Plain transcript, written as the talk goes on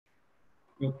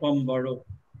Rupam Baro.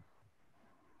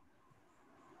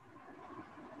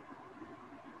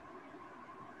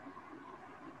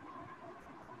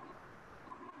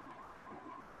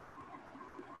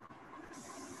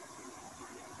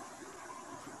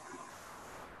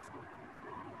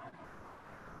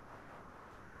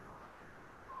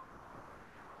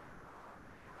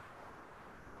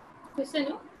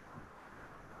 Question?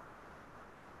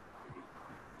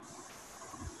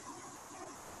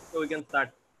 So we can start.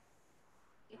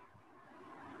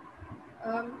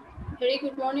 Very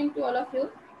good morning to all of you.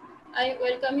 I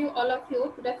welcome you all of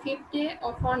you to the 5th day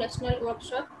of our national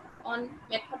workshop on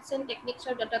methods and techniques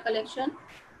of data collection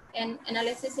and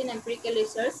analysis in empirical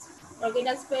research,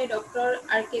 organized by Dr.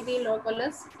 R.K.B. Law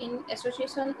College in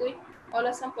association with All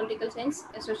Assam Political Science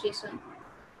Association.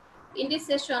 In this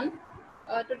session,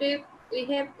 today we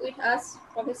have with us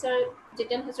Professor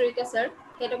Jiten Hazarika sir,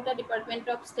 Head of the Department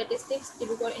of Statistics,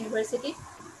 Dibrugarh University.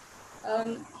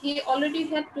 He already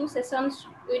had 2 sessions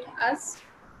with us,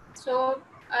 so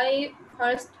I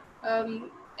first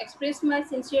express my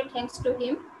sincere thanks to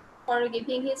him for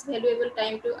giving his valuable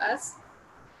time to us.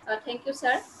 Thank you,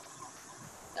 sir.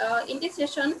 In this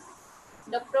session,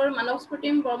 Dr. Manav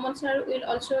Sputim Burman sir will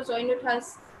also join with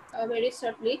us very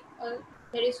shortly,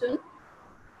 very soon.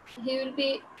 He will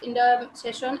be in the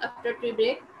session after tea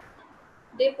break.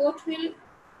 They both will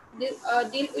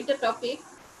deal with the topic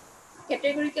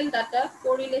categorical data,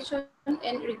 correlation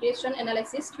and regression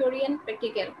analysis, theory and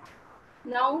practical.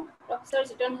 Now, Professor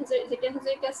Jiten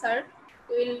Hazarika sir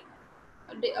will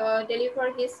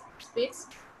deliver his speech.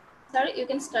 Sir, you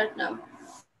can start now.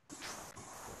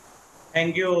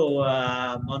 Thank you,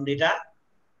 Mondita.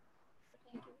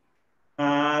 Thank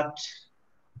you.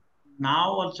 Now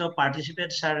also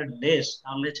participants are less,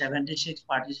 only 76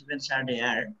 participants are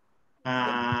there.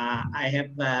 I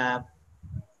have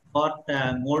got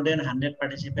more than 100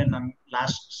 participants on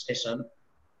last session.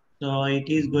 So it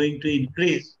is going to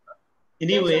increase.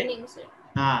 Anyway,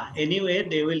 anyway,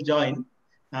 they will join.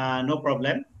 No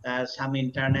problem. Some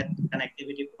internet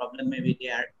connectivity problem may be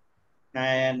there.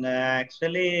 And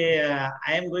actually,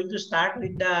 I am going to start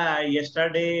with the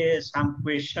yesterday some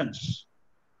questions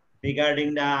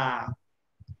regarding the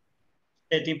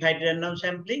stratified random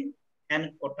sampling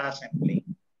and quota sampling.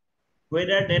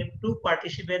 Whether that 2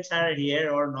 participants are here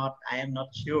or not, I am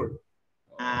not sure.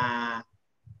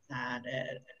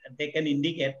 They can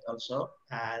indicate also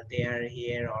they are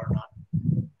here or not.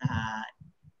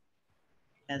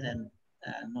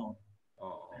 No.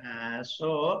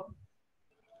 So,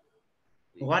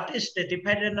 what is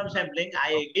stratified random sampling?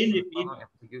 I again repeat.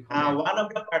 One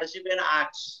of the participants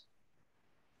asks,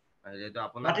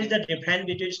 what is the difference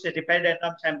between stratified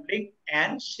random sampling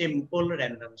and simple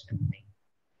random sampling?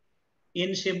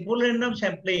 In simple random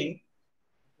sampling,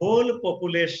 whole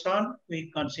population we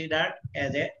consider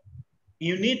as a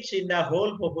units in the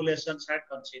whole populations are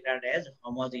considered as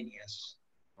homogeneous.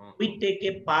 We take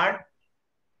a part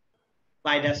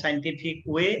by the scientific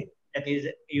way, that is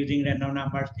using random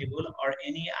numbers table or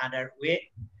any other way.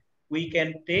 We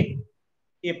can take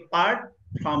a part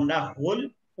from the whole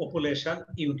population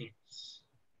units,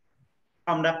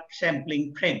 from the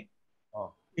sampling frame.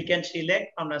 We can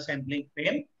select from the sampling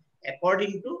frame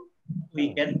according to,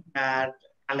 we can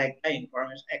collect the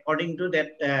information. According to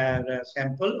that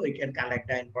sample, we can collect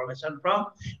the information from.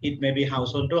 It may be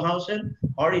household to household,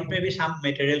 or it may be some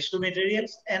materials to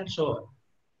materials, and so on.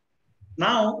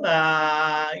 Now,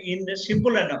 in the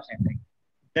simple random sampling,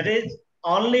 that is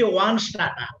only one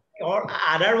stratum, or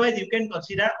otherwise you can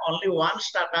consider only one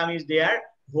stratum is there.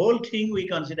 Whole thing we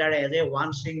consider as a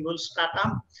one single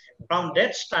stratum. From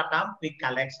that stratum, we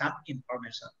collect some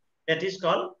information. That is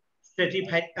called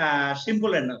stratified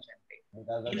simple random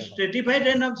sampling. In stratified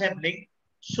random sampling,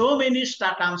 so many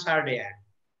stratums are there.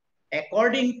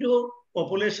 According to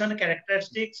population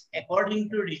characteristics, according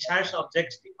to research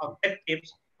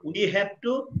objectives, we have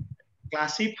to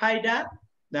classify the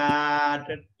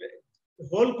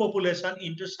whole population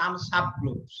into some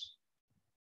subgroups.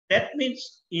 That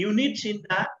means units in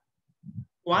the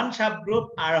one subgroup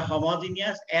are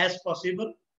homogeneous as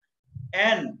possible,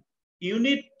 and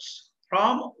units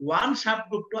from one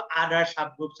subgroup to other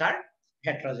subgroups are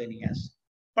heterogeneous.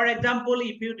 For example,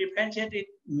 if you differentiate it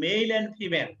male and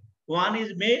female, one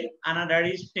is male, another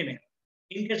is female.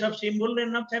 In case of simple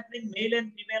random sampling, male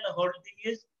and female,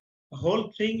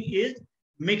 whole thing is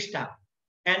mixed up,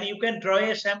 and you can draw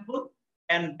a sample,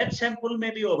 and that sample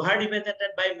may be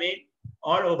overrepresented by male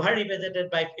or overrepresented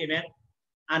by female,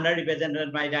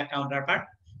 underrepresented by the counterpart.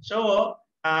 So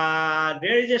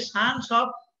there is a chance of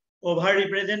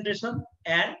overrepresentation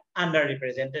and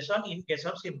underrepresentation in case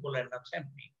of simple random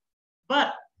sampling.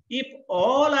 But If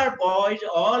all are boys,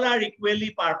 all are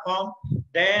equally performed,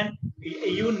 then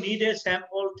you need a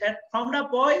sample that from the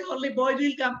boys, only boys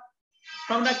will come.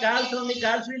 From the girls, only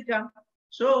girls will come.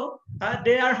 So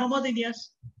they are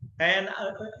homogeneous. And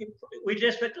with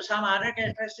respect to some other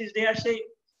characteristics, they are same.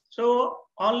 So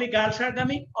only girls are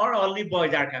coming or only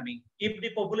boys are coming. If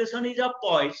the population is of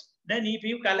boys, then if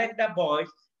you collect the boys,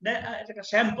 then a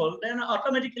sample, then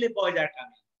automatically boys are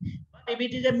coming. But if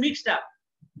it is a mixed up,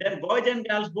 then boys and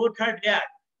girls both are there.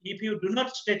 If you do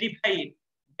not stratify it,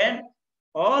 then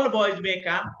all boys may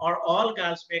come or all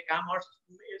girls may come or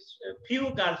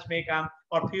few girls may come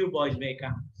or few boys may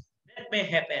come. That may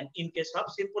happen in case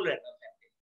of simple random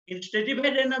sampling. In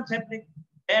stratified random sampling,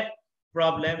 that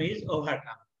problem is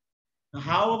overcome.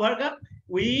 How overcome?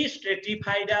 We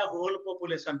stratify the whole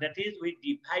population. That is, we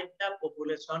divide the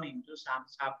population into some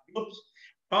subgroups.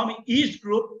 From each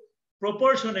group,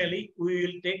 proportionally, we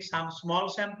will take some small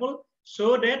sample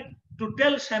so that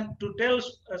total sum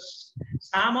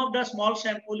of the small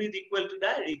sample is equal to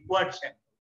the required sample.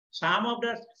 Some of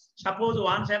the, suppose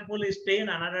one sample is 10,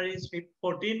 another is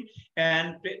 14,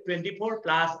 and 24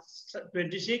 plus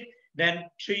 26, then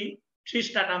three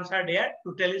stratums are there,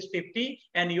 total is 50,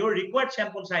 and your required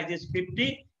sample size is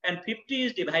 50, and 50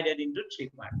 is divided into 3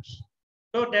 parts.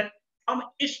 So that from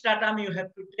each stratum you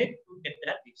have to take to get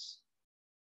this.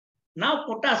 Now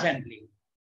quota sampling.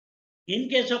 In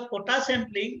case of quota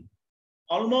sampling,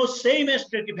 almost same as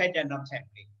stratified random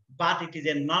sampling, but it is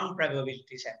a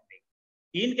non-probability sampling.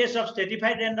 In case of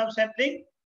stratified random sampling,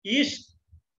 each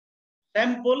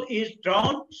sample is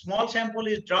drawn, small sample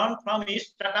is drawn from each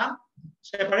stratum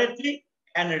separately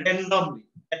and randomly.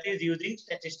 That is using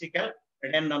statistical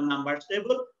random numbers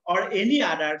table or any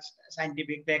other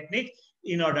scientific technique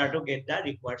in order to get the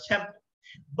required sample.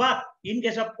 But in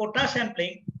case of quota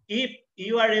sampling, if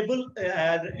you are able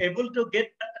to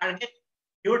get the target,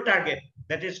 your target,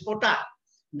 that is quota,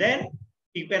 then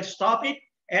you can stop it.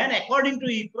 And according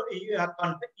to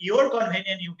your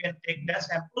convenience, you can take the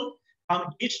sample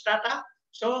from each strata.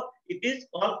 So it is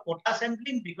called quota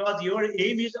sampling because your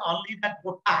aim is only the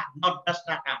quota, not the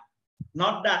strata,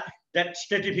 not that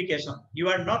stratification. You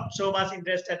are not so much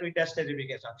interested with the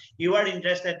stratification. You are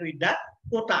interested with the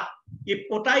quota. If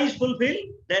quota is fulfilled,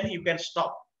 then you can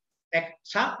stop.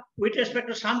 With respect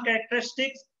to some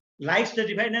characteristics, like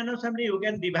stratified random sampling, you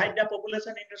can divide the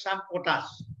population into some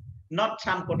quotas. Not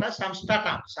some quotas, some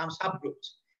strata, some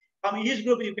subgroups. From each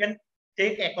group, you can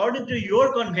take according to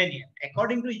your convenience.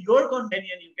 According to your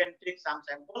convenience, you can take some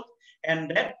samples,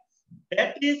 and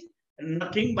that is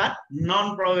nothing but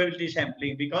non-probability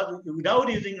sampling, because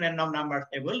without using random numbers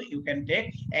table, you can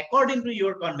take according to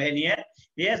your convenience.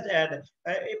 Yes,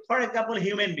 for example,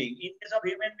 human being. In case of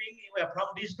human being, from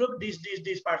this group, this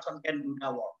person can do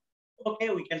the work. Okay,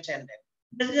 we can send them.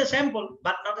 This is a sample,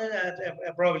 but not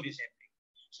a probability sampling.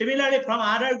 Similarly, from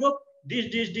other group,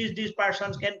 these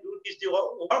persons can do this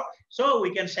work, so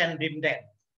we can send them there.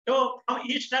 So from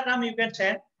each stratum you can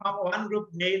send from one group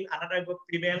male, another group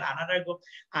female, another group,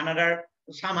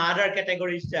 some other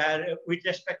categories with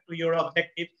respect to your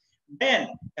objective. Then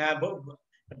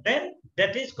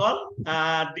that is called,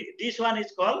 this one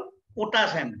is called quota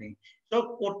sampling.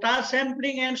 So quota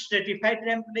sampling and stratified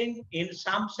sampling, in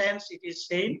some sense, it is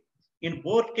same. In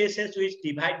both cases, we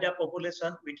divide the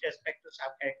population with respect to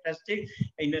some characteristics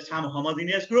in some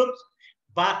homogeneous groups.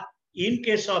 But in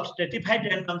case of stratified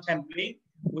random sampling,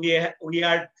 we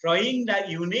are drawing the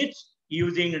units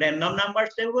using random numbers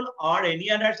table or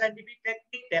any other scientific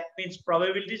technique. That means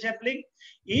probability sampling.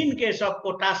 In case of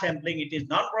quota sampling, it is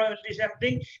not probability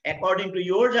sampling. According to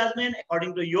your judgment,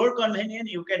 according to your convenience,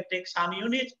 you can take some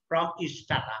units from each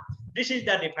strata. This is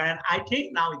the difference. I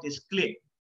think now it is clear.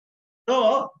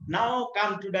 So now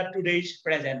come to the today's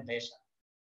presentation.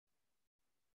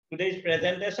 Today's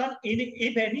presentation,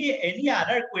 if any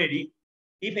other query,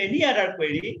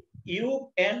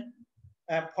 you can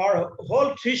for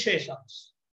whole 3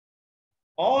 sessions,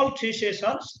 all 3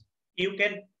 sessions, you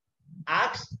can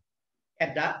ask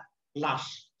at the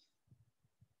last.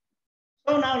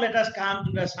 So now let us come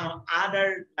to some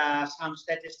other some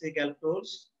statistical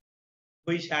tools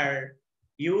which are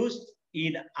used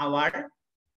in our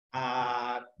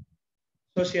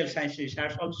social science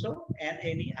research also, and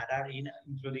any other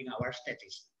including our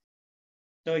statistics.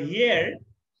 So here,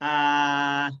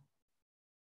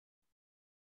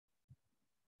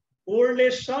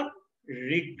 correlation,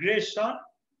 regression,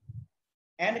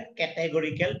 and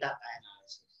categorical data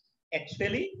analysis.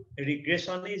 Actually,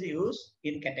 regression is used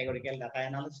in categorical data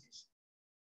analysis.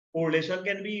 Correlation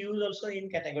can be used also in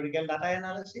categorical data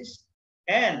analysis,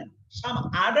 and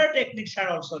some other techniques are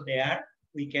also there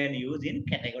we can use in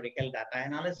categorical data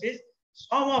analysis.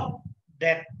 some of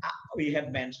that we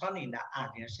have mentioned in the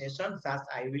earlier session, thus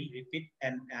I will repeat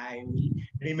and I will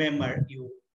remember you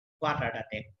what are the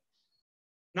techniques.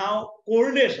 Now,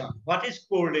 correlation. What is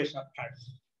correlation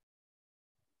first?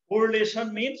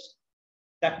 Correlation means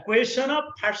the question of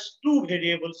first two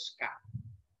variables come.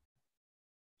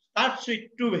 Starts with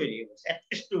two variables, at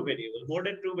least two variables, more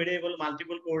than two variables,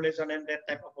 multiple correlation and that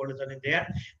type of correlation is there.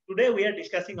 Today we are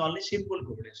discussing only simple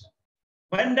correlation.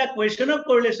 When the question of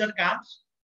correlation comes,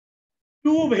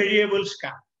 two variables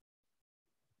come.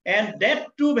 And that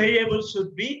two variables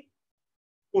should be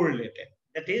correlated.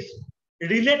 That is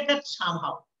related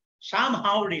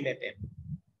somehow related.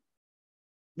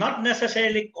 Not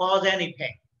necessarily cause and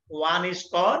effect. One is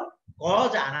cause,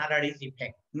 another is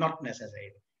effect. Not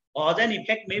necessarily. Cause and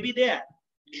effect may be there.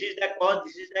 This is the cause,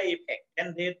 this is the effect.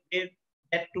 And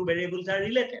that two variables are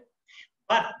related.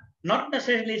 But not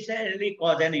necessarily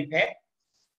cause and effect.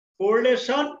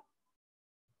 Correlation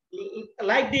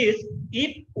like this,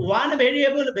 if one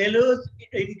variable values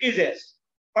increases,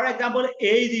 for example,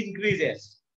 age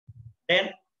increases, then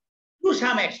to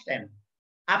some extent,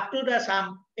 up to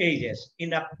some ages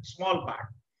in a small part,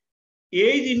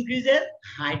 age increases,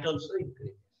 height also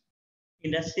increases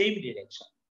in the same direction.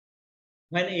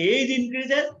 When age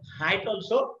increases, height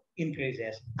also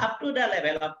increases up to the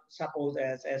level of, suppose,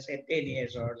 as say 10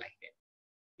 years or like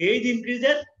that. Age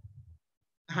increases,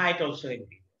 height also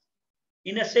increases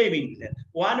in the same increase.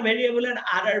 One variable and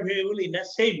other variable in the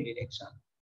same direction.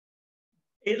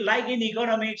 Like in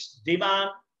economics, demand,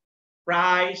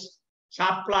 price,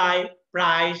 supply,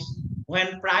 price.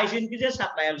 When price increases,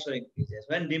 supply also increases.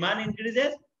 When demand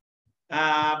increases,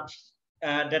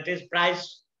 that is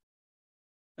price.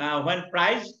 When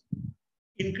price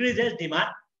increases, demand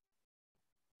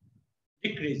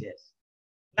decreases.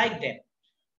 Like that.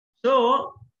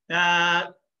 So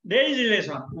there is a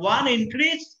relation. One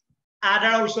increase,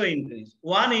 other also increase.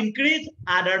 One increase,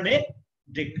 other may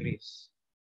decrease.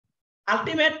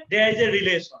 Ultimate, there is a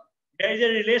relation. There is a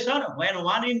relation when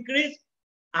one increase,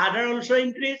 other also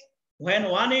increase. When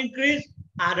one increase,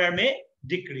 other may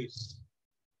decrease.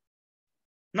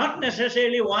 Not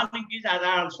necessarily one increase,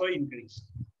 other also increase.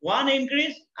 One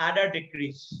increase, other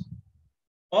decrease.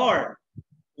 Or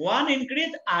one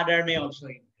increase, other may also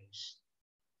increase.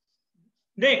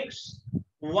 Next,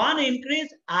 one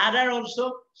increase, other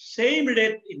also same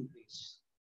rate increase.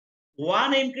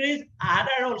 One increase,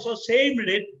 other also same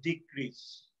rate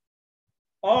decrease.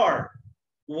 Or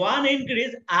one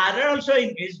increase, other also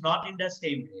increase, not in the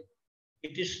same rate.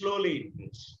 It is slowly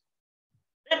increase.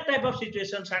 That type of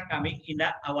situations are coming in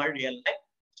our real life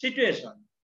situation.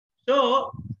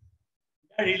 So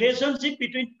the relationship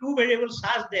between two variables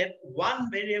such that one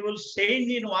variable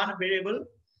change in one variable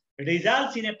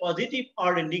results in a positive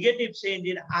or a negative change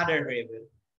in other variable.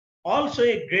 Also,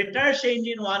 a greater change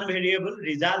in one variable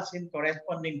results in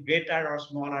corresponding greater or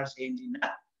smaller change in the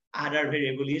other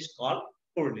variable is called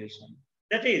correlation.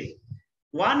 That is,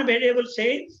 one variable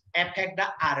change affects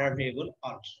the other variable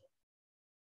also.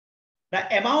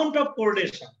 The amount of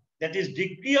correlation, that is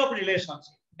degree of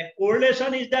relationship. The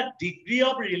correlation is the degree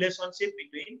of relationship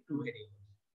between two variables.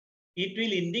 It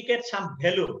will indicate some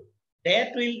value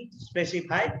that will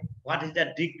specify what is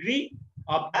the degree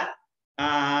of the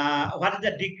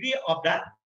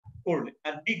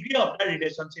degree of the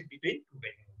relationship between two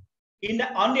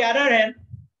variables. On the other hand,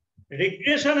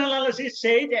 regression analysis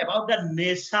says about the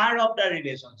nature of the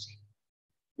relationship.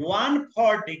 One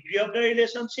for degree of the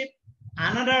relationship,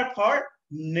 another for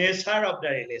nature of the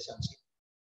relationship.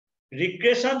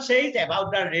 Regression says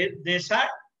about the nature,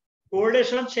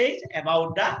 correlation says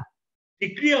about the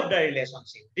degree of the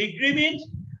relationship. Degree means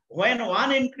when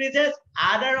one increases,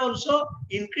 other also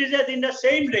increases in the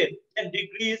same rate, then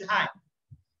degree is high.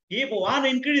 If one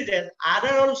increases,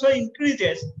 other also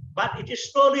increases, but it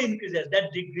is slowly increases,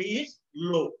 that degree is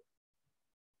low.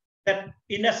 That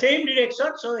in the same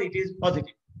direction, so it is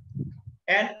positive.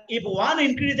 And if one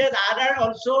increases, other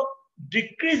also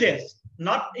decreases,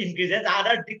 not increases,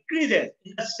 other decreases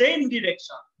in the same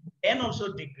direction, then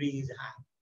also degree is high.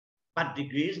 But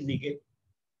degree is negative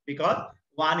because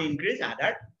one increase,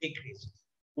 other decrease.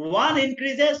 One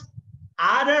increases,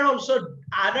 other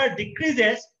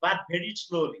decreases, but very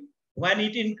slowly. When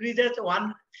it increases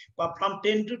from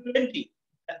 10 to 20,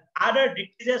 other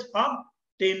decreases from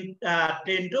 10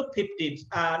 to 15. 15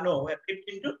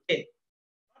 to 10.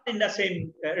 Not in the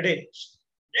same range.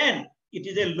 Then it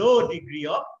is a low degree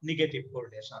of negative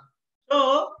correlation.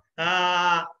 So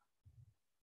there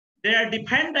are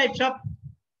different types of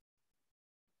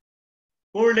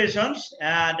correlations,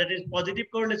 that is positive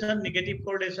correlation, negative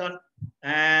correlation,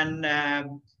 and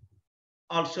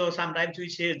also sometimes we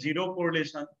say zero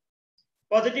correlation.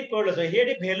 Positive correlation. Here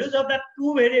the values of the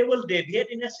two variables deviate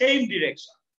in the same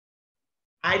direction.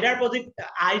 Either positive,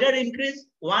 either increase,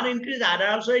 one increase, other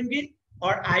also increase,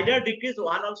 or either decrease,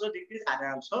 one also decrease, other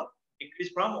also decrease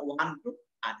from one to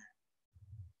other.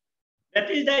 That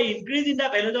is, the increase in the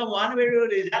values of one variable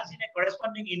results in a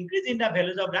corresponding increase in the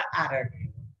values of the other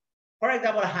variable. For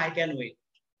example, height and weight.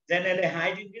 Generally,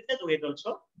 height increases, weight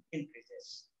also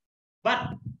increases.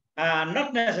 But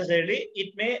not necessarily,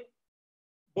 it may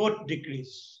both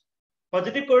decrease.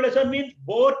 Positive correlation means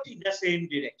both in the same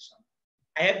direction.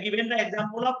 I have given the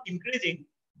example of increasing.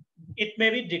 It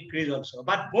may be decrease also,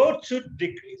 but both should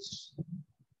decrease.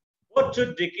 Both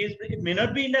should decrease. It may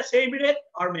not be in the same rate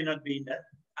or may not be in the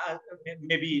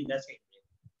maybe in the same rate.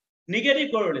 Negative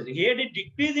correlation. Here the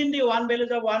decrease in the one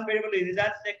values of one variable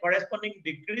results in a corresponding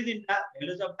decrease in the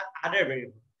values of the other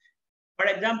variable. For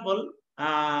example,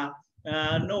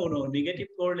 negative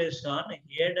correlation.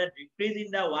 Here the decrease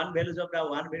in the one values of the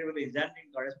one variable result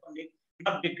in corresponding,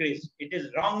 not decrease. It is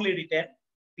wrongly written.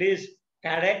 Please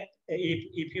correct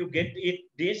if you get it.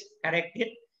 This correct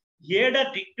it. Here the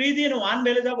decrease in one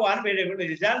values of one variable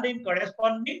result in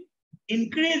corresponding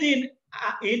increase in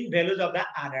values of the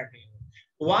other variable.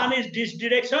 One is this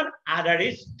direction, other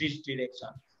is this direction.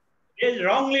 It is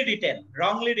wrongly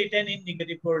written in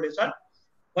negative correlation.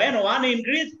 When one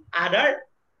increase, other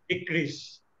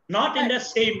decrease, not in the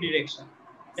same direction.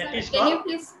 That is Can called.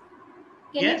 you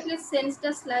please sense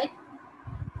the slide?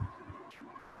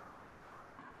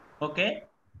 Okay.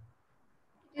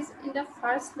 It is in the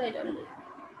first slide only.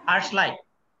 First slide.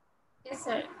 Yes,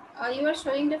 sir. You are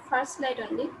showing the first slide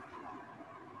only.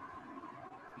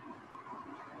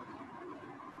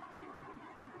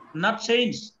 Not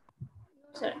changed.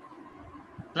 No, sir.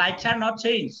 Slides are not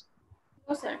changed.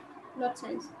 No, sir. Not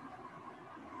changed.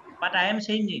 But I am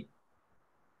changing.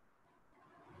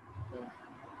 Yeah.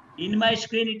 In my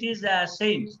screen, it is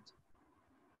changed.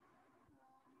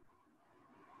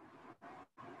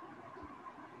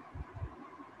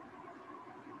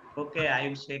 Okay, I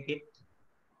will check it.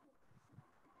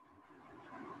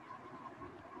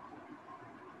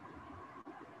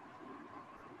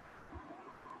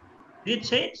 Did it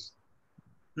change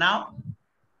now?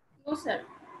 No, sir.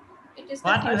 It is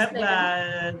what you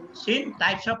have seen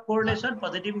types of correlation,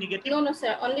 positive, negative? No,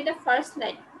 sir. Only the first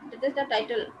slide. That is the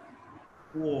title.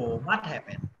 Oh, what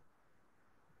happened?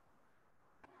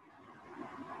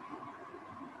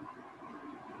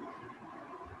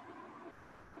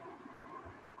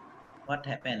 What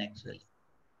happened actually?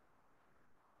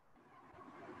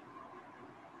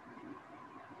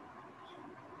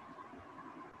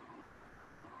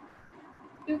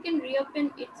 You can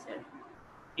reopen it, sir.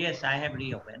 Yes, I have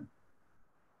reopened.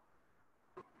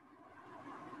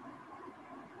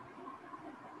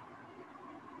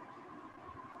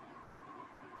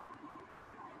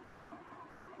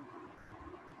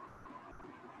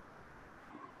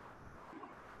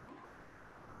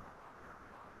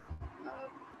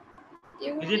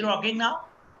 Is it working now?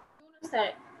 No,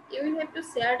 sir. You will have to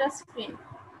share the screen.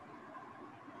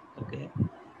 Okay.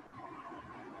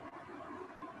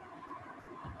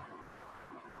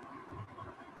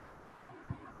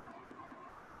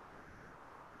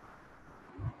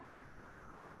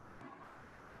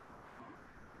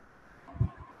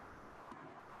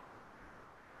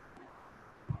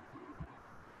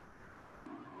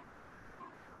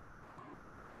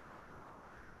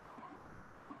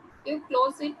 You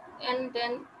close it and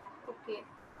then, okay.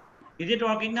 Is it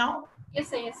working now? Yes,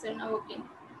 sir. Yes, sir. Now okay.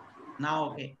 Now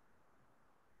okay.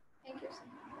 Thank you, sir.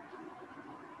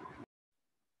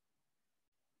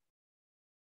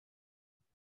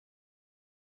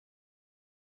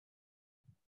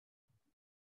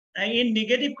 In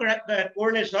negative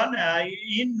correlation,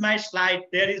 in my slide,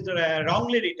 there is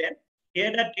wrongly written.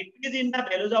 Here, the decrease in the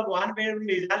values of one variable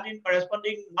result in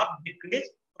corresponding, not decrease,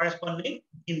 corresponding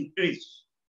increase.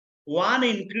 One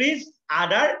increase,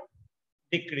 other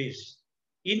decrease.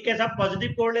 In case of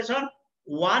positive correlation,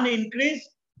 one increase,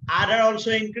 other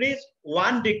also increase,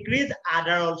 one decrease,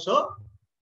 other also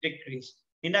decrease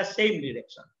in the same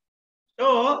direction.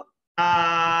 So,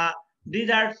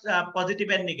 these are positive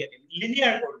and negative.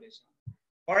 Linear correlation.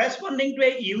 Corresponding to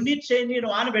a unit change in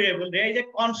one variable, there is a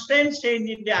constant change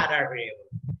in the other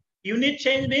variable. Unit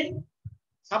change means,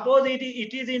 suppose it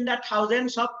is in the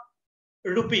thousands of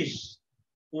rupees.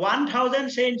 1,000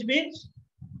 change means,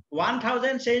 what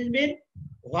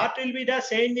will be the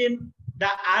change in the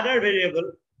other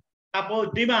variable?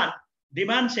 Suppose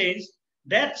demand change,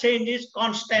 that change is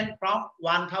constant from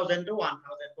 1,000 to 1,000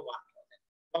 to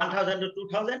 1,000 to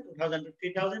 2,000, 2,000 to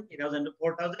 3,000, 3,000 to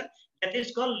 4,000. That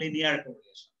is called linear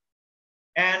correlation.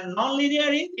 And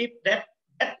non-linear is if that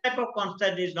that type of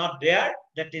constant is not there.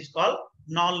 That is called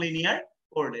nonlinear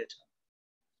correlation.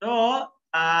 So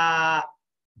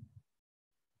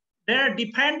there are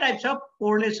different types of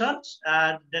correlations.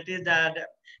 That is the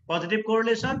positive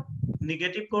correlation,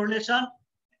 negative correlation,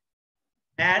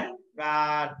 and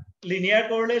linear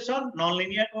correlation,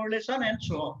 nonlinear correlation, and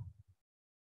so on.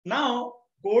 Now,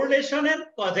 correlation and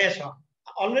causation.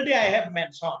 Already I have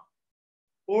mentioned.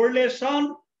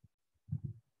 Correlation,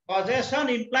 causation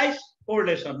implies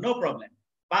correlation, no problem.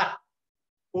 But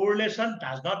correlation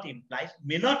does not imply,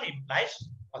 may not imply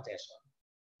causation.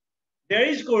 There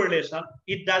is correlation.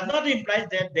 It does not imply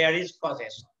that there is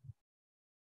causation.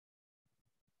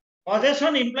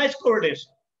 Causation implies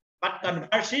correlation, but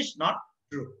converse is not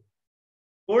true.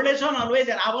 Correlation always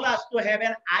enables us to have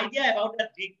an idea about the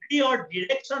degree or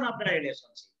direction of the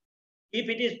relationship. If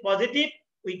it is positive,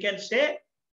 we can say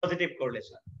positive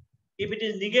correlation. If it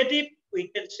is negative, we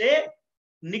can say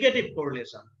negative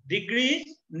correlation. Degree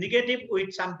is negative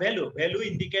with some value. Value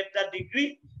indicates the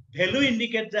degree. Value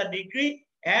indicates the degree,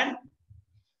 and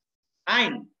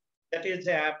sign, that is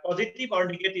positive or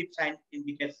negative sign,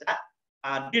 indicates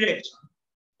the direction.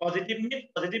 Positive means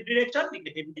positive direction,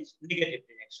 negative means negative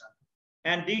direction.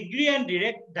 And degree and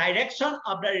direction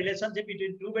of the relationship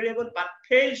between two variables, but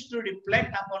fails to reflect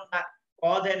upon the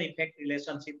cause and effect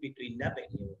relationship between the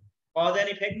variables. Cause and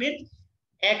effect means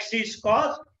X is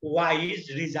cause, Y is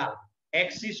result.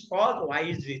 X is cause, Y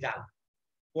is result.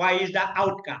 Y is the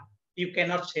outcome. You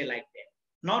cannot say like that.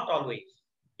 Not always.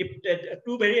 If the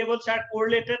two variables are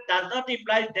correlated, does not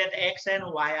imply that X and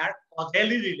Y are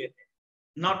causally related.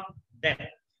 Not that.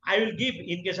 I will give,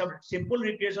 in case of simple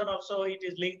regression also, it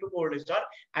is linked to correlation.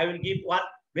 I will give one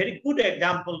very good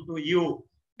example to you,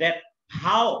 that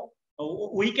how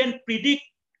we can predict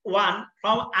one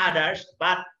from others,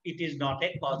 but it is not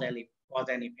a cause and effect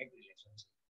relationship.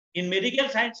 In medical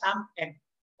science, some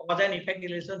cause and effect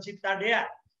relationships are there.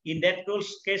 In that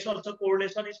case also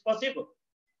correlation is possible.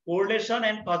 Correlation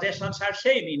and causations are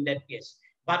same in that case,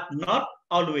 but not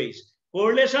always.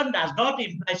 Correlation does not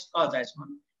imply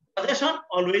causation. Causation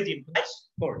always implies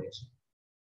correlation.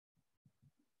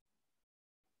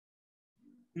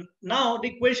 Now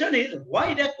the question is,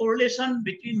 why the correlation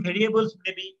between variables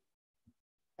may be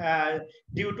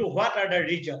due to what are the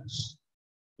reasons?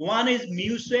 One is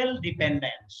mutual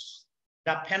dependence.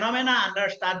 The phenomena under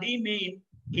study may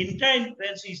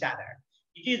inter-influence each other.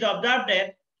 It is observed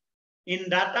that in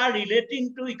data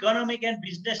relating to economic and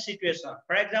business situation,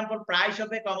 for example, price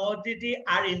of a commodity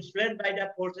are influenced by the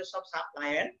forces of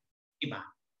supply and demand.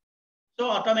 So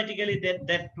automatically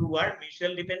that two are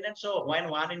mutual dependent. So when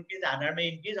one increase, other may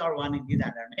increase, or one increase,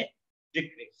 other may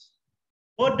decrease.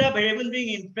 Both the variables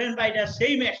being influenced by the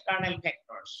same external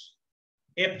factors.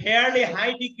 A fairly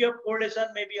high degree of correlation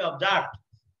may be observed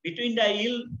between the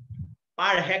yield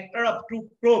per hectare of two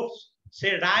crops,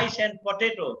 say rice and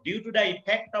potato, due to the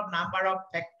effect of number of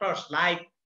factors like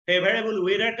favorable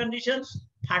weather conditions,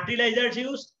 fertilizers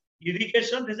use,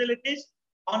 irrigation facilities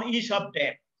on each of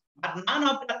them. But none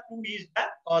of the two is the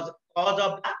cause of the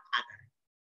other.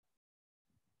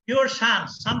 Pure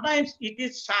chance. Sometimes it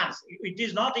is chance. It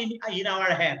is not in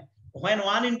our hand. When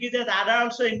one increases, the other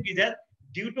also increases.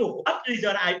 Due to what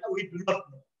reason, we do not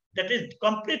know. That is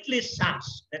completely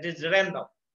chance. That is random.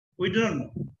 We do not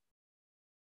know.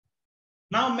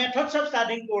 Now, methods of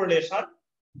studying correlation.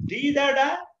 These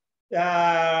are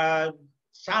the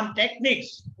some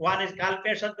techniques. One is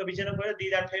Karl-Pearson coefficient of correlation.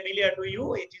 These are familiar to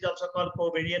you. It is also called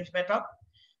covariance method.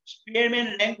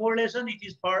 Spearman rank correlation. It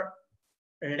is for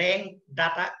rank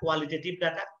data, qualitative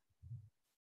data.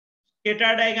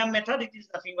 Scatter diagram method. It is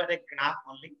nothing but a graph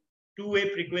only. Two-way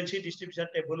frequency distribution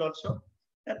table also.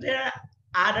 And there are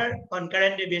other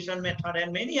concurrent deviation method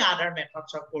and many other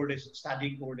methods of correlation,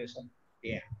 studying correlation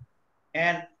there.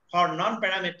 And for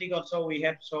non-parametric also we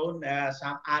have shown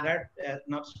some other,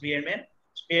 not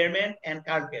Spearman and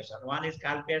Karl-Pearson. One is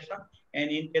Karl-Pearson, and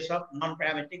in case of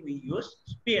non-parametric we use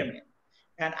Spearman.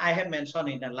 And I have mentioned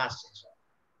in the last session.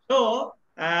 So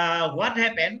what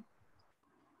happened?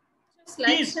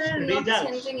 Slides are not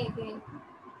changing again.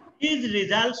 These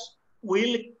results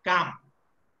will come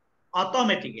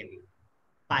automatically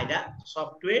by the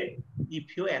software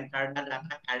if you enter the data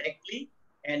correctly,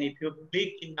 and if you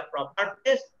click in the proper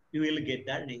place, you will get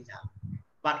the result.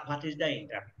 But what is the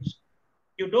interpretation?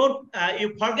 You don't,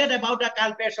 you forget about the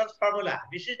Karl-Pearson's formula.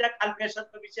 This is the Karl-Pearson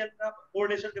coefficient,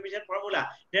 correlation coefficient formula.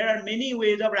 There are many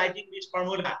ways of writing this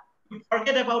formula. You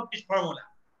forget about this formula,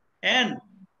 and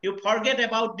you forget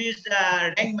about this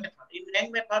rank method. In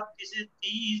rank method, this is D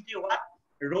is the what?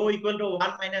 Rho equal to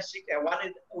 1 minus 6. One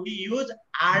is, we use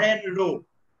R and rho.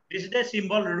 This is the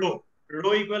symbol rho.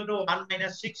 rho equal to 1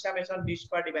 minus 6 summation d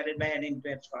square divided by n into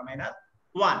n square minus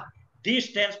 1. This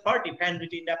stands for difference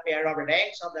between the pair of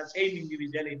ranks of the same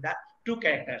individual in the two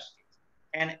characteristics.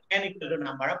 And n equal to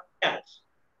number of pairs.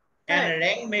 And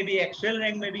rank may be actual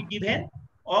rank may be given,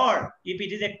 or if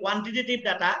it is a quantitative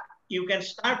data, you can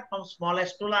start from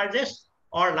smallest to largest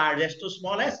or largest to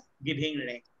smallest, giving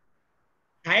rank.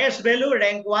 Highest value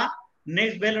rank 1,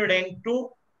 next value rank 2,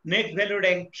 next value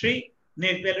rank 3,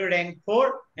 next value rank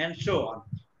 4, and so on.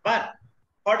 But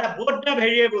for the both the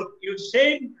variable, you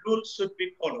same rules should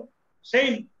be followed,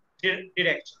 same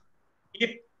direction.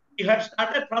 If you have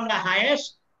started from the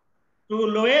highest to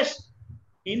lowest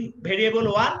in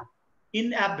variable 1,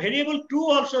 in a variable 2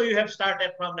 also you have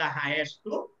started from the highest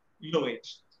to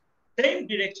lowest. Same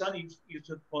direction you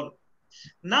should follow.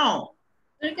 Now,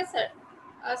 okay, sir.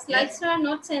 Slides are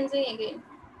not changing again.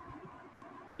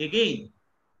 Again?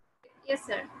 Yes,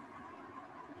 sir.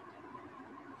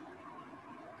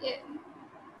 Yeah.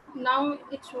 Now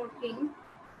it's working.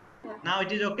 Yeah. Now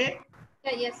it is okay?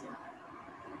 Yeah, yes, sir.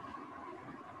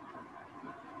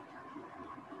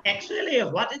 Actually,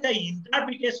 what is the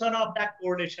interpretation of that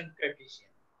correlation coefficient?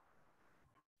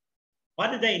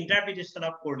 What is the interpretation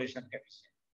of correlation coefficient?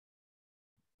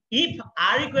 If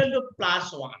R equal to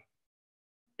plus 1,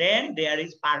 then there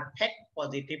is perfect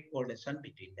positive correlation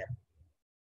between them.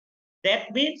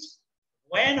 That means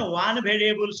when one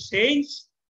variable changes,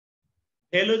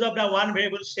 values of the one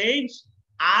variable change,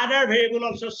 other variable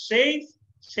also change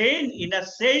in the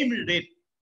same rate.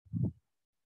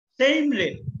 Same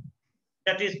rate.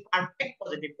 That is perfect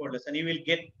positive correlation. You will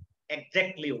get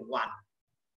exactly 1.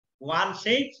 One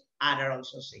change, other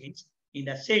also change in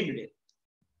the same rate.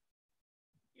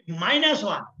 Minus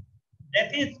 1,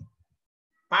 that is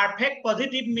perfect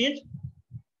positive means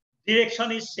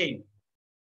direction is same.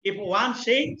 If one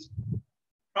change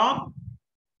from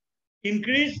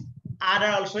increase, other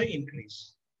also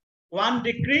increase. One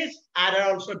decrease, other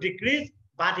also decrease,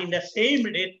 but in the same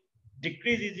rate,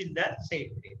 decrease is in the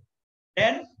same rate.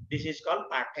 Then this is called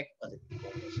perfect positive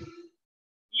correlation.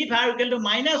 If R equal to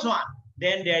minus 1,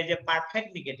 then there is a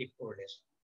perfect negative correlation.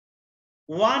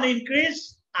 One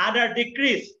increase, other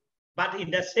decrease, but in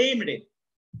the same rate.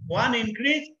 One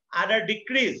increase, other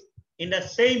decrease in the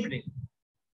same rate.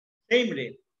 Same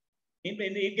rate. In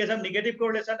case of negative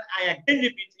correlation, I again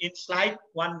repeat in slide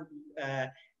one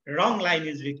wrong line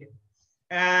is written.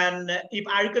 And if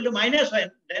R equal to minus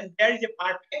 1, then there is a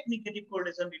perfect negative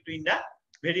correlation between the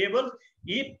variables.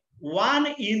 If one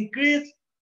increase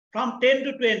from 10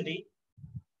 to 20,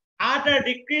 other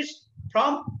decrease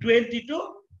from 20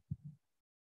 to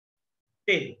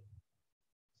 10.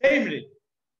 Same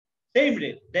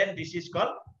rate. Then this is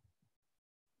called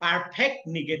perfect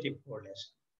negative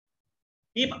correlation.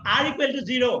 If R equal to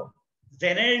 0,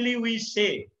 generally we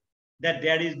say that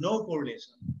there is no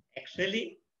correlation.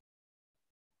 Actually,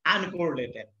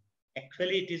 uncorrelated.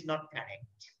 Actually, it is not correct.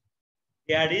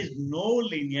 There is no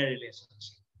linear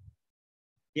relationship.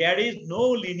 There is no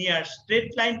linear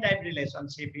straight line type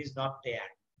relationship is not there.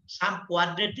 Some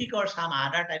quadratic or some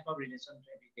other type of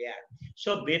relationship is there.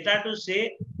 So better to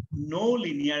say no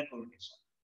linear correlation.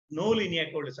 No linear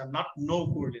correlation, not no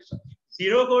correlation.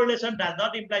 Zero correlation does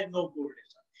not imply no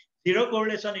correlation. Zero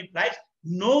correlation implies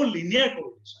no linear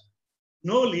correlation.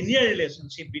 No linear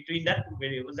relationship between the two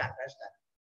variables.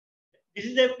 This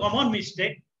is a common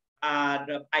mistake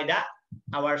by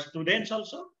our students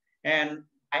also and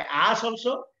by us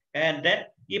also. And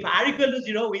that if R equal to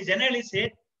 0, we generally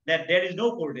say that there is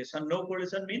no correlation. No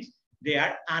correlation means they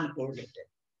are uncorrelated.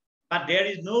 But there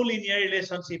is no linear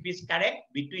relationship is correct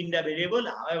between the variable.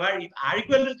 However, if R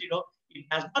equal to 0, it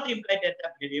does not imply that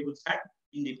the variables are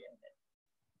independent.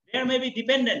 There may be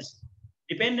dependency.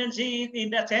 Dependency is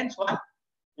in the sense what?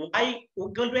 Y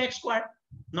equal to x squared,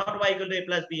 not y equal to a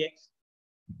plus bx.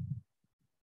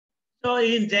 So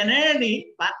in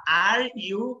generally, but R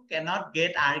you cannot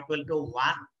get R equal to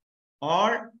 1,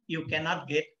 or you cannot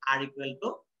get R equal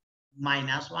to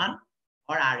minus 1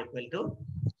 or R equal to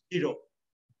 0.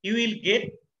 You will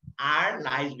get R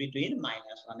lies between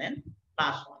minus 1 and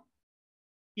plus 1.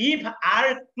 If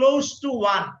R close to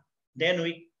 1, then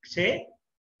we say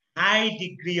high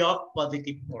degree of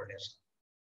positive correlation.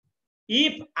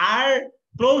 If R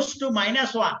close to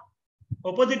minus 1,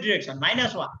 opposite direction,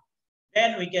 minus 1,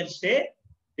 then we can say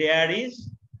there is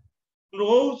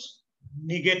close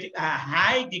negative,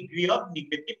 high degree of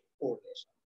negative correlation.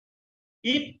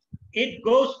 If it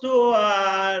goes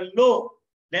to low,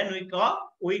 then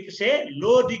we say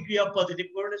low degree of positive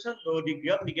correlation, low degree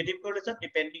of negative correlation,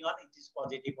 depending on it is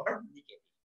positive or negative.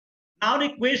 Now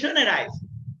the question arises,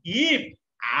 if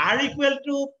R equal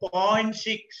to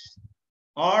 0.6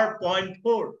 or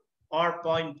 0.4 or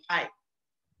 0.5.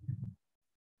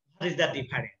 What is the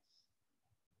difference?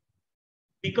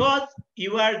 Because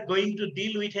you are going to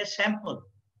deal with a sample.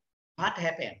 What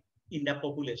happened in the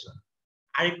population?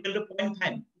 R equal to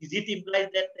 0.5. Is it implies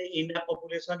that in the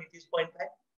population it is 0.5?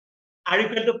 R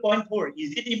equal to 0.4.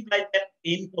 Is it implies that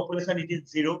in population it is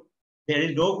 0? There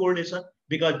is no correlation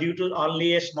because due to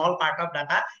only a small part of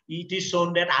data, it is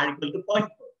shown that R equal to 0.4.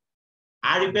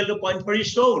 R equal to 0.4 is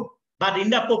shown, but in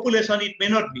the population it may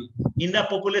not be. In the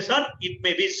population it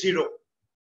may be 0.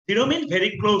 0 means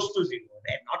very close to 0.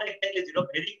 And not exactly 0,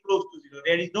 very close to 0.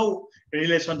 There is no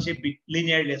relationship,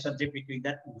 linear relationship between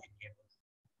the two variables.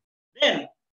 Then,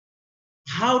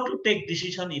 how to take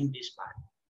decision in this part?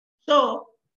 So,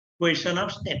 question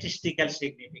of statistical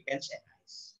significance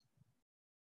arises.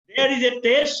 There is a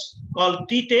test called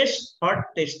t-test for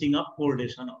testing of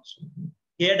correlation also.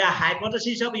 Here the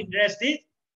hypothesis of interest is,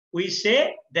 we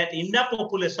say that in the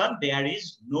population there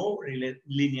is no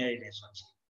linear relationship.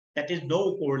 That is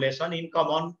no correlation. In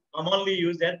commonly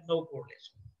used as no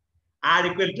correlation. R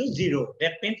equal to 0.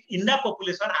 That means in the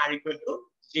population R equal to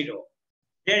 0.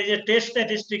 There is a test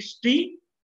statistics T.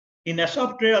 In the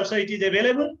software also it is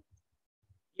available.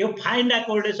 You find a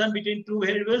correlation between two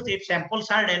variables if samples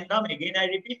are random. Again I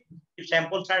repeat, if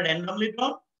samples are randomly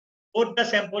drawn, both the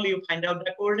sample you find out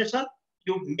the correlation.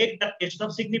 You make the test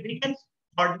of significance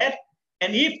for that.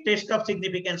 And if test of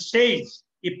significance says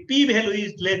if p-value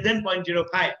is less than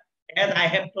 0.05, as I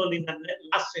have told in the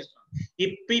last session,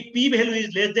 if p-value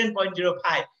is less than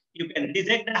 0.05, you can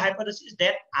reject the hypothesis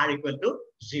that R equal to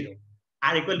 0.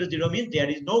 R equal to 0 means there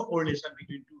is no correlation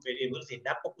between two variables in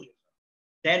the population.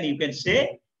 Then you can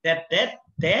say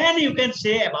then you can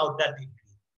say about the degree.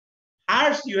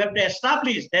 First, you have to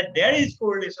establish that there is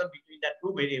correlation between the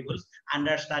two variables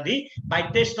under study by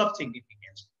test of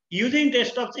significance. Using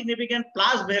test of significance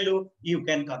plus value, you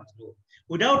can conclude.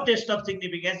 Without test of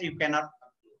significance, you cannot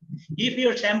conclude. If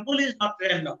your sample is not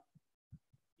random,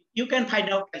 you can find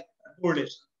out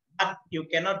correlation, but you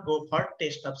cannot go for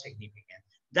test of significance.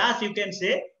 Thus, you can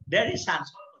say there is chance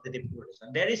of positive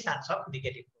correlation, there is chance of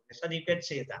negative correlation. You can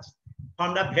say that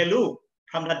from the value,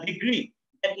 from the degree,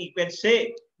 then you can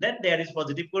say that there is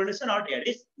positive correlation or there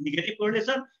is negative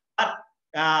correlation. But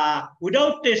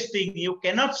without testing, you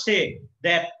cannot say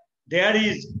that there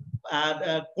is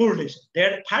correlation.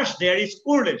 First, there is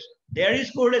correlation. There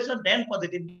is correlation, then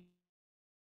positive.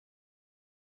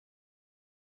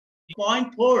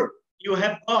 0.4 you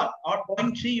have got, or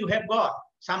 0.3 you have got.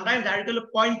 Sometimes article of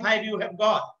 0.5 you have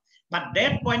got. But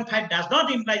that 0.5 does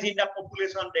not imply in the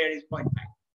population there is 0.5.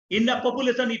 In the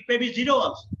population, it may be 0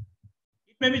 also.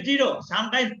 It may be 0.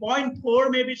 Sometimes 0.4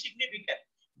 may be significant,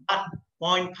 but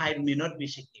 0.5 may not be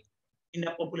significant. In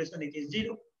the population, it is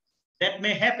 0. That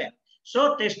may happen.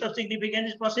 So test of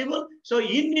significance is possible. So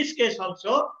in this case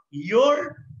also,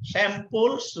 your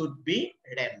sample should be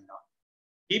random.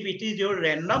 If it is your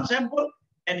random sample,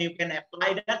 then you can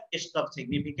apply the test of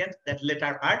significance, that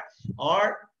later part.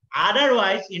 Or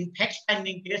otherwise, in fact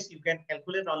finding case, you can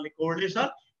calculate only correlation,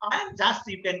 and just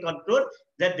you can conclude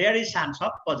that there is chance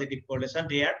of positive correlation.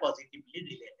 They are positively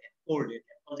related, correlated,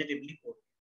 positively correlated.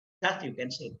 Just you can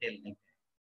say tell them.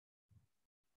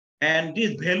 And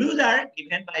these values are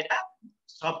given by the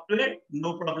software,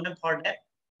 no problem for that.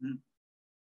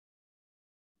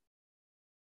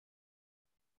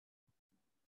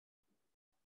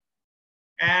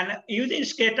 And using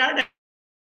scatter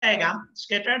diagram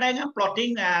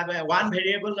plotting one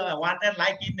variable, one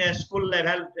like in school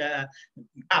level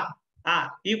graph.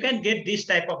 You can get this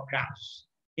type of graphs.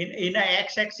 In the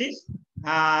x-axis,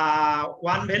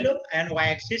 one value, and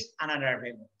y-axis, another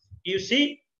value. You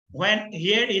see, when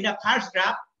here in the first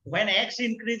graph, when x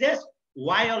increases,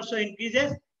 y also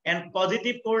increases, and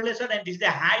positive correlation, and this is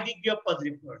a high degree of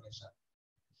positive correlation.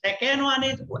 Second one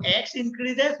is x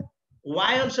increases,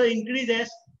 y also increases,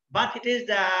 but it is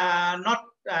not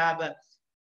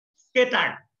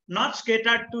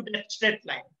scattered to the straight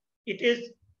line. It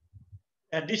is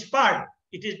dispersed.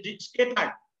 It is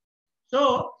scattered.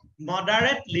 So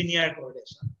moderate linear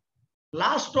correlation.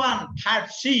 Last one, third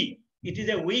C, it is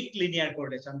a weak linear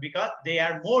correlation because they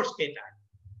are more scattered.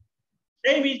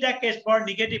 Same is the case for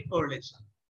negative correlation.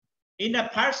 In the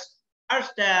first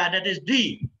that is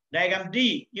D, diagram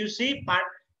D, you see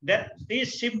that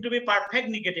these seem to be perfect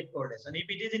negative correlation. If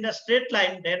it is in a straight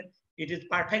line, then it is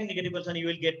perfect negative correlation, you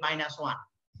will get -1.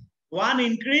 One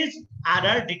increase,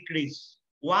 other decrease.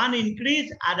 One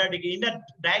increase, other decrease. In the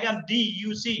diagram D,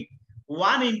 you see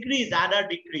one increase, other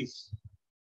decrease.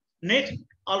 Next,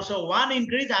 also one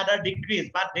increase, other decrease,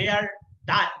 but they are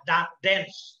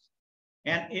dense.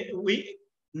 And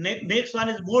next one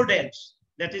is more dense.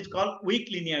 That is called weak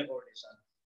linear correlation.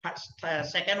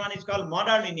 Second one is called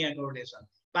modern linear correlation,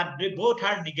 but they both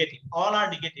are negative. All are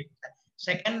negative.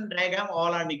 Second diagram,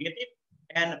 all are negative,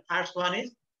 and first one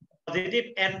is positive,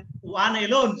 and one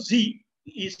alone Z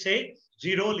is say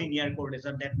zero linear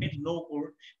correlation. That means no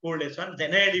correlation.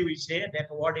 Generally, we say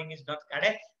that wording is not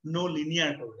correct. No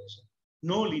linear correlation.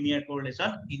 No linear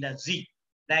correlation in the Z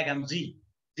diagram Z.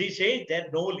 Z says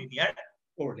that no linear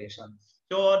correlation.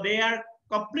 So they are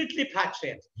completely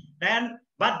fluctuates. Then,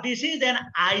 but this is an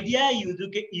idea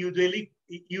usually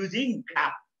using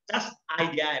graph. Just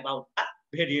idea about the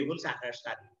variables under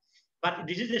study. But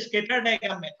this is a scatter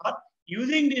diagram method.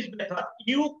 Using this method,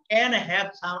 you can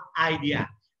have some idea.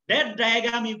 That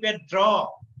diagram you can draw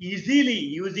easily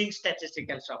using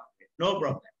statistical software. No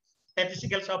problem.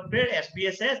 Statistical software,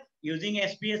 SPSS, using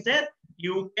SPSS,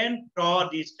 you can draw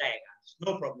these diagrams.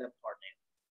 No problem for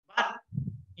them. But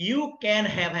you can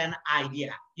have an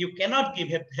idea. You cannot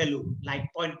give a value like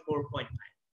 0.4, 0.5.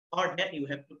 For that, you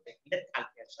have to take the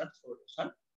calculation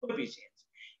solution coefficients.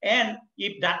 And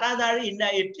if data are in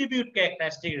the attribute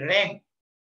characteristic rank,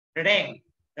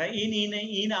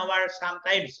 in our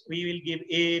sometimes we will give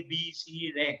A, B,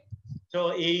 C rank.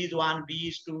 So A is 1, B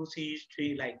is 2, C is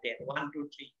 3, like that, 1, 2,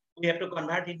 3. We have to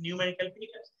convert in numerical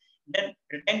figures. Then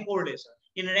rank correlation.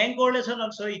 In rank correlation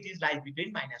also it is lies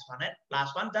between -1 and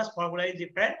 +1. Thus formula is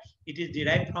different. It is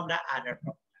derived from the other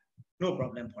formula. No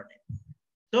problem for that.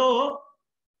 So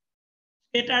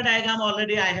scatter diagram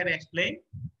already I have explained.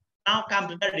 Now come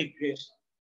to the regression.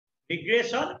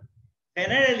 Regression,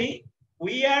 generally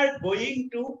we are going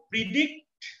to predict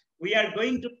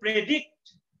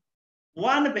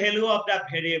one value of the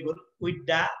variable with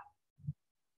the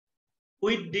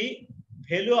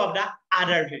value of the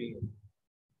other variable.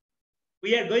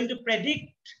 We are going to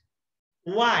predict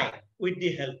Y with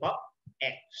the help of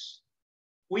X.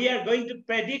 We are going to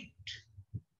predict,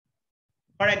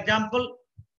 for example,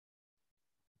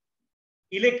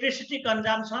 electricity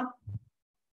consumption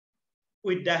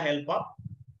with the help of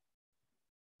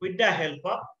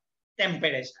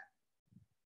temperature.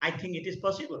 I think it is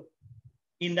possible.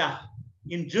 In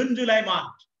June, July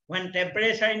month, when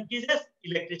temperature increases,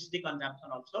 electricity consumption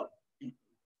also increases.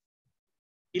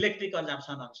 Electric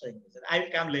consumption also increases. I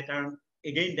will come later on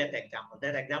again that example.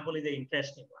 That example is an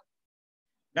interesting one.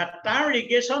 The term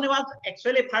regression was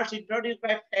actually first introduced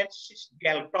by Francis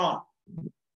Galton.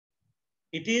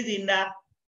 It is in the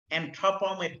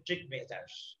anthropometric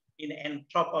measures, in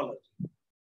anthropology.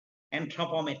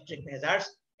 Anthropometric measures,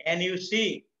 and you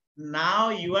see now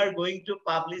you are going to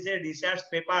publish a research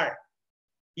paper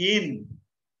in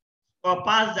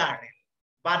Scopus Journal,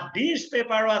 but this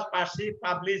paper was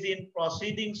published in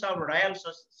Proceedings of Royal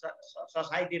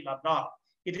Society London.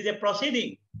 It is a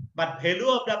proceeding, but value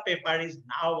of the paper is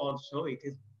now also it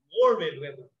is more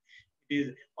valuable. It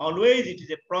is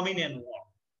always a prominent work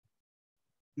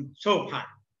so far.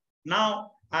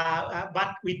 Now,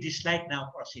 but we dislike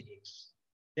now proceedings.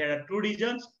 There are two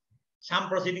reasons. Some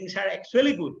proceedings are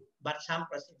actually good, but some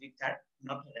proceedings are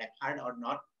not referred or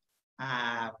not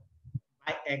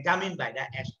examined by the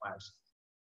experts.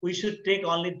 We should take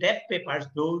only that papers,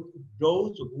 those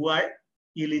who are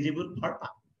eligible for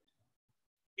publication,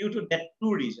 due to that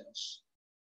two reasons.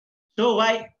 So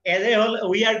why, as a whole,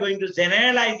 we are going to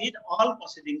generalize it, all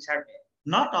proceedings are bad.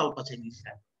 Not all proceedings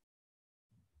are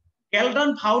bad.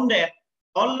 Galton found that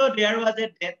although there was a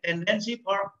tendency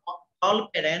for all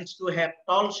parents to have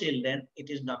tall children, it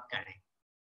is not correct.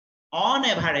 On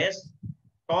average,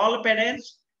 tall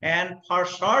parents and for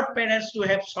short parents to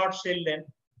have short children,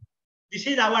 this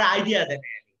is our idea generally.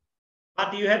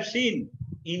 But you have seen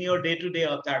in your day-to-day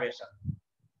observation,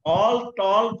 all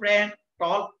tall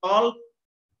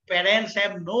parents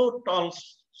have no tall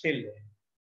children.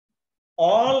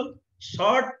 All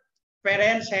short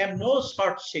parents have no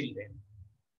short children.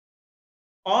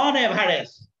 On average,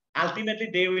 ultimately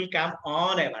they will come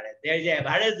on average. There is an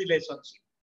average relationship.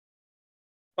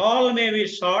 Tall may be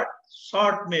short,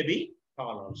 short may be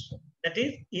tall also. That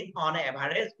is, on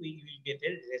average, we will get a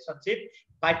relationship.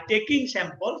 By taking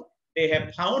samples, they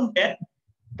have found that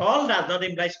tall does not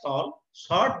imply tall,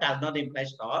 short does not imply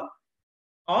tall.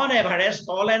 On average,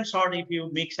 tall and short, if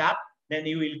you mix up, then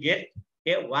you will get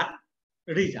a one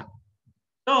result.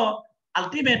 So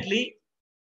ultimately,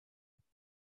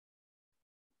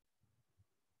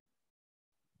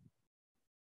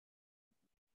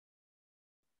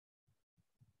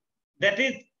 that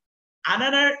is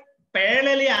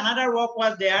parallelly another work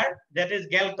was there, that is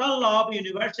Galton law of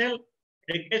universal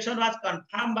regression was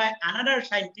confirmed by another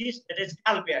scientist, that is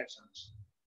Carl Pearson.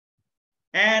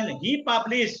 And he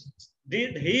published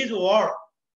his work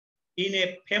in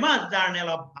a famous journal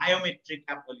of biometric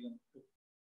volume 2.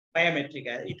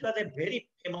 Biometrica. It was a very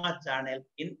famous journal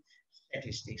in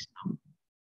statistics now.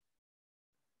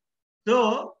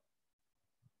 So,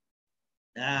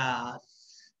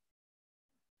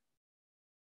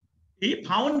 he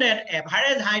found that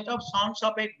average height of sons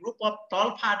of a group of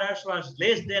tall fathers was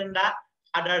less than the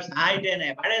father's height, and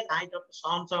average height of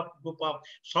sons of a group of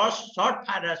short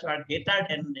fathers were greater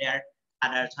than their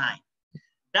father's height.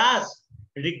 Thus,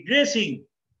 regressing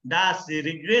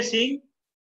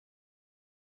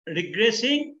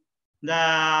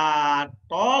the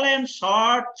tall and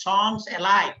short sons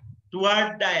alike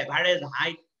toward the average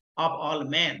height of all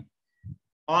men.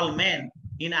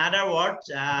 In other words,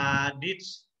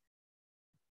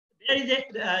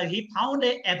 he found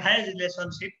an average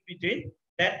relationship between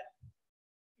that.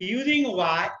 Using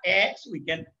x, we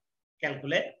can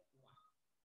calculate y.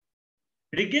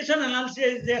 Regression analysis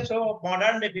is there. So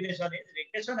modern definition is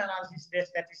regression analysis is a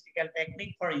statistical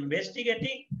technique for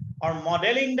investigating or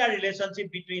modeling the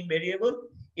relationship between variables.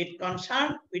 It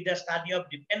concerned with the study of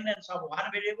dependence of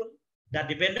one variable, the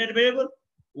dependent variable,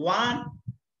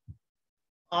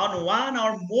 on one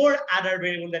or more other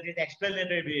variables, that is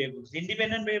explanatory variables.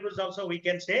 Independent variables also we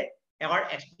can say or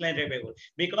explanatory variable,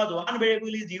 because one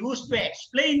variable is used to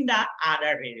explain the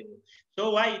other variable. So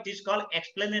why it is called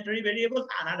explanatory variables?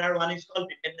 Another one is called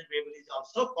dependent variable, is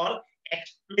also called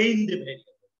explained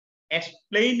variable.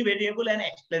 Explained variable and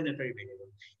explanatory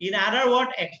variable. In other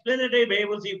words, explanatory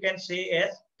variables you can say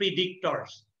as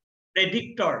predictors, and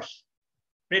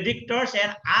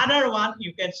other one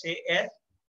you can say as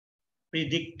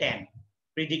predictant.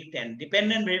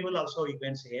 Dependent variable also you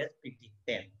can say as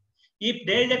predictant. If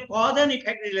there is a cause and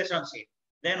effect relationship,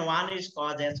 then one is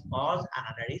cause as cause,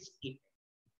 another is effect.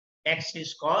 X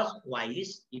is cause, Y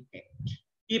is effect.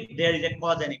 If there is a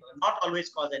cause and effect, not always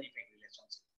cause and effect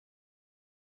relationship.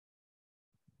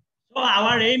 So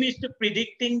our aim is to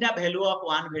predicting the value of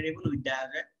one variable with the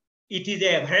other. It is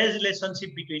a average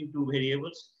relationship between two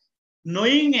variables.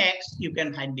 Knowing X, you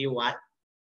can find the Y.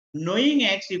 Knowing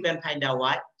X, you can find the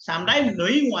Y. Sometimes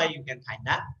knowing Y, you can find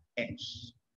the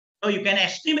X. So you can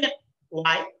estimate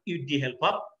Y with the help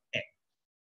of X.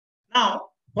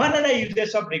 Now, what are the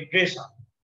uses of regression?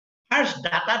 First,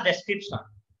 data description.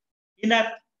 In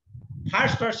the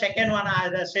first or second one,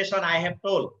 the session I have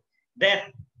told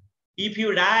that if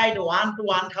you write 1 to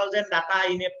 1000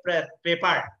 data in a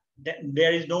paper,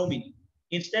 there is no meaning.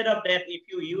 Instead of that, if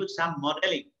you use some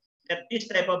modeling, that this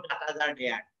type of data are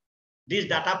there. This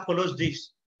data follows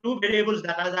this. Two variables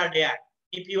data are there.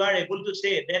 If you are able to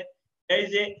say that there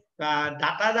is a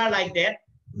data are like that,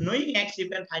 knowing X, you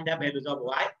can find the values of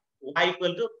Y. Y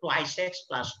equal to twice X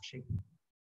plus 3.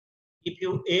 If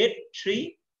you add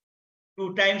 3,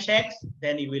 2 times X,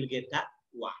 then you will get the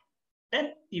Y.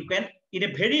 Then you can, in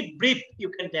a very brief, you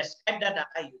can describe the data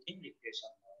using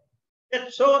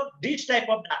regression. So this type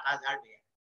of data are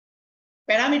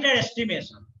there. Parameter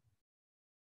estimation.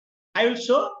 I will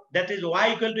show that is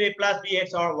Y equal to A plus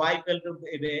BX or Y equal to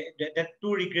that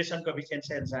two regression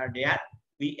coefficients are there.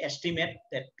 We estimate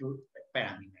that two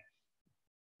parameters.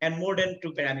 And more than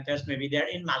 2 parameters may be there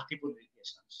in multiple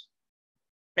regressions.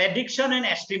 Prediction and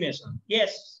estimation.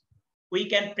 Yes, we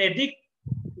can predict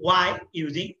Y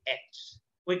using X.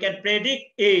 We can predict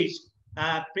age,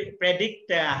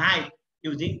 predict height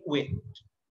using weight.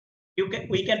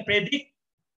 We can predict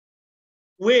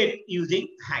weight using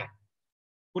height.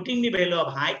 Putting the value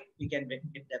of height, we can get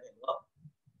the value of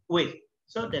weight.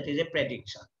 So that is a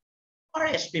prediction or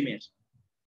estimation.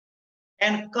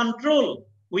 And control,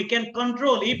 we can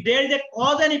control if there is a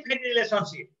cause and effect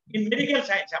relationship in medical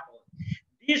science. Suppose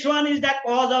this one is the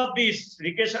cause of this,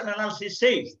 regression analysis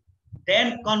says,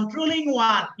 then controlling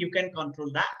one, you can control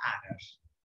the others.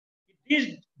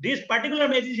 This particular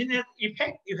medicine has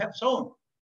effect, you have shown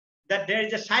that there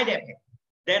is a side effect.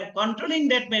 Then controlling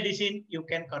that medicine, you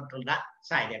can control the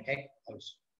side effect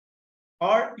also.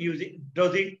 Or using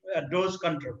dose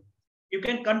control. You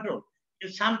can control.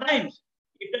 And sometimes,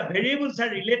 if the variables are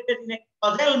related in a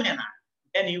causal manner,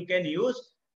 then you can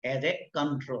use as a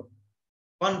control.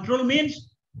 Control means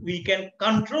we can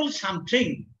control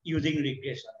something using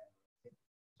regression.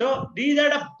 So these are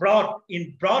the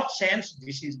in broad sense,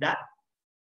 this is the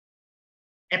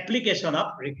application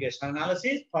of regression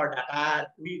analysis for data.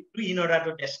 In order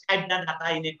to describe the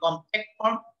data in a compact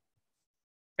form,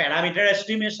 parameter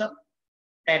estimation,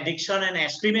 prediction and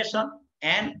estimation,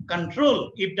 and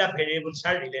control if the variables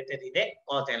are related in a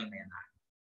causal manner.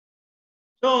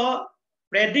 So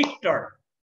predictor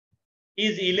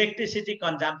is electricity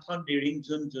consumption during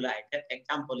June, July. That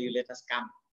example you let us come.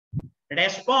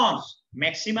 Response,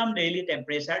 maximum daily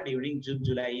temperature during June,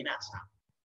 July in Assam.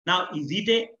 Now, is it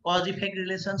a cause-effect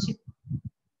relationship?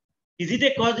 Is it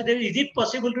a cause? Is it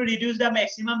possible to reduce the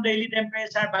maximum daily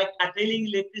temperature by curtailing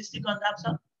electricity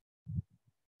consumption?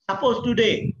 Suppose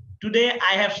today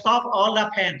I have stopped all the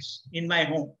fans in my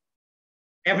home,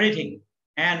 everything,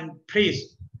 and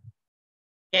freeze.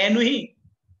 Can we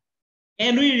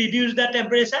reduce the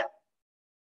temperature?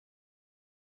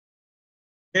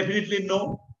 Definitely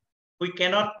no. We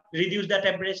cannot reduce the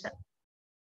temperature.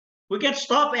 We can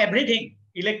stop everything,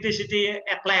 electricity,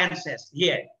 appliances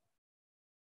here.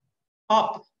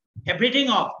 Off, everything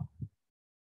off.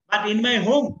 But in my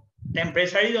home,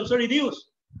 temperature is also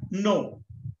reduced. No,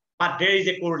 but there is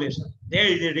a correlation. There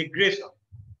is a regression,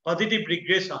 positive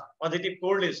regression, positive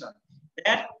correlation.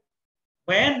 That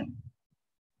when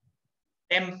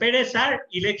temperature,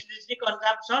 electricity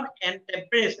consumption and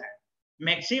temperature,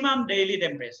 maximum daily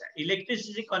temperature,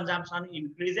 electricity consumption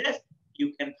increases,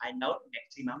 you can find out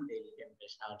maximum daily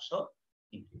temperature also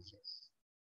increases.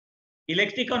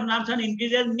 Electric consumption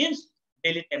increases means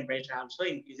daily temperature also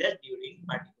increases during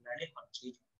particularly hot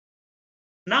season.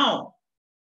 Now,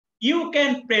 you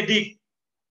can predict,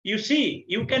 you see,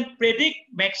 you can predict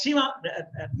maximum.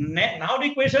 Now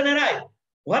the question arises,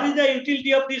 what is the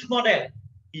utility of this model?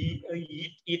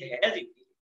 It has utility.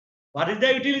 What is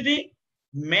the utility?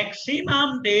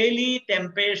 Maximum daily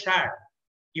temperature,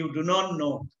 you do not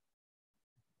know.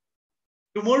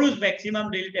 Tomorrow's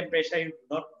maximum daily temperature, you do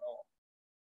not know.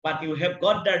 But you have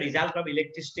got the result of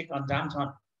electricity consumption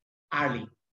early.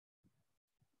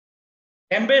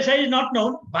 Temperature is not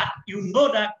known, but you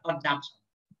know the consumption.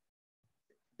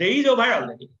 There is over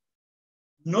already.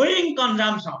 Knowing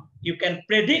consumption, you can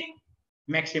predict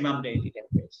maximum daily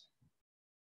temperature.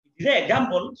 It is an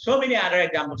example. So many other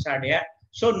examples are there.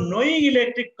 So knowing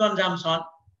electric consumption,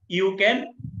 you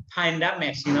can find the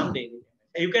maximum daily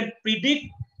temperature. You can predict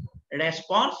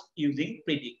response using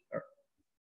predictor.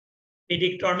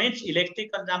 Predictor means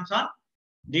electric consumption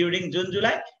during June,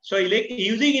 July. So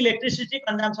using electricity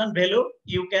consumption value,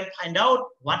 you can find out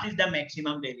what is the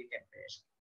maximum daily temperature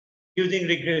using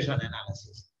regression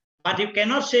analysis. But you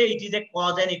cannot say it is a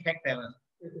cause and effect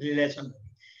relation.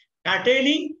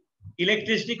 Curtailing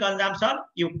electricity consumption,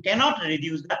 you cannot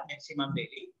reduce the maximum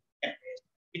daily temperature.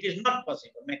 It is not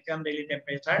possible. Maximum daily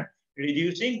temperature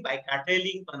reducing by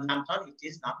curtailing consumption, it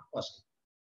is not possible.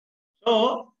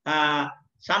 So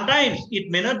sometimes it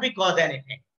may not be cause and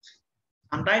effect.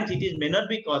 Sometimes it may not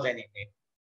be cause and effect,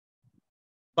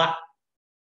 but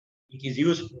it is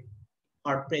useful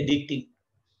for predicting,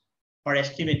 for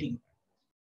estimating.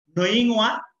 Knowing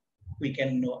one, we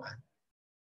can know others.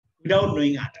 Without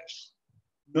knowing others.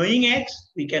 Knowing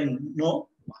X, we can know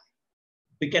Y.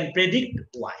 We can predict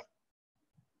Y.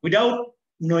 Without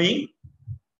knowing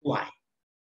Y,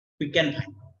 we can find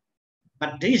out.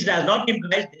 But this does not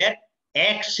imply that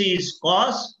X is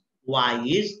cause, Y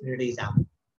is result.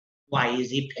 Y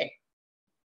is effect.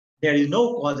 There is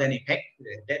no cause and effect.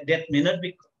 That may not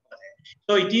be cause.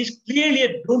 So it is clearly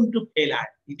a doomed to failure.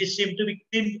 It is seemed to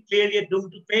be clearly a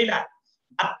doomed to failure.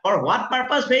 But for what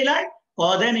purpose failure?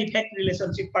 Cause and effect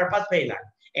relationship purpose failure.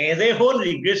 As a whole,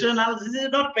 regression analysis is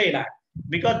not failure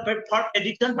because for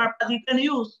prediction purpose you can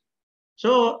use.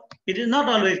 So it is not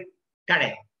always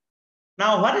correct.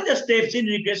 Now, what is the steps in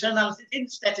regression analysis in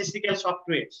statistical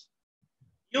softwares?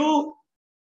 You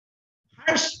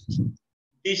first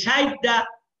decide the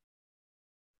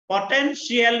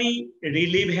potentially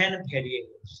relevant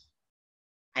variables.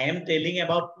 I am telling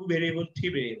about 2 variables, 3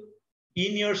 variables.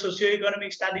 In your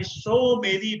socioeconomic studies, so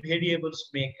many variables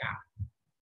may come.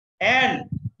 And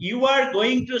you are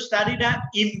going to study the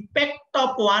impact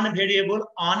of one variable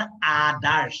on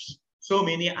others. So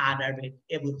many other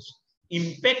variables.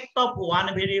 Impact of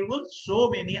one variable, so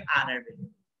many other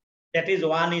variables. That is,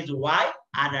 one is Y,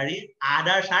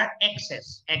 others are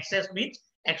X's. X's means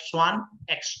X1,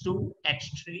 X2,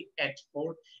 X3,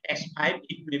 X4, X5,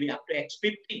 it may be up to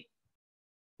X50.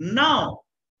 Now,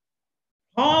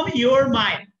 from your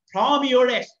mind, from your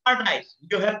expertise,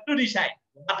 you have to decide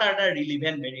what are the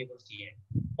relevant variables here,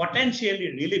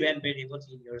 potentially relevant variables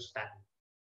in your study.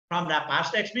 From the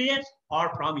past experience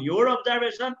or from your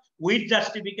observation with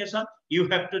justification, you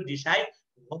have to decide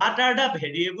what are the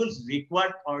variables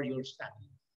required for your study.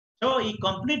 So it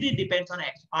completely depends on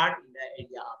expert in the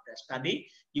area of the study.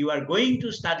 You are going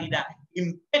to study the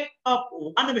impact of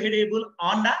one variable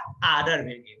on the other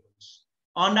variables.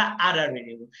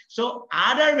 So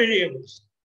other variables,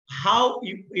 how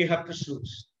you have to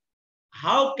choose?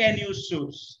 How can you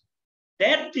choose?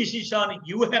 That decision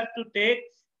you have to take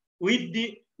with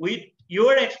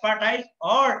your expertise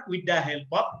or with the help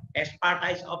of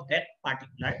expertise of that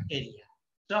particular area.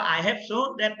 So I have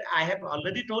shown that, I have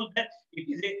already told that it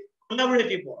is a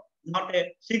collaborative work, not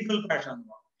a single person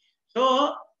work.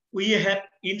 So we have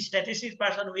in statistics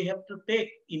person, we have to take,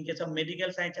 in case of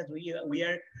medical sciences, we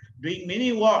are doing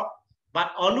many work,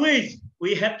 but always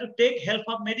we have to take help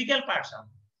of medical person,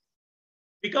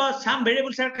 because some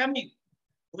variables are coming.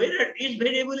 Whether this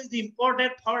variable is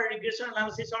important for regression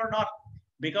analysis or not,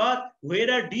 because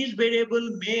whether this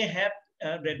variable may have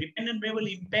the dependent variable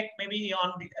impact maybe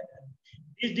on the,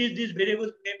 this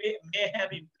variable may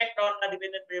have impact on the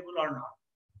dependent variable or not.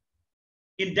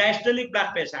 In diastolic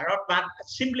blood pressure or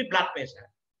simply blood pressure,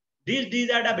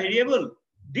 these are the variable.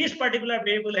 This particular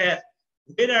variable has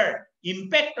whether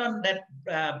impact on that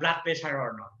blood pressure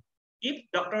or not. If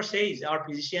doctor says or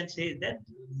physician says that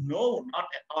no, not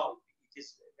at all, it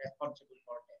is responsible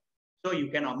for that, so you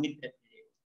can omit that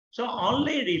variable. So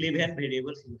only relevant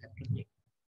variables you have to take.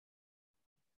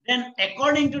 Then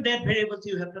according to that variables,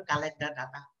 you have to collect the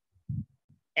data.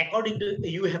 According to,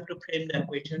 you have to frame the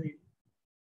question in.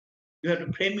 You have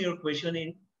to frame your question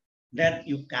in, then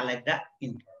you collect the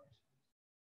information.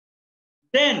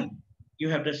 Then you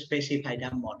have to specify the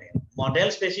model.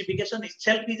 Model specification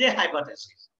itself is a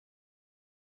hypothesis.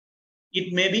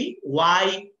 It may be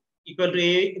y equal to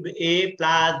a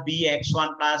plus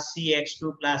bx1 plus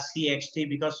cx2 plus cx3,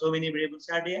 because so many variables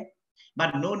are there.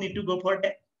 But no need to go for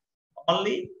that.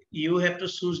 Only you have to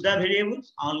choose the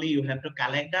variables. Only you have to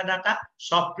collect the data.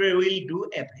 Software will do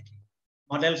everything.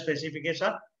 Model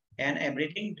specification and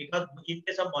everything, because in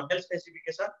case of model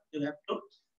specification, you have to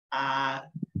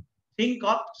think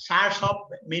of source of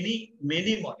many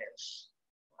models.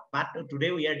 But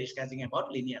today we are discussing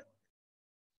about linear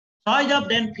model. Choice of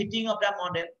then fitting of the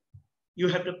model. You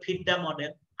have to fit the model.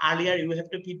 Earlier you have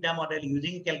to fit the model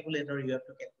using calculator. You have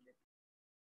to calculate.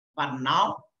 But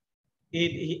now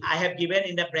I have given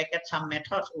in the bracket some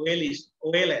methods.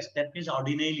 OLS, that means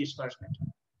ordinary least squares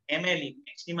method. MLE,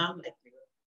 maximum likelihood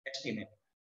estimate.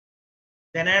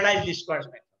 Generalized least squares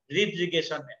method, Reed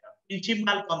regression method,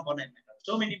 principal component method.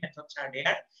 So many methods are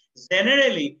there.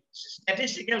 Generally,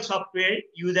 statistical software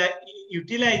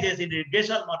utilizes in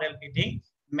regression model fitting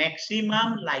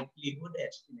maximum likelihood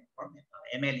estimate for method,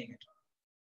 MLE method.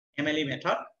 MLE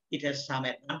method, it has some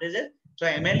advantages. So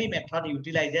MLE method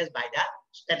utilizes by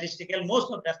the most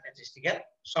of the statistical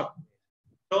software.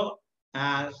 So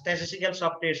statistical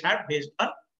softwares are based on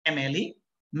MLE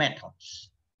methods.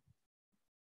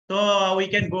 So we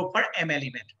can go for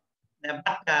MLE method.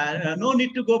 But no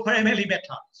need to go for MLE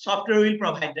method. Software will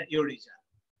provide your result.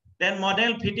 Then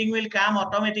model fitting will come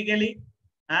automatically.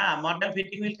 Model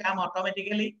fitting will come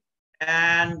automatically.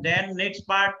 And then next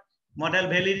part, model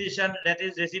validation, that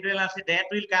is residual analysis, that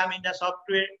will come in the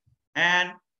software.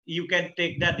 And you can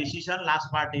take the decision.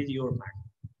 Last part is your part.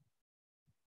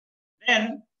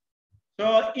 Then,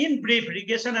 so in brief,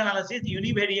 regression analysis,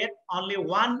 univariate, only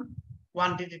one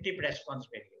quantitative response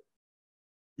variable.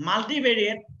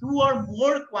 Multivariate, two or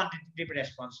more quantitative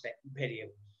response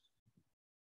variables.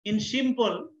 In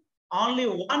simple, only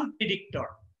one predictor,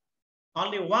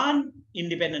 only one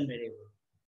independent variable.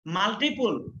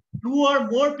 Multiple, two or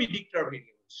more predictor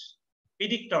variables.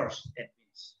 Predictors, that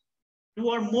means. Two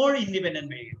or more independent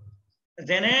variables.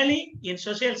 Generally, in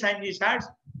social science research,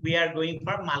 we are going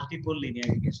for multiple linear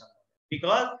regression,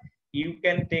 because you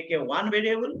can take a one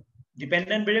variable,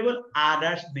 dependent variable,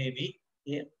 others may be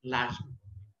a large.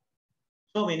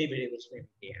 So many variables may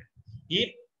be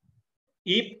there.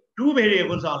 If two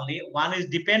variables only, one is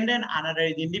dependent, another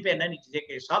is independent, it is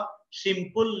a case of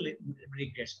simple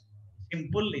regression,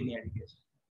 simple linear regression.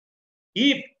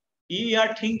 If you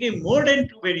are thinking more than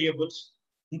two variables,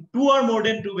 two or more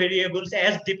than two variables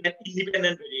as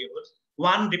independent variables,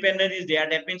 one dependent is there,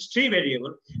 that means three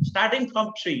variables, starting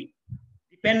from three,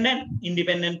 dependent,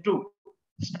 independent, two,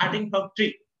 starting from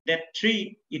three, that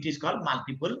three, it is called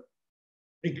multiple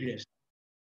regression.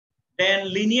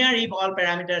 Then linear, if all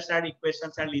parameters are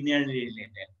equations are linearly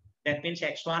related. That means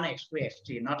x1, x2,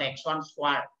 x3, not x1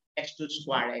 square, x2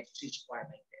 square, x3 square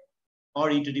like that, or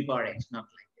e to the power x, not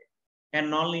like that. And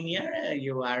non-linear,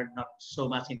 you are not so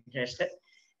much interested.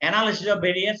 Analysis of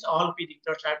variance, all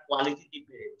predictors are qualitative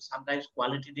variables. Sometimes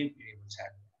qualitative variables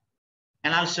are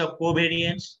there. Analysis of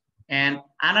covariance. And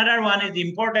another one is the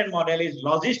important model is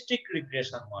logistic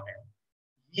regression model.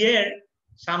 Here,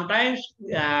 sometimes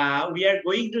we are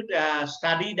going to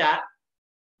study the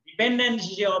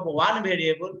dependency of one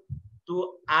variable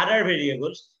to other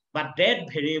variables, but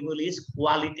that variable is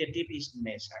qualitative in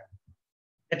nature.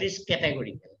 That is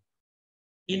categorical.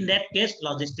 In that case,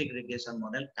 logistic regression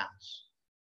model comes.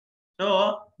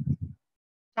 So,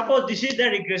 suppose this is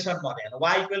the regression model.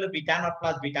 Y equal to beta naught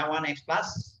plus beta 1 x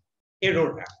plus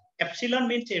error term. Epsilon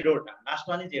means error term. Last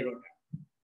one is error term.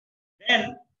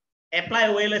 Then apply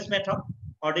OLS method.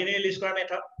 ordinary least square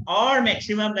method, or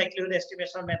maximum likelihood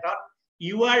estimation method,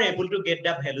 you are able to get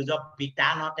the values of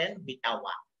beta naught and beta 1.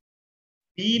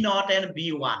 B naught and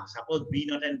B1, suppose B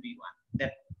naught and B1,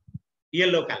 that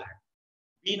yellow color.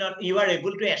 B naught, you are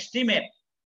able to estimate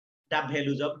the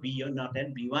values of B naught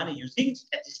and B1 using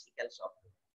statistical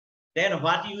software. Then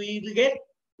what you will get?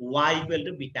 Y equal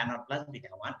to beta naught plus beta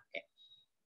 1 x.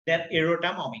 Then error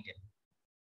term omitted.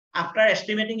 After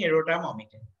estimating, error term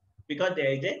omitted because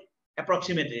there is a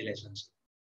approximate relationship.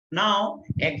 Now,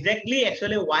 exactly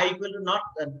actually y equal to not,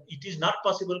 it is not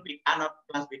possible beta naught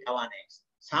plus beta 1 x.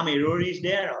 Some error is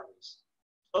there always.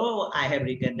 So I have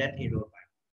written that error part.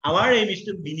 Our aim is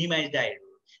to minimize the error.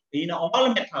 In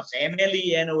all methods,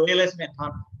 MLE and OLS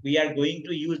method, we are going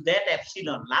to use that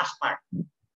epsilon, last part,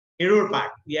 error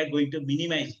part. We are going to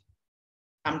minimize it.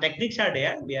 Some techniques are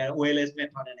there. We are OLS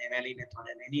method and MLE method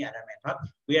and any other method.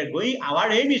 We are going,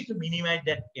 our aim is to minimize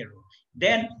that error.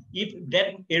 Then if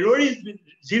that error is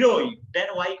 0, then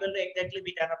y equal to exactly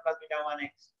beta naught plus beta 1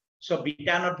 x. So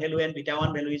beta naught value and beta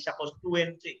 1 value is suppose 2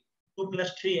 and 3, 2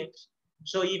 plus 3x.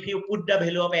 So if you put the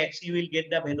value of x, you will get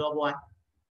the value of y.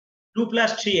 2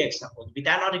 plus 3x, suppose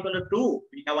beta naught equal to 2,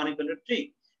 beta 1 equal to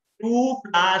 3. 2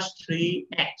 plus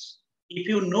 3x. If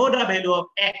you know the value of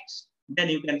x, then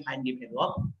you can find the value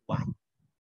of y.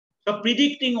 So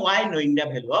predicting y, knowing the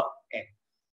value of x.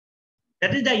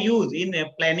 That is the use in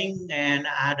planning and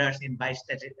others in by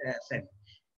statistics.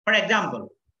 For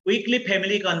example, weekly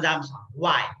family consumption,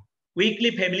 y.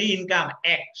 Weekly family income,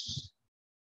 x.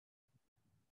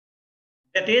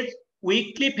 That is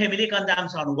weekly family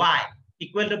consumption, y,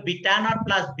 equal to beta naught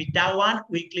plus beta 1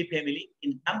 weekly family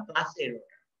income plus error.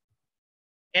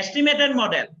 Estimated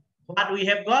model, what we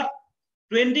have got?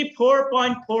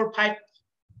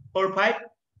 24.4545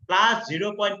 plus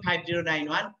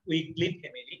 0.5091 weekly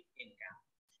family income.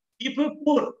 If we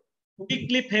put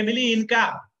weekly family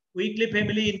income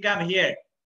here,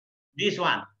 this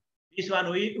one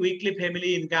weekly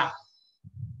family income,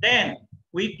 then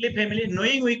weekly family,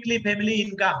 knowing weekly family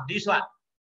income, this one,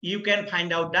 you can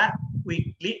find out that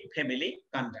weekly family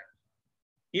consumption.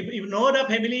 If you know the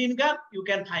family income, you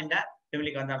can find that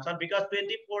family consumption because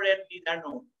 24 and these are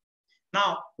known.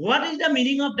 Now, what is the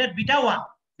meaning of that beta 1?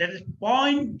 That is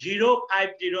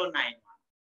 0.05091.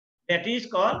 That is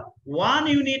called 1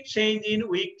 unit change in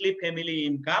weekly family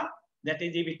income. That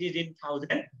is, if it is in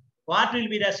 1000, what will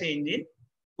be the change in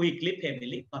weekly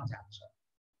family consumption?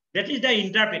 That is the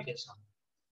interpretation.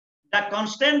 The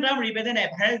constant term represents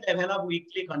average level of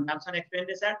weekly consumption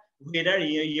expenditure. Whether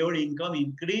your income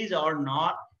increase or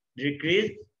not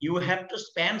decrease, you have to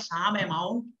spend some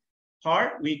amount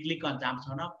for weekly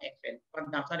consumption of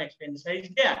expenditure is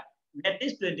there. That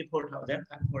is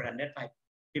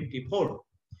 24,454.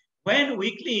 When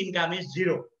weekly income is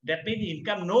 0, that means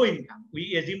income, no income.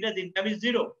 We assume that income is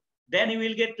 0. Then you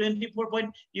will get 24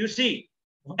 point. You see,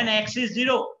 when x is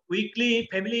 0, weekly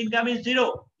family income is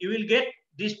 0. You will get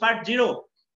this part 0,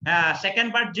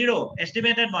 second part 0,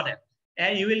 estimated model,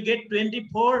 and you will get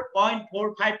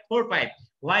 24.4545.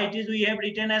 Why it is we have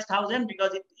written as 1000?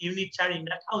 Because units are in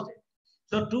the 1000.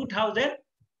 So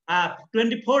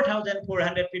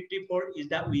 24,454 is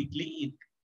the weekly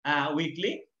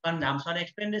consumption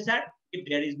expenditure if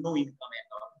there is no income at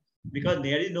all. Because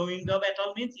there is no income at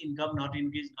all means income not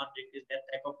increase, not decrease, that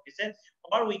type of cases.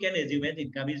 Or we can assume that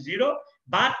income is 0,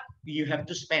 but you have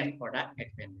to spend for that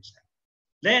expenditure.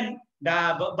 Then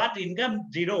but income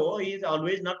 0 is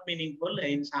always not meaningful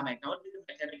in some account.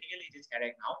 Mathematically it is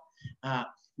correct now.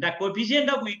 The coefficient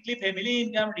of weekly family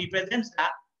income represents the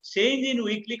change in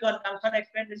weekly consumption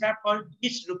expenditure for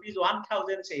each rupees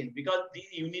 1000 change, because the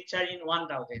units are in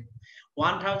 1000.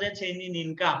 1000 change in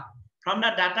income. From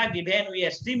the data given, we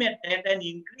estimate that an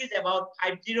increase about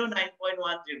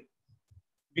 509.10,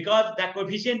 because the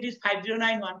coefficient is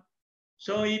 5091.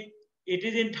 So if it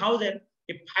is in 1000,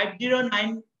 if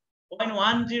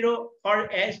 509.10 for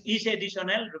each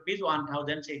additional rupees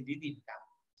 1000 change in income.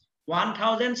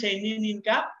 1000 change in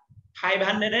income,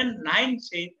 509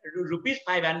 rupees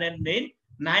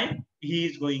 509, he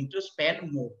is going to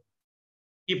spend more.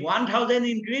 If 1000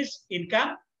 increase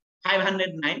income,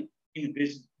 509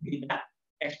 increase in the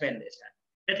expenditure.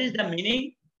 That is the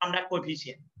meaning from the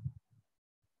coefficient.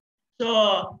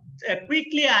 So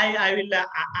quickly I will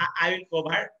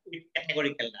cover with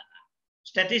categorical data.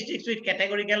 Statistics with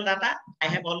categorical data. I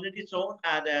have already shown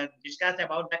discussed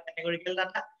about the categorical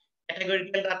data.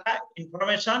 Categorical data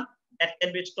information that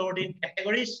can be stored in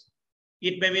categories.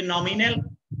 It may be nominal,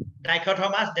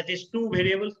 dichotomous, that is 2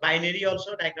 variables, binary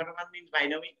also. Dichotomous means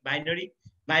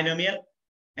binomial.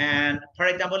 And for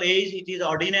example, age, it is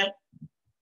ordinal.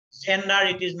 Gender,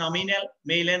 it is nominal,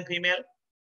 male and female.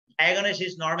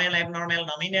 Diagnosis, normal, abnormal,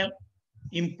 nominal.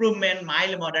 Improvement,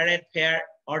 mild, moderate, fair,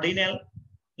 ordinal.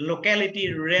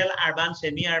 Locality, rural, urban,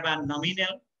 semi-urban,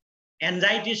 nominal.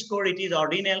 Anxiety score, it is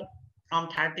ordinal. From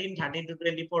 13 to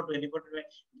 24, 24 to 20.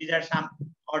 These are some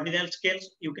ordinal scales.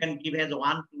 You can give as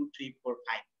 1, 2, 3, 4,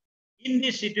 5. In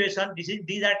this situation,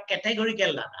 these are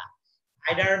categorical data.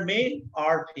 Either male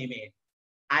or female.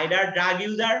 Either drug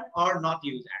user or not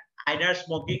user. Either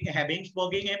having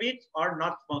smoking habits or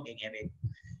not smoking habits.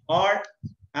 Or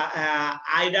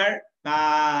either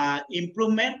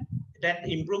improvement. That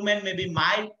improvement may be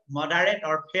mild, moderate,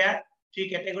 or fair. 3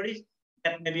 categories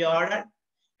that may be ordered.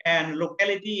 And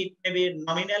locality, it may be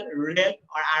nominal, rural,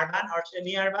 or urban, or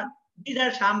semi-urban. These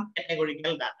are some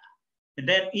categorical data.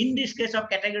 Then in this case of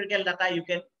categorical data, you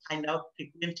can find out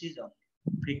frequencies only.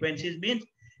 Frequencies means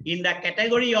in the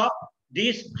category of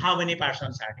this, how many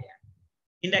persons are there?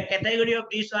 In the category of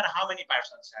this one, how many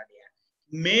persons are there?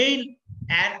 Male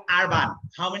and urban,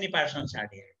 how many persons are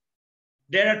there?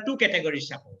 There are 2 categories,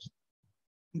 suppose.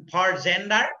 For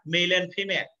gender, male and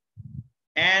female.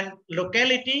 And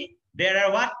locality, there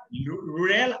are what?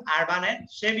 Rural, urban, and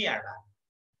semi-urban.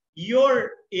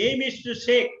 Your aim is to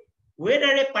say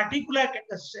whether a particular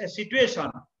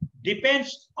situation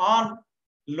depends on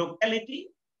locality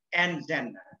and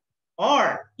gender.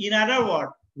 Or, in other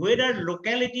words, whether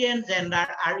locality and gender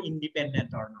are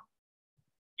independent or not.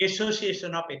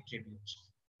 Association of attributes.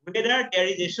 Whether there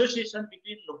is association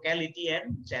between locality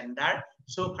and gender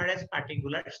so far as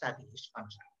particular study is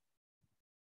concerned.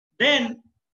 Then,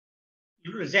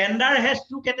 gender has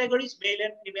 2 categories, male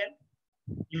and female.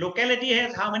 Locality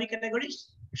has how many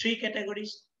categories? 3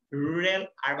 categories, rural,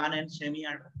 urban, and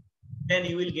semi-urban. Then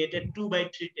you will get a 2 by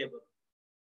 3 table.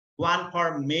 One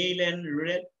for male and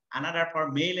rural, another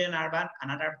for male and urban,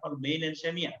 another for male and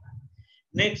semi-urban.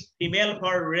 Next, female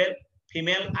for rural,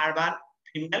 female urban,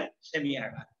 female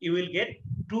semi-urban. You will get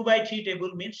 2 by 3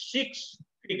 table means 6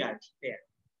 figures there.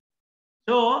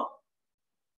 So,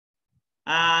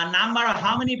 number of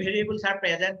how many variables are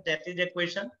present, that is the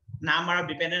question. Number of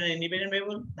dependent and independent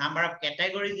variable, number of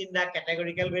categories in the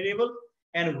categorical variable,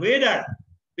 and whether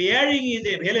pairing is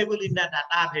available in the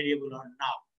data variable or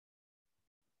not.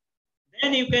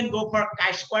 Then you can go for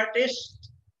chi-square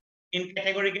test in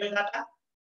categorical data.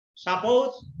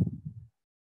 Suppose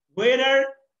whether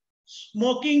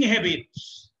smoking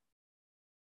habits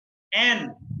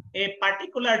and a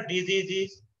particular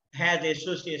disease has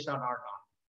association or not.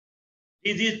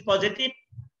 Disease positive,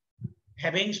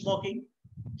 having smoking.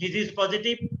 Disease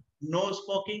positive, no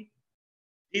smoking.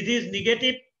 Disease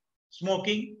negative,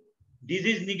 smoking.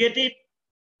 Disease negative,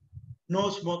 no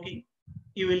smoking.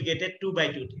 You will get a 2 by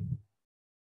 2 table.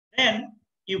 Then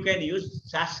you can use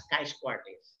just chi-square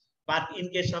test. But in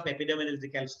case of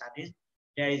epidemiological studies,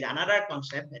 there is another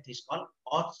concept that is called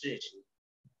odds ratio.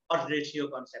 Odds ratio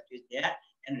concept is there,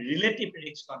 and relative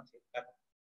risk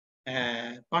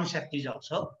concept is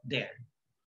also there.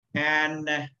 And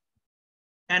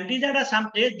these are some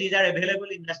tests, these are available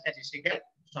in the statistical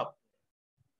software.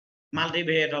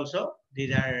 Multivariate also,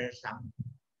 these are some.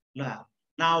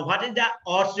 Now, what is the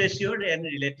odds ratio and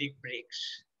relative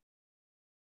risks?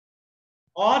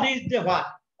 Odd is the what?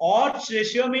 Odds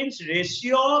ratio means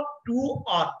ratio of 2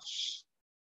 odds.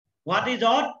 What is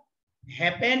odd?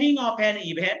 Happening of an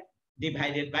event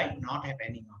divided by not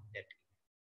happening of that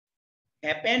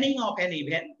event. Happening of an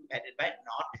event divided by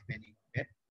not happening of it.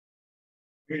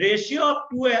 Ratio of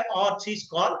 2 odds is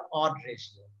called odd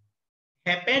ratio.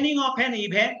 Happening of an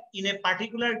event in a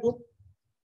particular group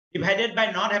divided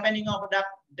by not happening of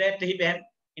that event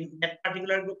in that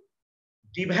particular group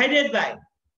divided by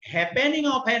happening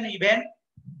of an event,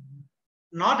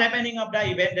 not happening of the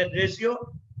event, that ratio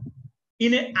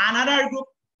in another group.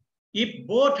 If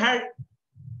both are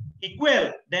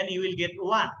equal, then you will get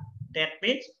 1. That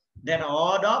means that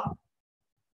odd of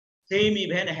same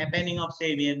event, happening of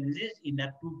same event in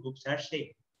the 2 groups are same.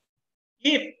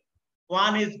 If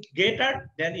one is greater,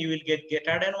 then you will get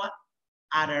greater than 1.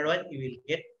 Otherwise, you will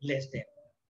get less than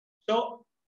 1. So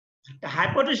the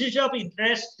hypothesis of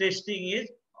interest testing is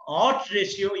odds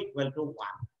ratio equal to 1.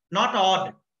 Not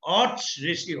odd, odds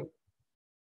ratio.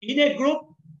 In a group,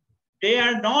 they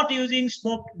are not using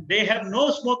smoke, they have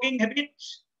no smoking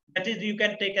habits. That is, you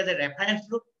can take as a reference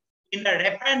group. In the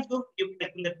reference group, you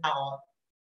calculate the odd.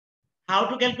 How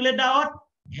to calculate the odd?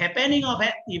 Happening of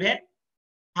an event.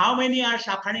 How many are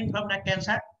suffering from the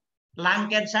cancer? Lung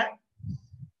cancer.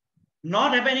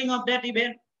 Not happening of that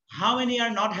event. How many are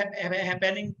not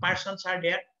happening persons are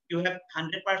there? You have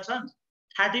 100 persons.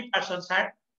 30 persons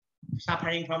are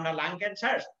suffering from the lung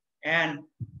cancers, and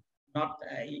not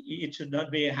it should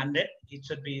not be 100. It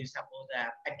should be suppose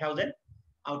 5,000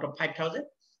 out of 5,000.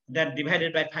 That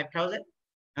divided by 5,000.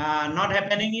 Not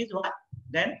happening is what?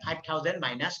 Then 5,000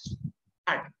 minus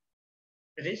 30.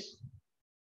 That is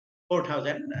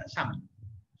 4,000 something.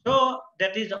 So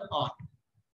that is odd.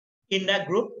 In the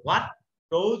group, what?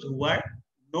 Those who are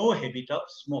no habit of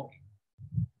smoking.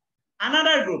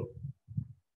 Another group,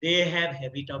 they have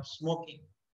habit of smoking.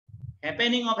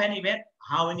 Happening of an event,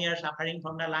 how many are suffering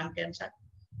from the lung cancer?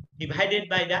 Divided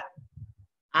by the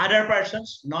other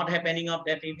persons not happening of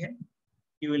that event,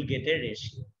 you will get a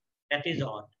ratio. That is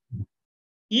odd.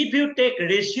 If you take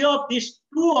ratio of these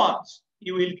two odds,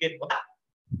 you will get what?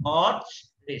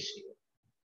 Odds ratio.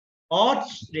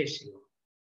 Odds ratio.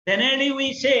 Generally,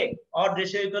 we say odd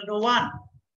ratio equal to 1.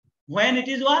 When it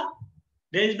is 1,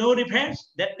 there is no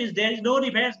difference. That means there is no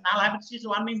difference. Null hypothesis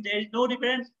 1 means there is no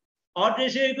difference. Odd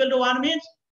ratio equal to 1 means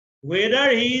whether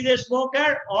he is a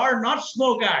smoker or not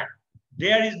smoker,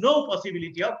 there is no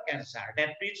possibility of cancer. That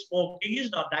means smoking is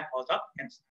not the cause of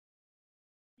cancer.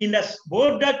 In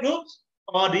both the groups,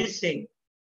 odd is same.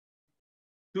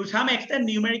 To some extent,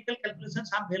 numerical calculation,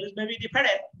 some values may be different,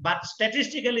 but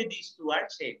statistically these two are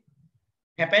same.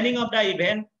 Happening of the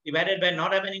event divided by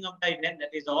not happening of the event,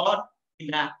 that is odd. In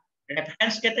the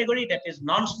reference category, that is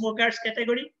non-smokers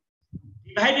category,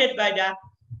 divided by the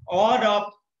odd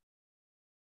of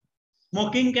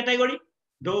smoking category,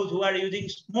 those who are using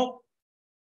smoke,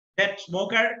 that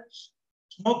smokers,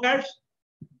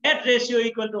 that ratio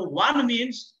equal to 1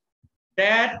 means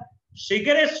that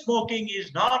cigarette smoking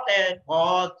is not a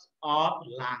cause of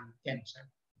lung cancer.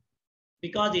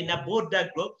 Because in both the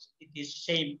groups, it is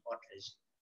same odd ratio.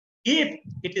 If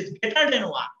it is greater than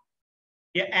 1,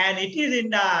 and it is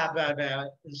in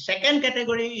the second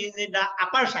category is in the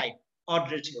upper side,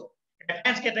 odd ratio.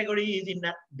 Reference category is in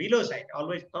the below side,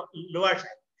 always lower side,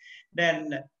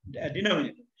 then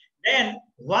denominator. Then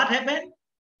what happened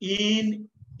in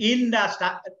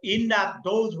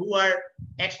those who are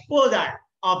exposure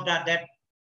of that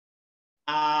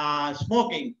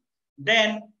smoking?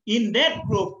 Then in that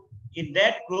group,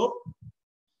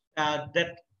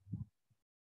 that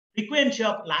frequency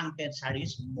of lung cancer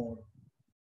is more.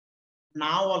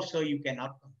 Now also you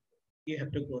cannot. You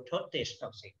have to go to test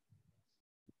of significance.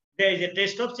 There is a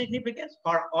test of significance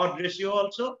for odd ratio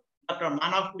also. Dr.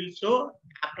 Manav will show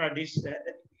after this,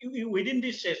 within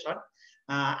this session,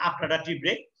 after the tea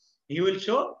break, he will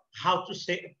show how to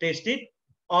test it,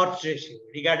 odd ratio,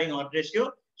 regarding odd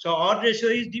ratio. So odd ratio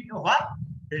is what?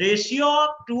 Ratio of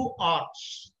two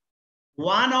odds.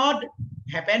 One odd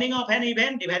happening of an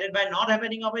event divided by not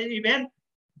happening of an event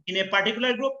in a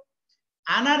particular group.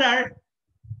 Another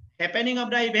happening of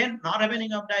the event, not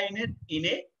happening of the event in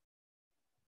a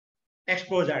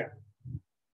exposure.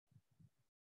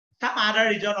 Some other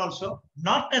reason also,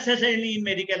 not necessarily in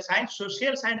medical science,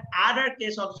 social science, other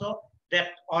case also, that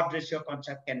odd ratio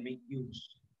concept can be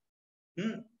used.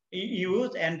 And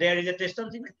there is a test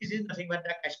of significance. This is nothing but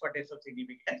the Chi-square test of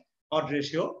significance, odd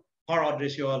ratio, for odd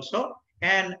ratio also.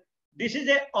 And this is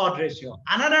a odd ratio.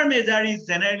 Another measure is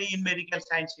generally in medical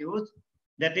science used,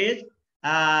 that is,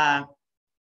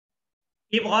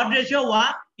 if odd ratio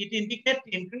 1, it indicates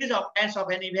increase of occurrence of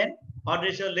an event. Odd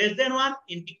ratio less than 1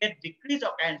 indicates decrease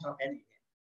of occurrence of an event.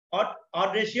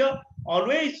 Odd ratio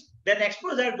always that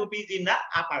exposure group is in the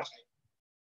upper side.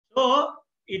 So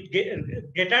it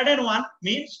greater than 1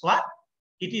 means what?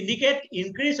 It indicates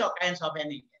increase of occurrence of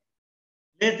an event.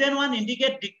 Less than 1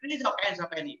 indicates decrease of occurrence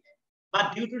of an event.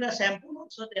 But due to the sample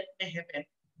also that may happen.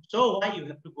 So why you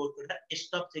have to go to the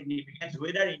test of significance,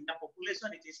 whether in the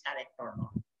population it is correct or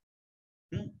not.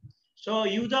 So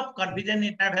use of confidence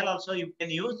interval also you can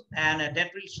use, and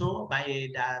that will show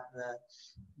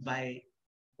by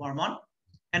hormone.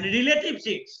 And relative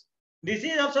 6. This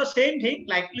is also same thing,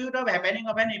 likelihood of happening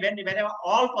of an event divided by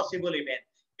all possible events.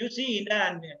 You see in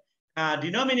the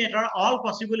denominator, all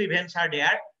possible events are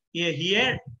there.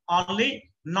 Here only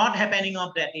not happening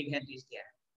of that event is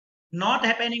there. Not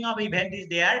happening of event is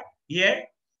there here,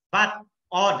 but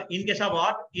odd, in case of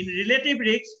odd, in relative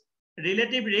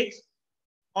risks,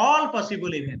 all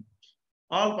possible events,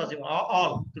 all possible,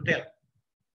 all to tell.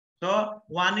 So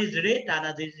one is rate,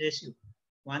 another is ratio.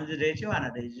 One is ratio,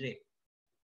 another is rate.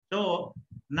 So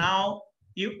now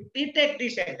you take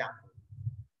this example.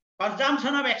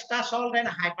 Consumption of extra salt and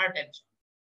hypertension.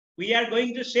 We are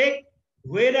going to check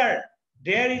whether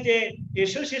there is a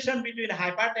association between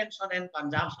hypertension and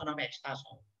consumption of extra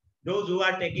salt. Those who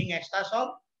are taking extra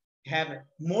salt have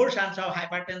more chance of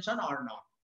hypertension or not.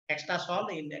 Extra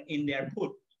salt in their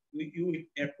food, you eat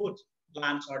their food,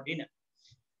 lunch or dinner.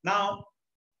 Now,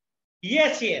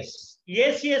 yes,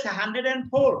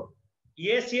 104.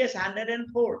 Yes,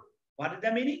 104. What is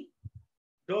the meaning?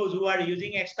 Those who are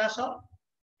using extra salt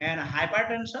and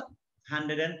hypertension,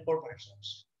 104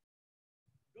 persons.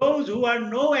 Those who are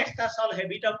no extasol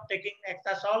habit of taking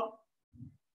extasol,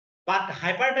 but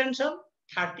hypertension,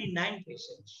 39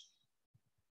 patients.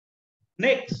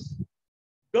 Next,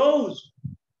 those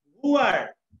who are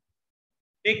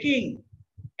taking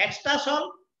extasol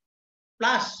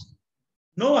plus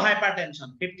no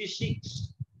hypertension,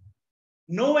 56.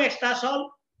 No extasol,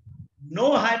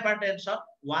 no hypertension,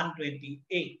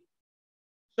 128.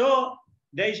 So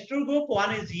there is two group.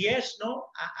 One is yes, no.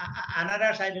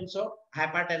 Another side also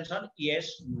hypertension, yes,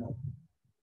 no.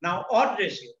 Now odd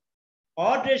ratio.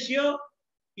 Odd ratio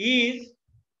is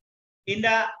in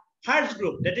the first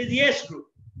group, that is yes group,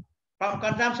 from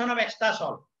consumption of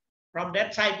extasol. From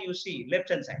that side you see, left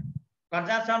hand side.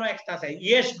 Consumption of extasol,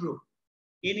 yes group.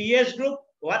 In yes group,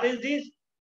 what is this?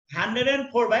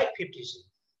 104 by 56.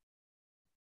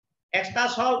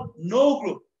 Extasol, no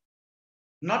group,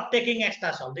 not taking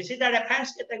extasol. This is the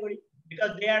reference category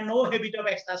because there are no habit of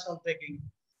extasol taking.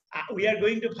 We are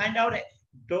going to find out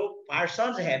the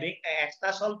persons having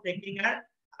extasol taking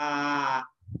are,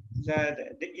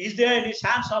 is there any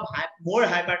chance of more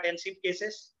hypertensive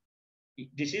cases?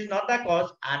 This is not the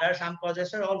cause. Other some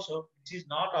causes are also. This is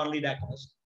not only the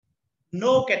cause.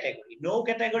 No category. No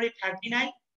category 39,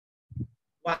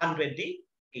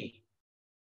 128.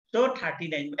 So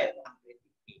 39 by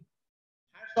 128.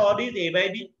 First odd is A by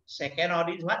B. Second odd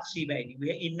is what? C by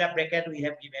D. In the bracket we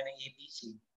have given A, B,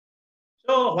 C.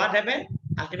 So what happened?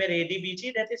 Ultimate A, D, B,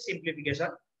 C, that is simplification.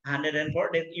 104,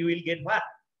 then you will get what?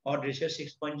 Odd ratio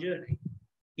 6.09.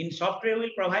 In software, we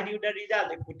will provide you the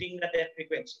result putting the death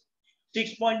frequency.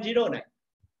 6.09.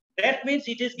 That means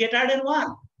it is greater than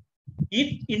 1.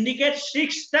 It indicates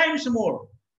 6 times more.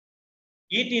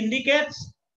 It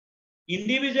indicates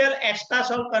individual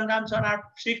extasol consumption are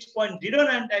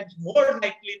 6.09 times more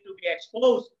likely to be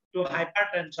exposed to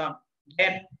hypertension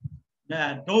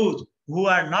than those who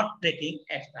are not taking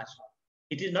extasol.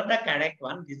 It is not the correct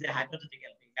one. This is a hypothetical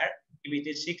figure. If it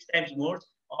is 6 times more,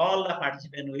 all the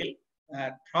participants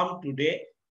will, from today,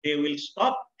 they will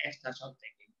stop extasol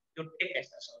taking. You take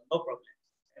extasol, no problem.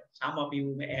 Some of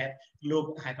you may have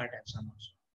low hypertension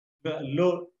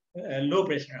also, low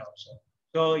pressure also.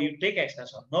 So you take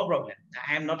extasol, no problem.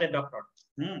 I am not a doctor.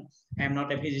 I am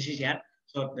not a physician.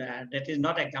 So that is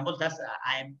not example. That's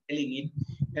I am telling it.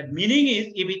 That meaning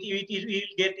is if it will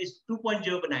get is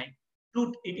 2.09,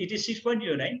 it is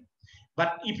 6.09.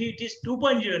 But if it is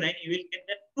 2.09, you will get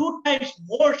the 2 times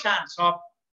more chance of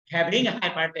having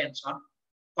hypertension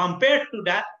compared to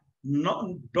that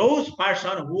those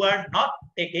persons who are not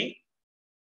taking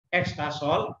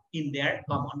extasol in their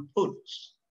common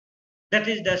foods. That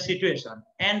is the situation.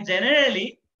 And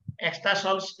generally,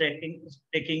 extasol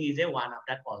taking is one of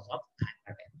the cause of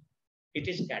hypertension. It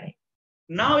is correct.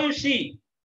 Now you see,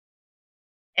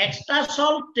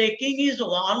 extasol taking is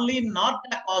only not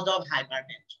the cause of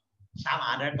hypertension. Some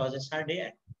other causes are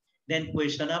there. Then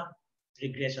question of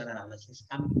regression analysis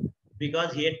comes.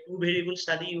 Because here 2 variable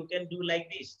study you can do like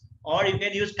this. Or you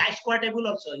can use chi-square table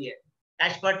also here.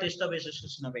 Chi-square test of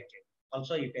association of bacteria.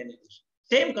 Also you can use.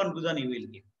 Same conclusion you will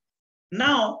give.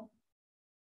 Now,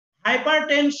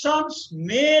 hypertension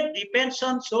may depend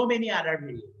on so many other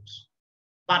variables.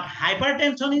 But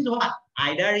hypertension is what?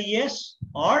 Either yes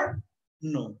or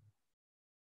no.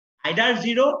 Either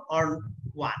 0 or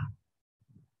 1.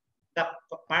 The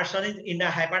person is in the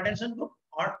hypertension group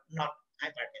or not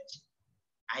hypertensive.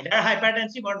 Either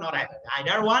hypertensive or not hypertensive.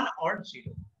 Either 1 or 0.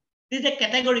 This is a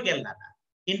categorical data.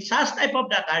 In such type of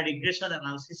data, regression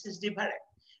analysis is different.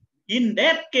 In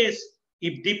that case,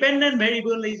 if dependent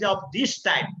variable is of this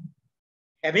type,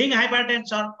 having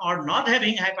hypertension or not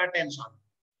having hypertension,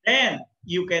 then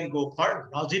you can go for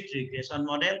logit regression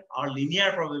model or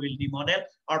linear probability model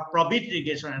or probit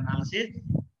regression analysis.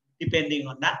 Depending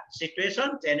on that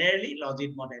situation, generally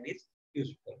logit model is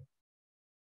useful.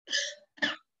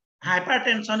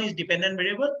 Hypertension is dependent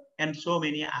variable and so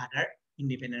many other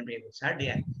independent variables are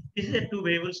there. This is a 2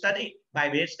 variable study,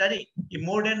 bivariate study. If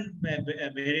more than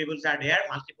variables are there,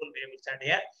 multiple variables are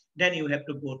there, then you have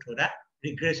to go through the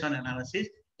regression analysis.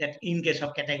 That in case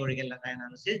of categorical data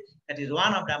analysis, that is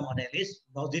one of the model is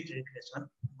logit regression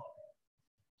model.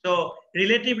 So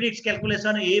relative risk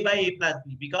calculation A by A plus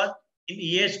B, because in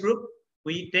ES group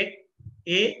we take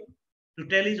A to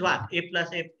tell is what? A plus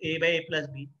A by A plus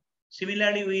B.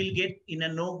 Similarly, we will get in a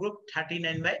no group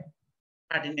 39 by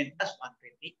 39 plus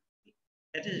 120.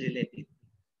 That is relative.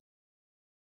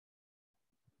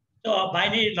 So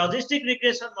binary logistic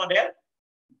regression model,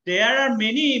 there are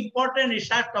many important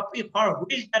research topics for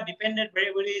which the dependent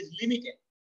variable is limited.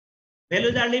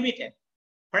 Values are limited.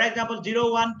 For example,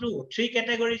 0, 1, 2. 3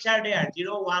 categories are there,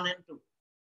 0, 1, and 2.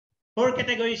 4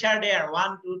 categories are there,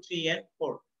 1, 2, 3, and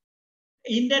 4.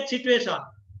 In that situation,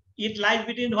 it lies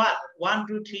between what? 1,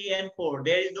 2, 3, and 4.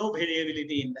 There is no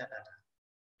variability in the data.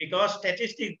 Because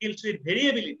statistics deals with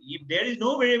variability. If there is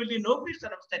no variability, no question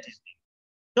of statistics.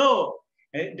 So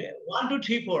 1, 2,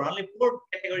 3, 4, only 4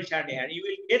 categories are there. You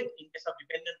will get, in case of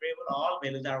dependent variable, all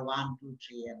values are 1, 2,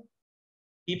 3, and 4.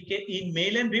 If in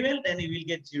male and female, then you will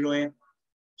get 0 and 1.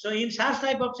 So in such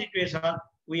type of situation,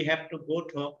 we have to go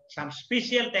to some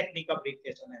special technique of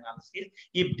regression analysis.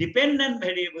 If dependent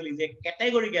variable is a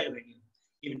categorical variable,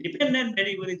 if dependent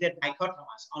variable is a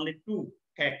dichotomous, only 2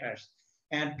 characters,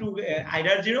 and 2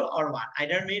 either 0 or 1,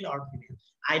 either male or female,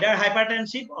 either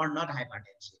hypertensive or not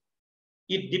hypertensive.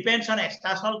 It depends on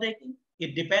extasol taking,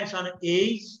 it depends on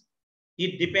age,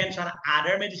 it depends on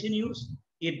other medicine use,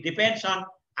 it depends on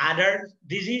other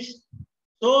disease.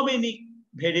 So many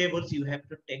variables you have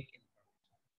to take in.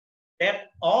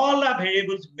 That all the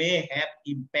variables may have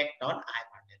impact on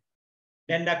hypertension.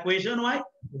 Then the question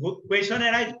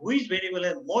arises, which variable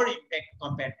has more impact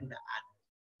compared to the other?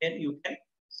 Then you can,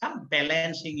 some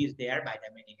balancing is there by the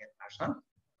medical person.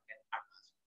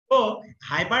 So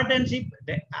hypertensive,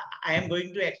 I am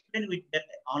going to explain with that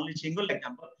only single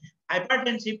example.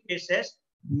 Hypertensive cases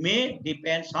may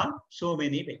depend on so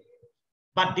many variables.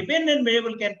 But dependent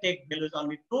variable can take values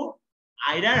only 2,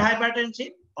 either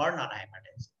hypertensive or not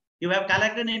hypertensive. You have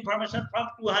collected information from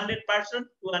 200 persons,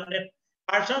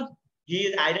 he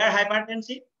is either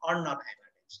hypertensive or not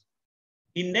hypertensive.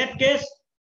 In that case,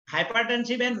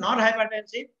 hypertensive and not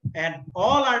hypertensive, and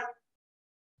all are,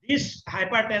 these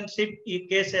hypertensive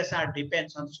cases are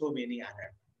depends on so many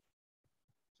other.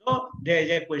 So there is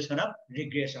a question of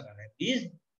regression.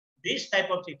 This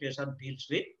type of situation deals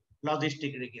with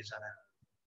logistic regression.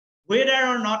 Whether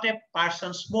or not a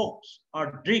person smokes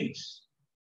or drinks,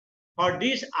 for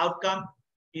this outcome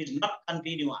is not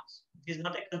continuous. It is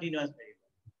not a continuous variable.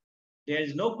 There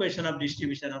is no question of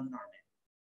distribution of normal.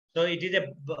 So it is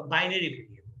a binary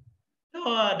variable.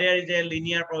 So there is a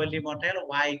linear probability model,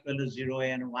 y equal to 0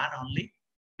 and 1 only.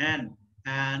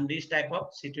 And this type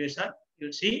of situation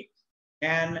you see.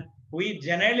 And we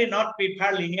generally not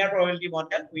prefer linear probability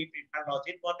model. We prefer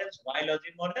logic models. Why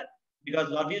logic model? Because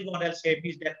logic model shape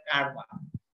is that curve one.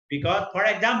 Because, for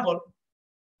example,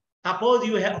 suppose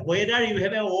you have, whether you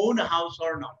have a own house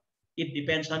or not, it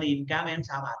depends on income and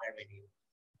some other variable.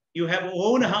 You have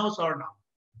own house or not.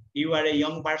 You are a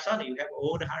young person, you have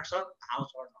own house or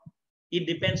not. It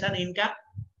depends on income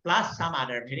plus some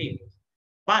other variables.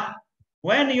 But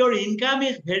when your income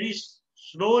is very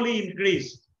slowly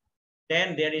increased,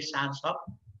 then there is chance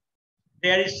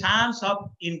of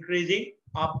increasing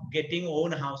of getting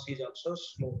own house is also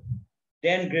slow.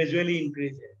 Then gradually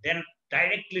increases. Then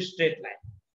directly straight line.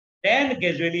 Then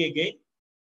gradually again.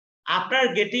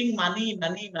 After getting money,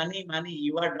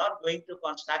 you are not going to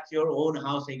construct your own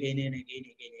house again and again.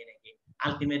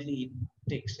 Ultimately, it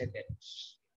takes a death.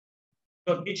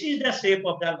 So this is the shape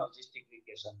of the logistic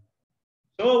regression.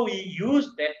 So we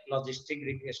use that logistic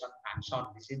regression function.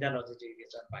 This is the logistic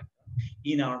regression function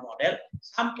in our model.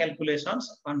 Some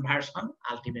calculations, conversion,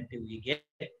 ultimately we get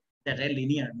that a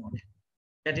linear model.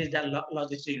 That is the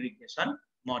logistic regression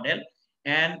model.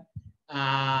 And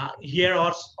here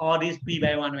all is P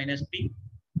by 1 minus P.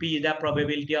 P is the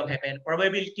probability of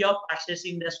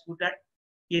purchasing the scooter.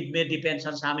 It may depend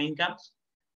on some incomes.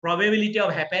 Probability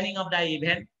of happening of the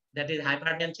event, that is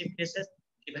hypertensive cases,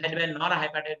 divided by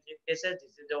non-hypertensive cases.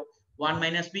 This is the 1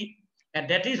 minus P. And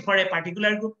that is for a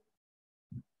particular group.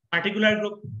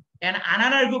 And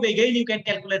another group, again, you can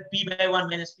calculate P by 1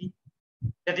 minus P.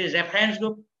 That is reference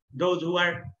group, those who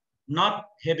are not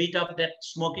habit of that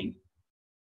smoking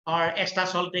or extra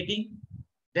salt taking.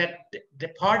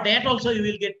 For that also you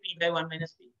will get P by 1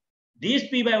 minus P. This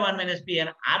P by 1 minus P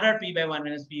and other P by 1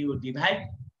 minus P you will divide.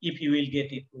 If you will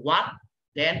get it 1,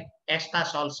 then extra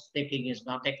salt taking is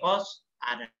not a cause.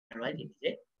 Otherwise, it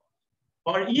is a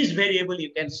for each variable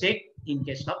you can check in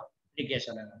case of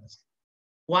regression analysis.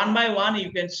 1 by 1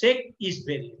 you can check each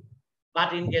variable,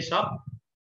 but in case of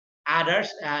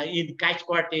others, in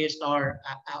chi-square test or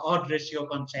odd ratio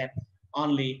concept,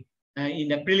 only in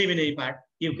the preliminary part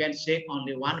you can check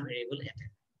only one variable at a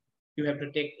time. You have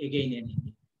to take again and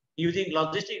again. Using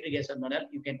logistic regression model,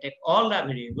 you can take all the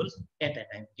variables at a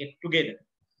time, get together.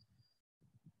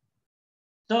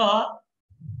 So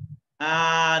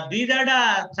these are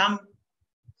the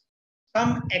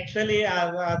some actually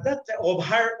that's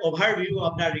overview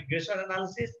of the regression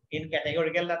analysis in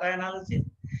categorical data analysis,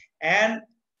 and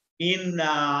in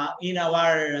our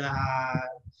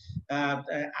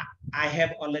I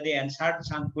have already answered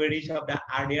some queries of the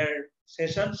earlier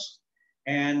sessions,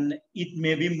 and it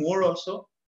may be more also.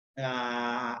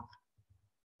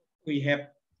 we have,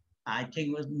 I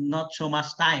think, was not so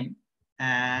much time,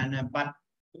 and but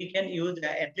we can use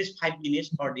at least 5 minutes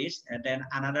for this, and then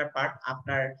another part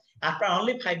after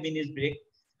only 5 minutes break.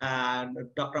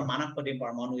 Dr. Manapati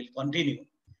Barman will continue,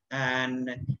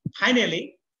 and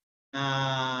finally,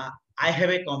 I have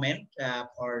a comment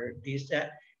for this.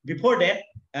 Before that,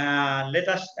 let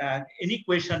us any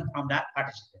question from the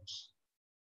participants.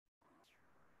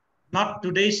 Not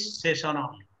today's session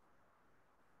only.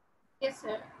 Yes,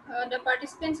 sir. The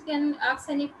participants can ask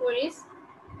any queries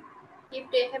if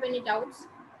they have any doubts,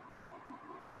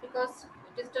 because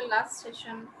it is the last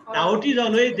session. Doubt is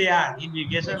always there. In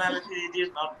regression analysis, it is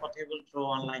not possible through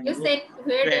online. You said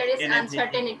where there is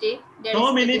uncertainty, there so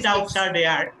is many statistics. doubts are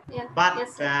there, Yeah. but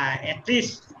Yes, at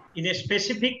least in a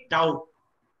specific doubt,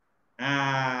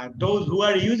 those who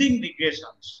are using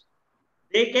regressions,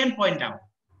 they can point out.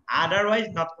 Otherwise,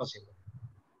 not possible.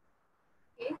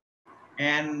 Okay.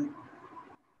 And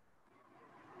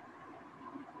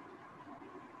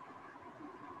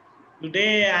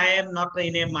today I am not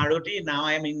in a Maruti. Now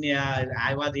I am in.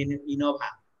 I was in Innova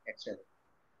actually.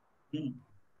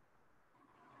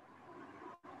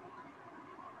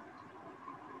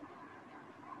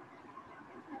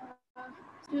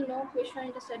 Still no question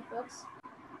in the chat box.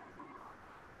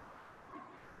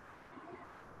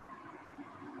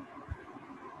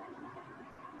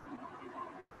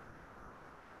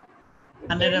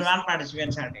 And then one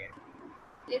participants are there.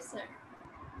 Yes, sir.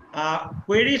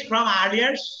 Queries from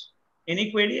earlier?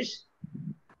 Any queries?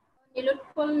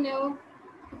 Nilotpal Neo,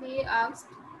 he asked,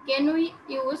 can we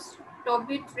use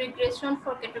Tobit regression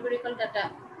for categorical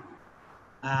data?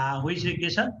 Which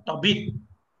regression? Tobit.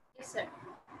 Yes, sir.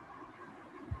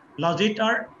 Logit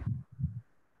or?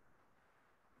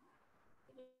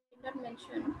 Did not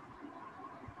mention.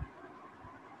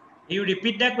 You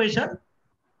repeat the question?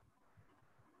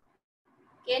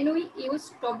 Can we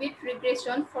use Tobit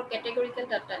regression for categorical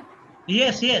data?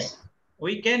 Yes, yes,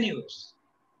 we can use.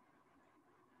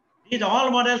 These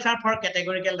all models are for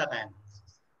categorical data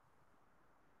analysis.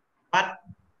 But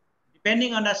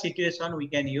depending on the situation, we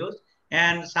can use,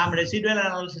 and some residual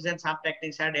analysis and some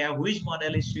techniques are there, which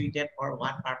model is suited for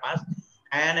what purpose.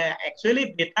 And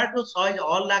actually better to choose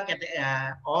all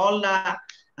the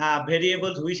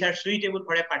variables which are suitable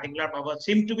for a particular purpose,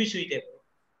 seem to be suitable.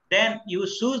 Then you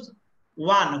choose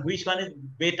one, which one is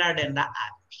better than the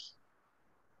others.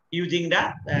 Using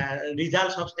the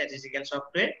results of statistical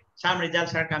software, some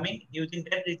results are coming. Using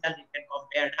that result, you can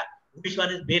compare which one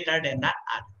is better than the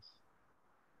others.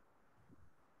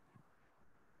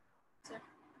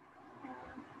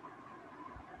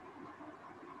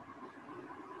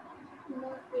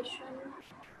 No question.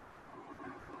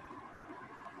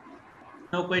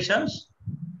 No questions?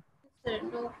 Sir,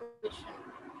 no question.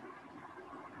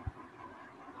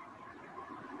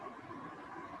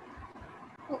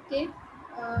 Okay.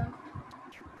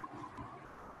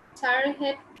 Sir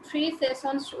had 3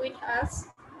 sessions with us,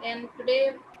 and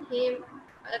today he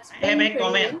explained. I have a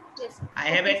comment. Yes. I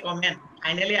have a comment.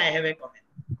 Finally, I have a comment.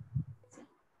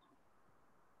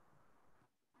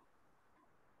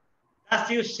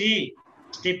 Just you see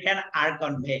Stephen R.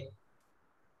 Conway,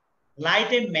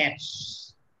 light a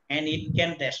match and it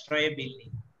can destroy a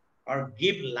building or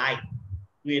give light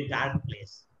to a dark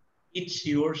place. It's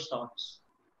your thoughts.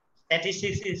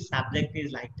 Statistics is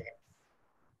subjective like that.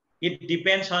 It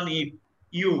depends on if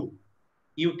you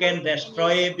can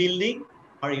destroy a building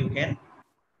or you can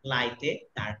light a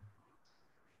dark.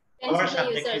 Our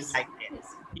subject is like that.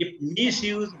 Yes. If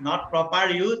misuse, not proper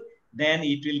use, then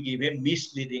it will give a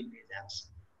misleading results.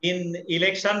 In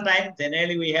election time,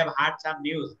 generally we have heard some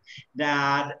news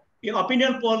that the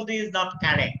opinion poll is not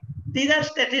correct. These are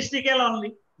statistical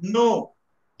only. No,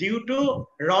 due to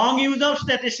wrong use of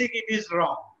statistic, it is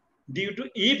wrong. Due to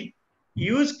if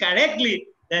used correctly,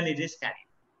 then it is correct.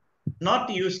 Not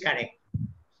used correct.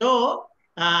 So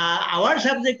our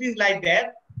subject is like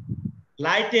that.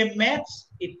 Light a match,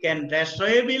 it can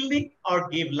destroy a building or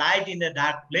give light in a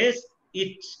dark place.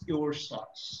 It's your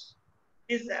source.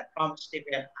 This is from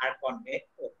Stephen R. Conway.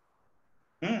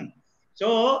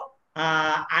 So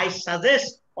I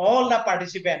suggest all the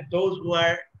participants, those who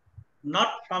are not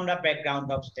from the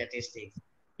background of statistics,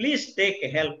 please take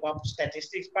help of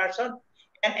statistics person.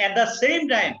 And at the same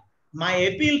time, my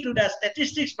appeal to the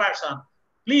statistics person,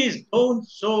 please don't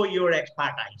show your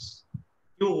expertise.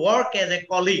 You work as a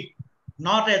colleague,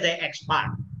 not as an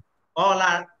expert. All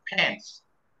are friends.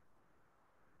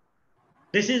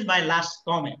 This is my last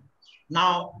comment.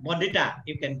 Now, Mondita,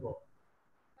 you can go.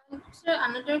 Sir,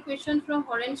 another question from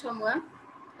Horen Somwa.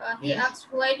 He Yes. asks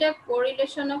why the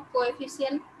correlation of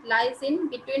coefficient lies in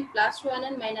between +1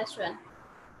 and -1.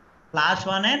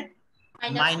 +1 and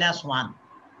minus 1.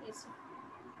 Yes, sir.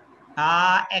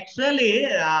 Actually,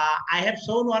 I have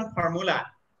shown one formula.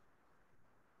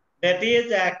 That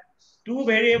is 2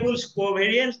 variables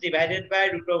covariance divided by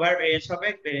root over variance of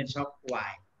x, variance of y.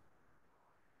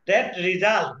 That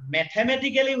result,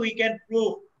 mathematically we can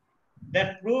prove.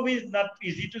 That proof is not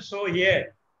easy to show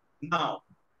here. Now,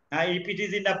 if it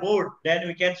is in the board, then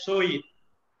we can show it.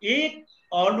 It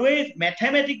always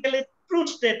mathematically true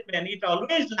statement, it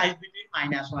always lies between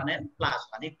minus 1 and plus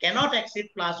 1. It cannot exceed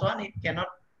plus 1, it cannot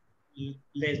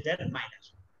less than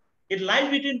minus 1. It lies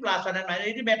between plus 1 and minus.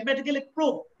 It is mathematically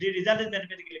proved. The result is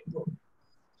mathematically proved.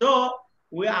 So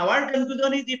our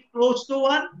conclusion is if close to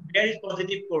 1, there is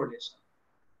positive correlation.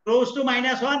 Close to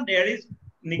minus 1, there is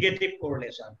negative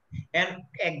correlation. And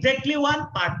exactly 1,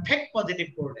 perfect positive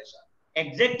correlation.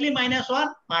 Exactly minus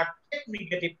 1, perfect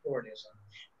negative correlation.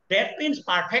 That means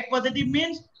perfect positive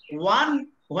means 1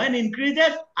 when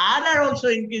increases, other also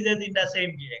increases in the same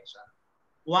direction.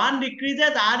 1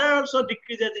 decreases, other also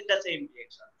decreases in the same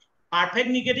direction. Perfect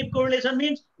negative correlation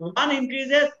means 1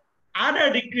 increases,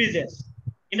 other decreases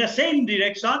in the same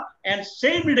direction and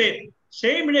same rate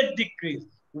decrease.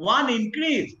 1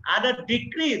 increase, other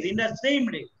decrease in the same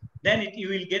rate, then you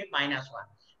will get minus 1.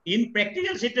 In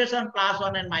practical situation, plus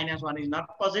 1 and minus 1 is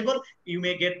not possible. You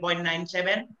may get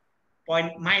 0.97,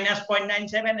 minus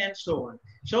 0.97 and so on.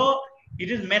 So it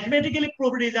is mathematically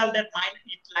proved result that it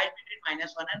lies between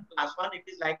minus 1 and plus 1. It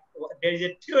is like there is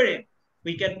a theorem.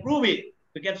 We can prove it.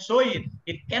 We can show it.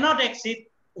 It cannot exceed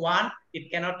 1. It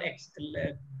cannot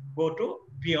go to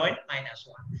beyond minus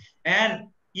 1. And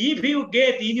if you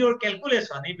get in your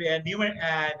calculation,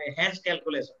 if hands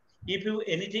calculation, if you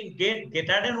anything get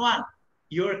greater than 1,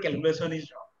 your calculation is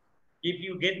wrong. If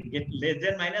you get less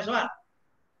than minus 1,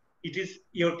 it is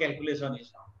your calculation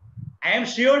is wrong. I am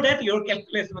sure that your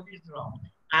calculation is wrong.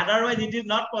 Otherwise, it is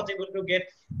not possible to get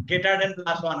greater than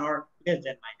plus 1 or less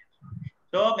than minus 1.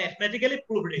 So mathematically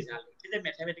proved result. It is a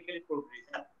mathematically proved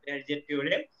result. There is a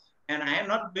theorem, and I am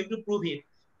not going to prove it.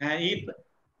 If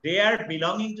they are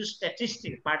belonging to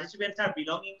statistics, participants are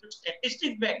belonging to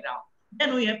statistics background,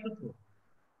 then we have to prove.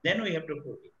 Then we have to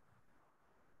prove it.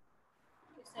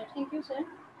 Yes, sir. Thank you, sir.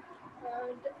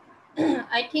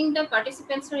 I think the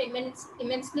participants are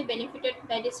immensely benefited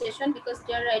by this session because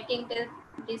they are writing that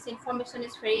this information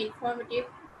is very informative,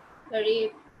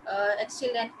 very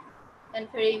excellent,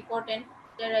 and very important.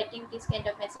 They are writing these kind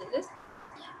of messages.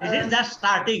 This is just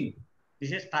starting.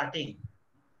 This is starting.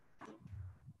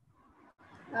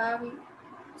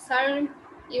 Sir,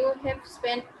 you have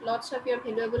spent lots of your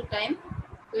valuable time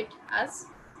with us.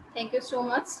 Thank you so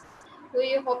much.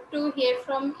 We hope to hear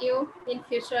from you in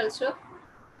future also.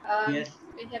 Yes.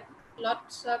 We have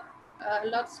lots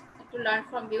to learn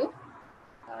from you.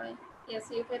 Yes,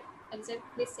 you have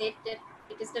exactly said that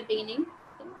it is the beginning.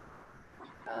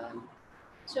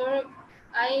 So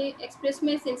I express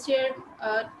my sincere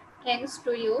thanks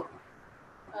to you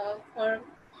for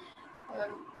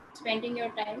spending your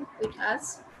time with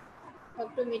us.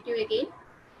 Hope to meet you again.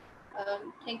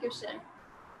 Thank you, sir.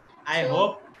 I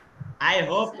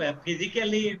hope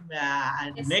physically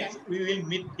Yes, next sir. we will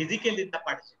meet physically the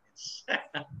participants.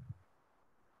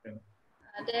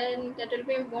 Then that will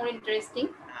be more interesting.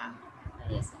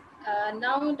 Yes.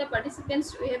 Now the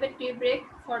participants, we have a tea break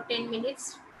for 10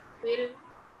 minutes. We'll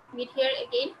meet here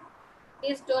again.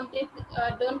 Please don't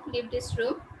leave this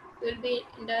room. We'll be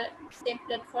in the same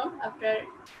platform after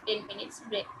 10 minutes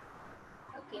break.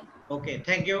 Okay. Okay,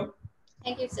 thank you.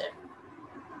 Thank you, sir.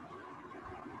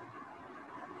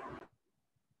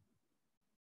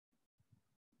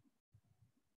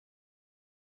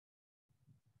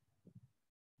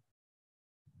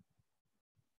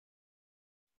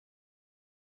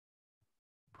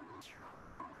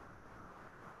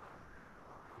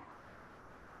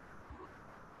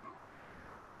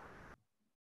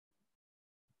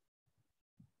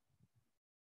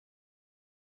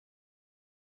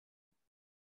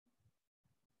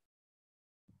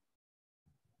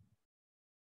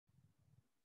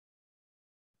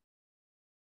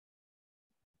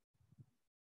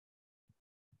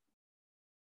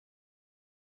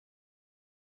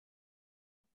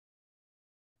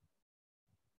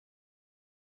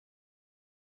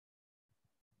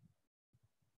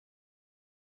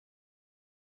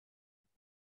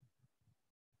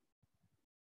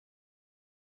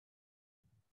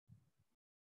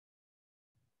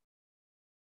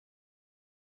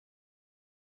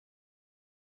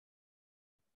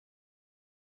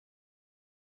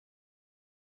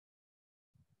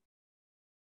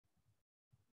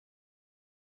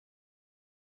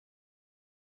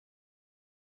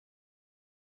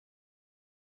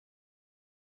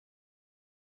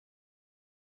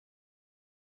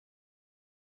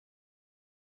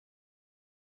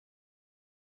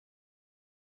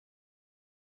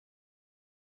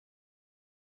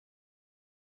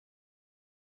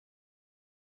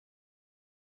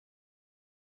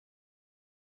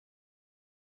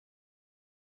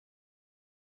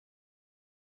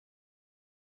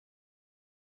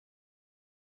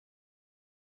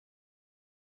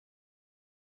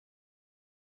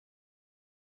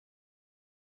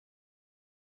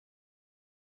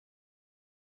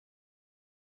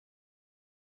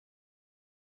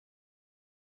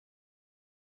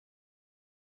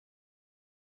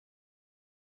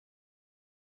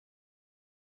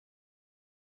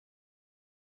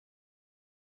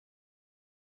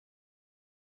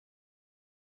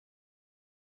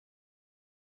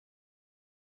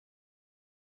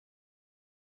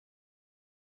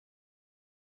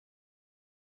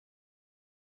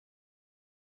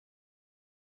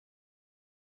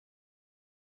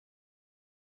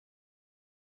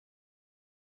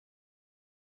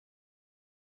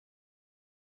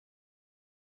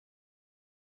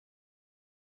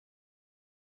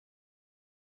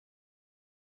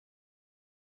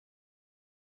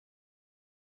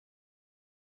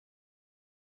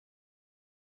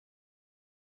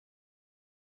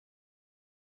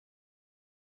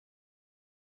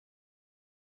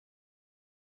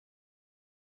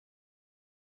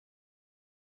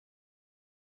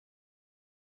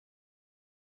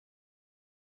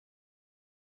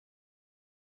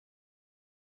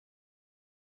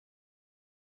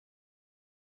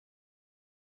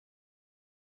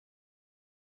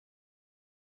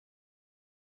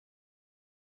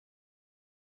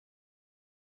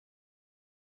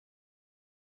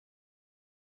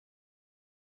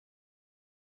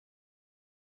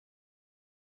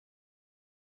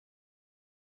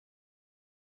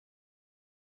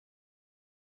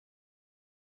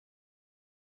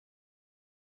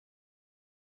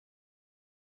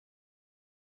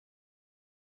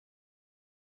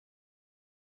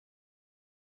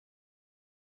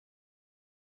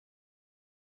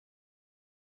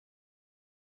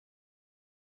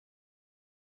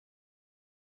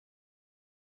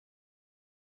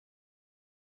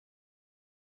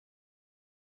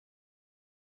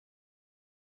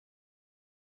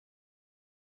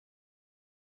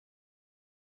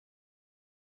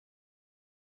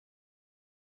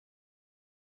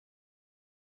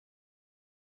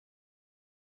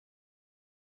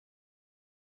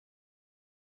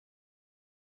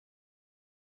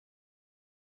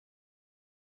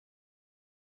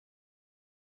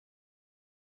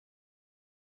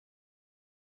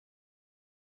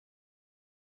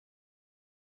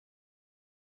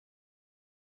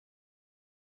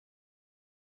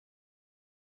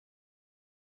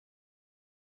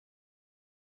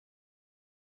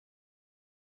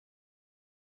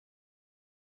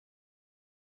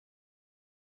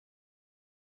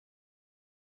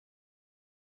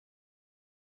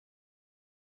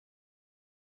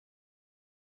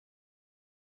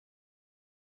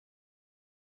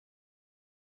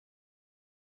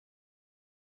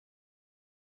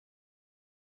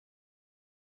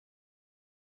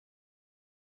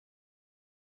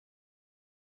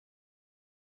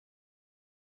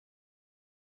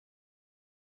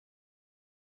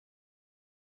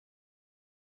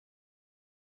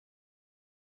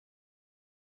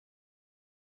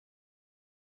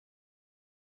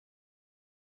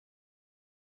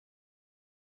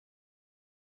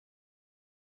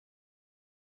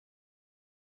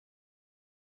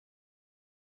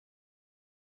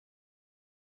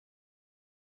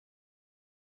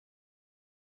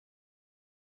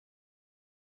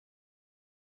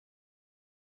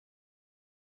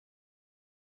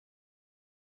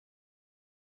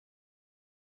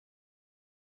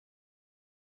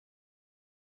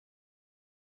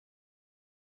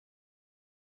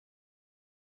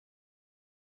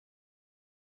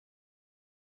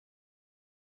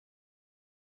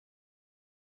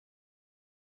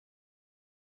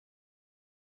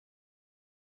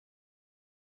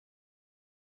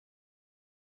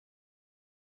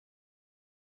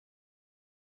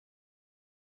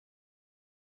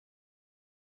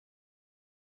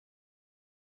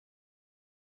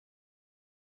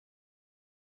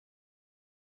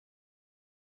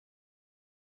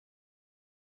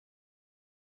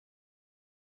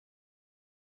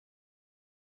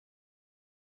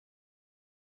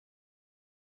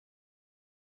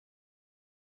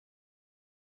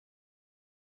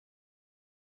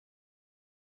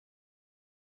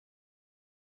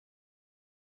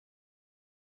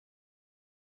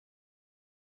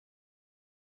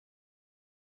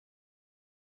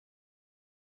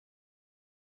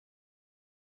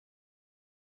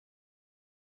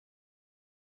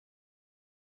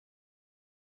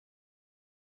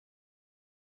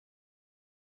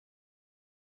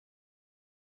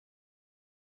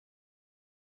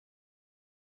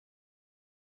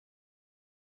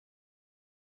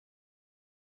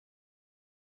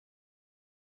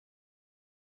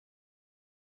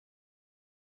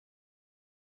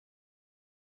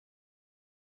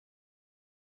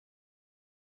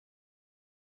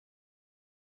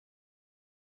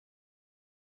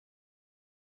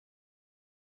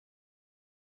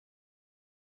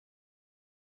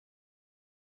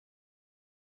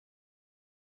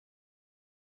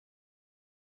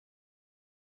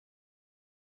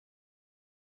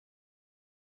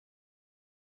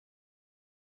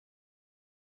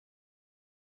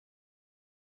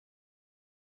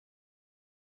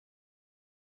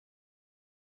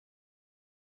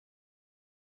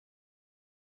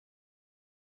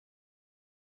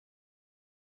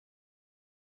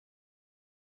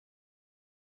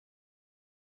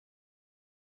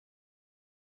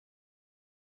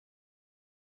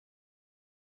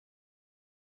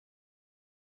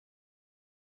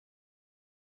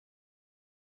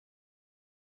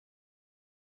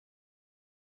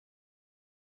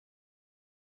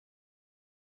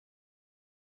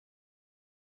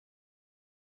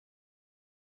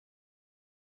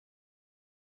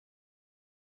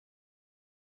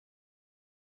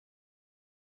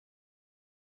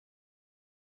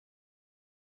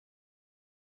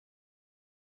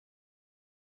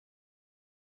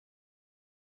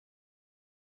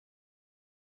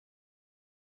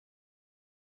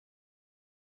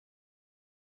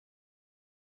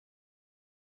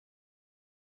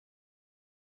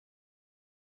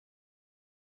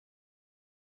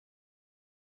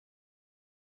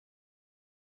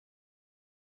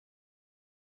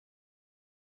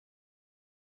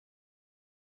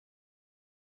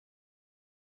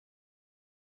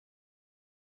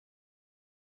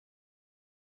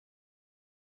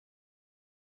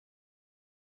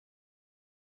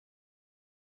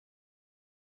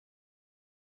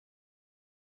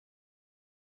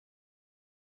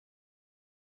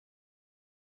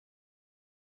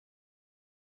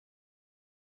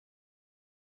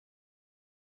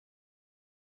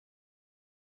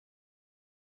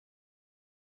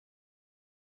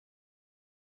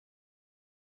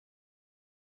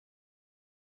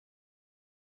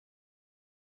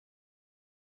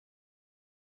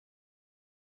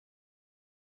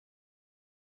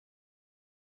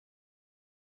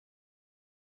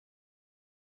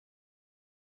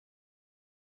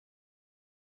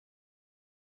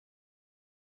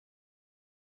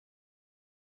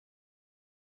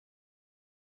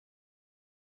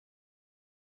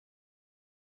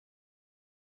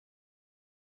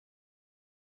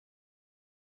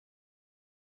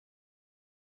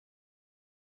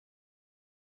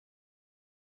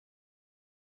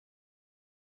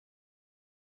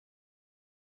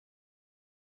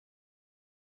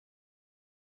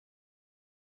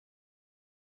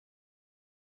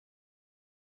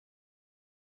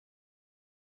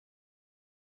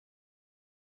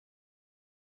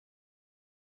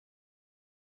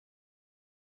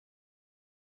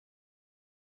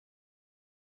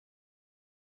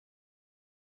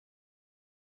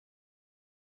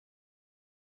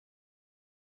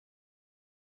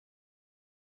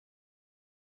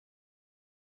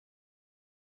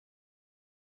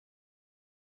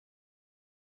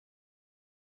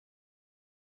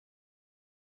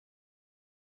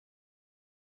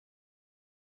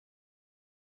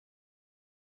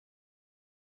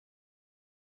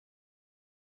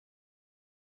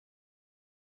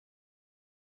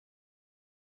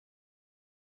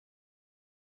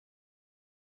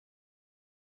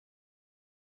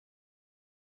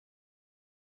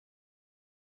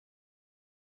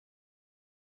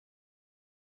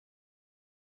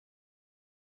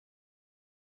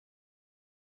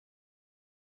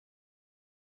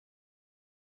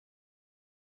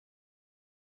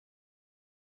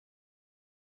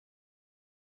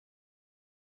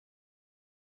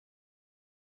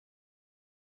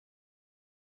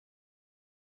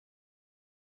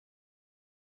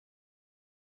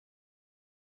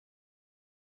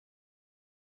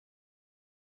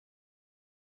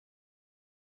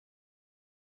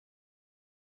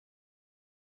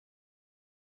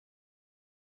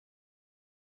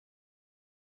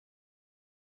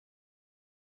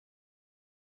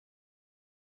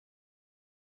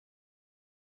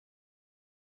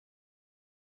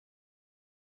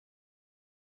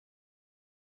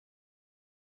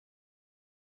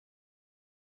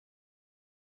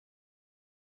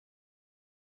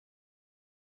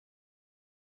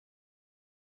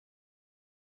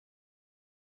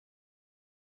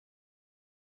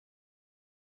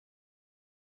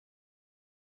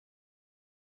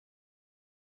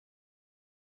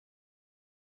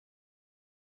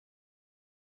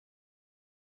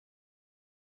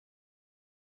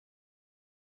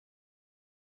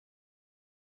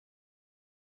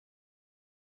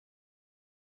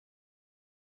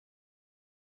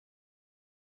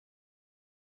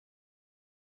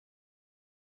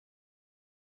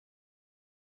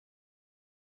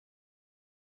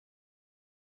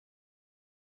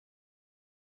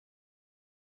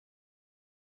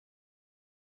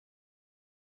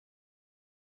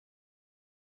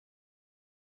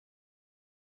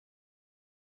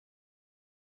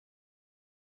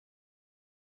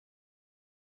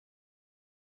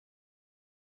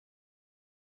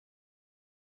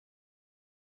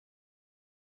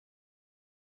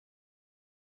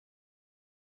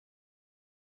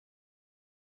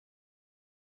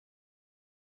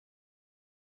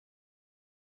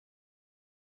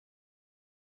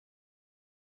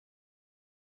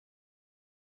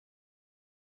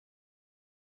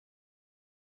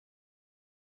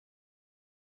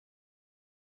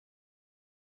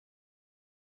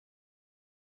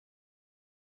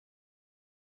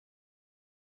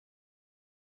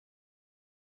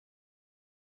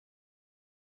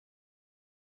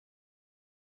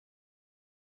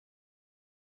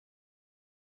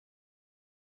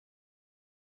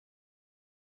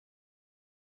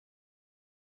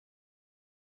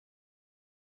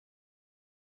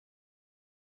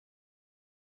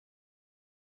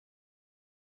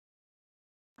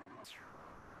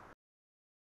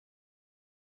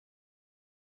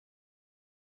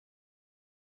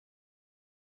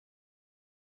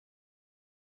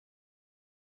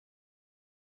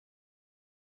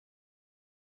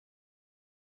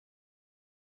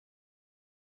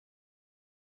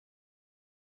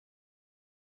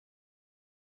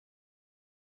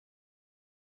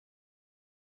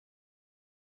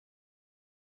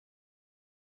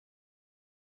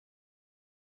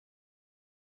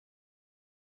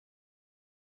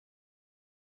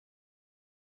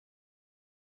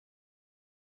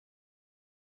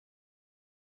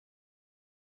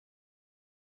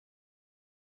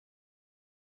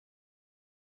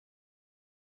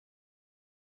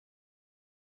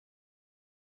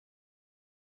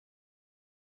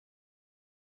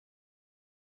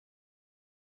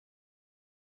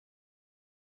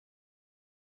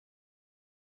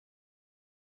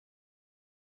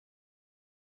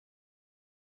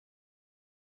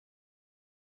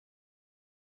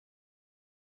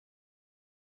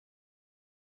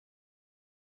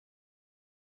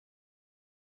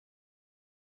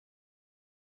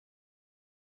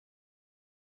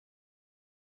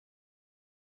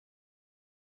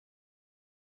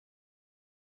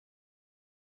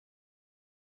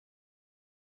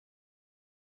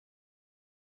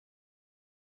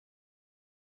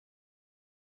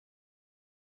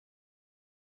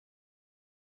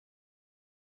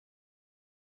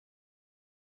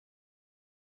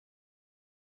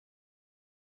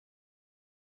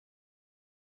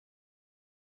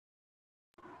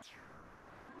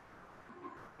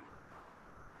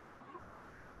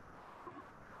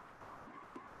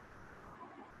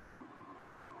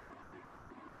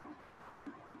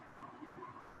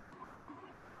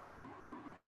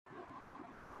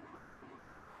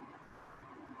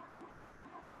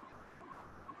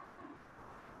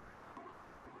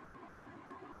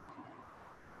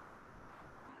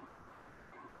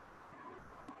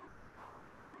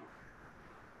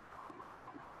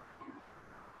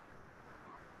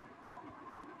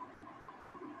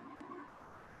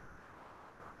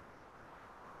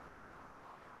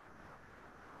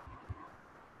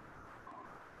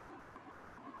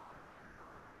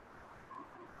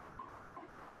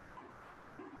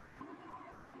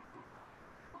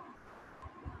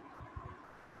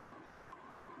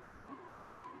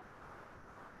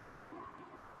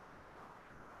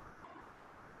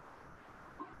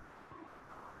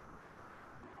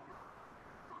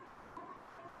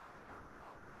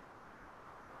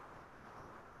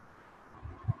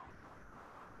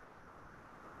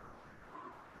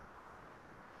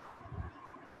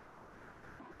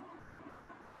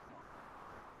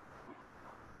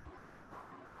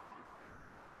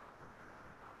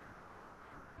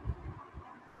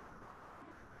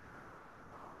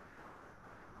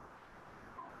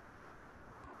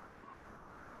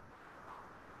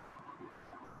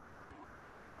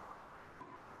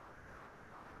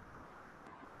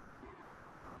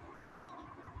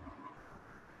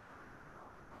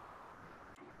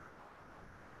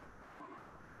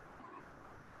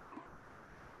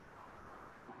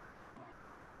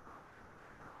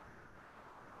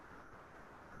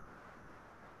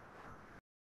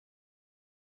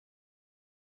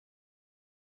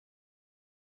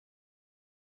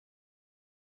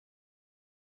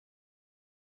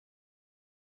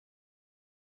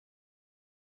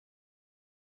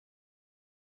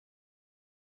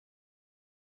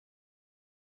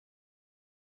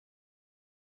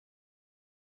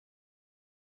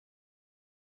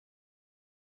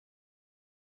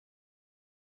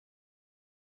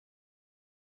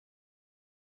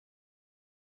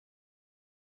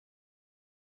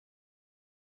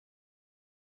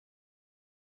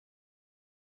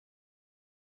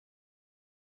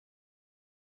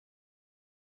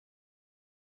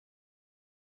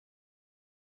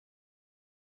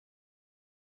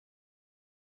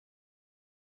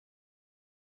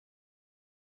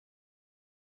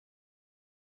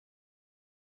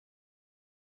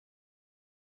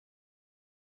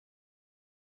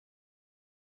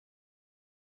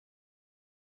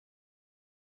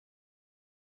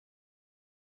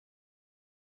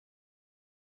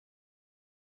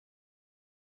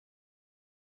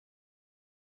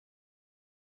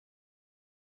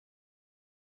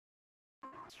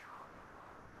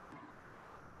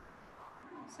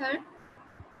 Sir,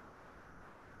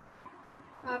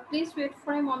 please wait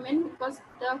for a moment because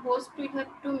the host will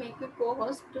have to make you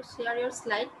co-host to share your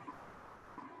slide.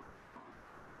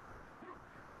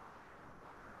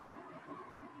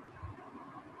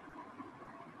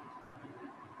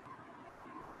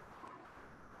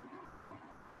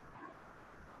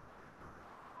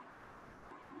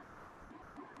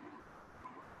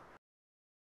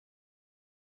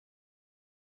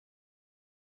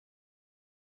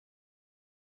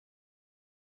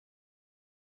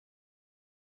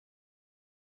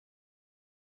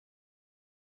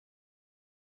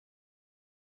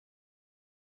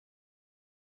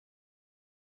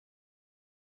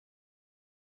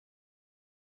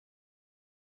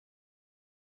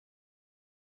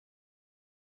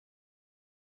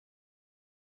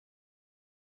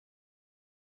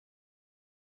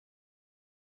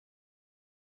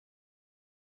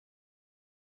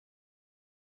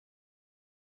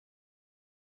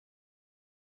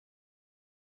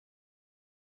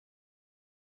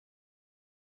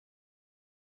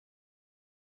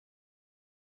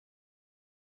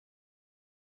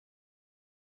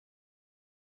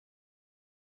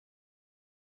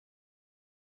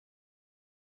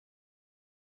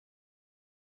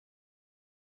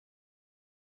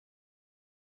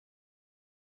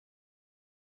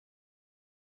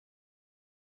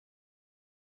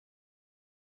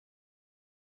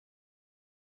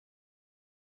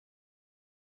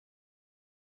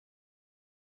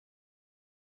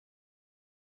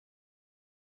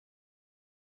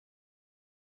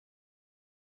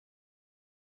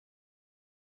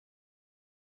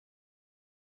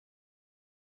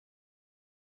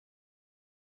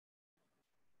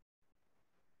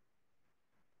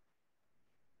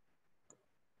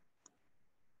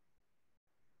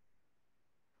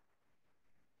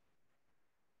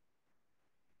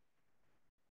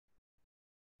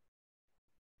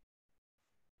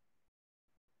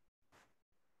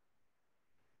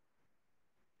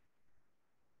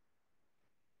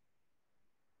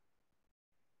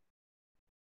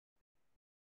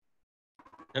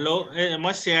 Hello,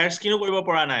 my share screen koribo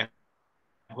pora nai.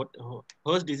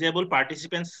 Host disabled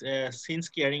participants since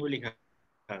caring will likha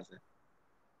ase.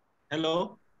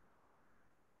 Hello.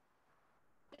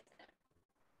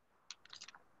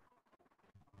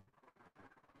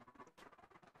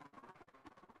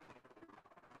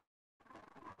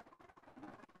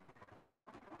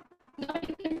 Now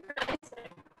you can try, sir.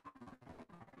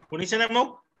 শুনিছে না মোক?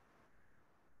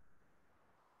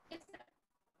 Yes,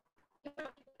 sir.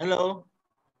 Hello.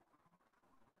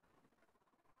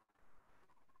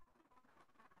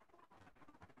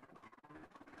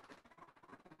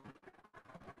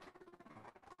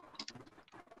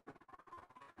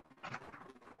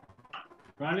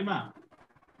 Ralima.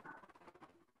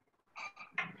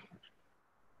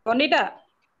 Pandita,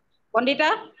 Pandita.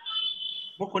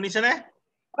 মোক শুনিছে নে?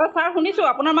 Oh, sir, শুনিছো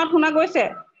আপোনাৰ মাত শুনা গৈছে।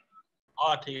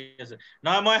 ঠিক আছে।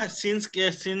 না মই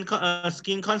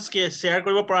স্ক্ৰীনখন শ্বেয়াৰ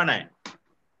কৰিব পৰা নাই।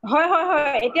 হয় হয়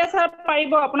হয় এতিয়া স্যার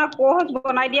পাৰিব আপোনাক কোহস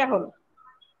বনাই দিয়া হ'ল।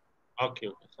 ওকে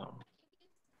ওকে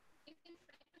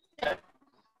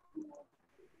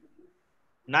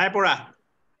নাই পৰা।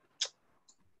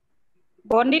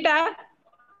 বন্দিতা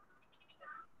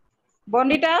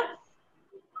বন্দিতা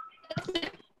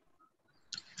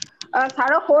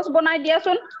স্যারক হোস্ট বনাই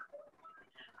দিয়াচোন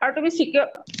আৰু তুমি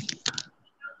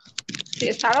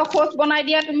স্যারক হোস্ট বনাই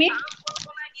দিয়া তুমি।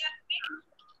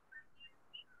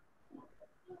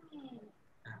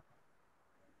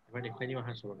 এবাৰ দেখুৱাই দিম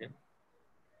আহা সবকে।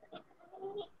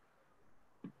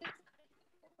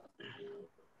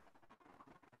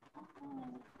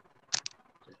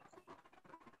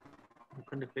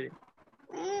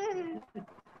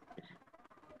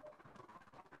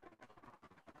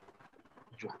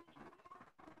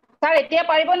 স্যার এতিয়া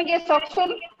পাৰিব নেকি চকচোন?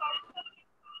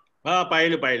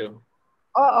 পাৰিলো।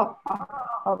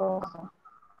 হ'ব।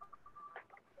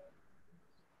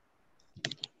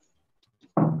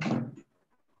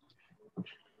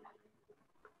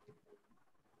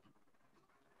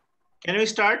 Can we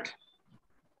start?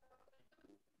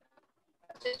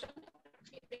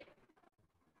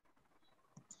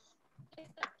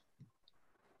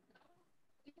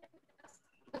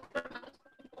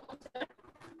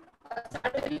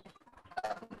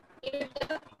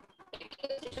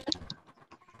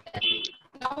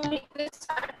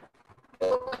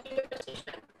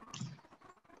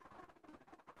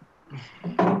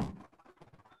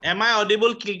 Am I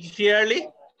audible clearly?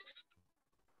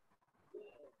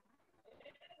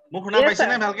 মোক শুনা পাইছে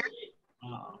নে ভালকে?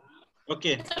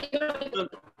 Okay.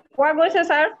 কোৱা গৈছে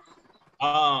sir.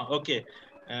 Okay.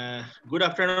 Good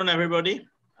afternoon, everybody.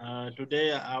 Today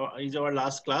is our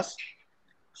last class.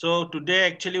 So today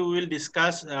actually we will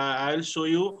discuss, I will show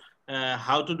you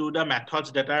how to do the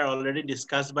methods that are already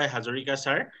discussed by Hazarika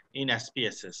sir in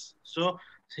SPSS. So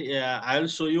I will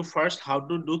show you first how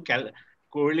to do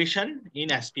correlation in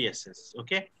SPSS.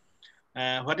 Okay.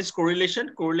 What is correlation?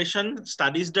 Correlation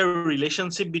studies the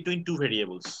relationship between two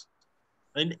variables.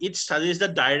 And it studies the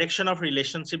direction of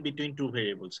relationship between two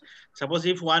variables. Suppose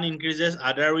if one increases,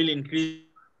 other will increase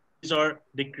or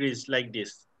decrease like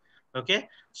this. Okay.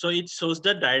 So it shows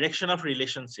the direction of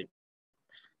relationship.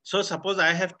 So suppose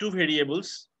I have two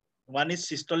variables. One is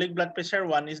systolic blood pressure,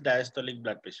 one is diastolic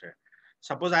blood pressure.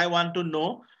 Suppose I want to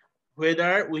know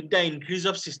whether with the increase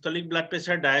of systolic blood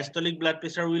pressure, diastolic blood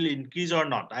pressure will increase or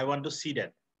not. I want to see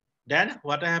that. Then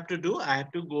what I have to do, I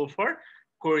have to go for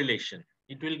correlation.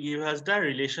 It will give us the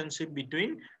relationship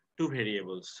between two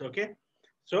variables. Okay.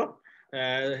 So,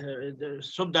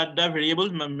 so that the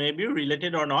variables may be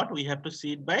related or not, we have to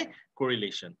see it by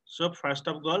correlation. So first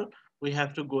of all, we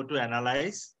have to go to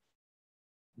analyze,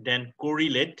 then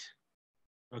correlate.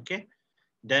 Okay.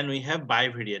 Then we have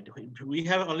bivariate. We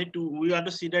have only two, we want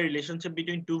to see the relationship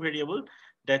between two variables.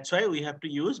 That's why we have to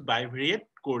use bivariate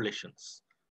correlations.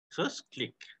 So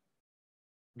click.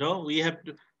 No, we have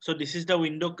to, so this is the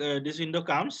window, this window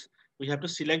comes, we have to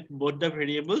select both the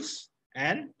variables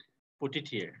and put it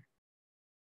here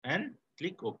and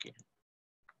click OK.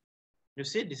 You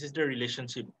see, this is the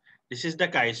relationship. This is the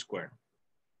chi-square.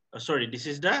 Sorry, this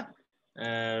is the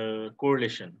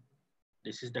correlation.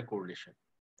 This is the correlation.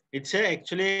 It's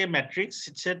actually a matrix.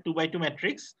 It's a 2 by 2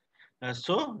 matrix.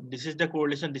 So this is the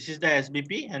correlation. This is the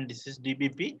SBP and this is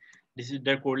DBP. This is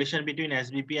the correlation between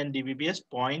SBP and DBP is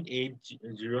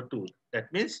 0.802.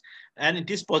 That means, and it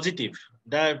is positive.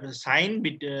 The sign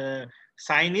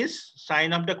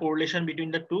of the correlation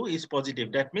between the two is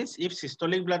positive. That means if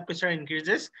systolic blood pressure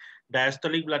increases,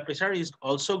 diastolic blood pressure is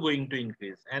also going to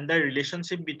increase. And the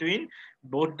relationship between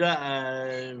both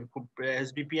the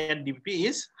SBP and DBP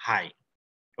is high.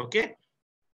 Okay.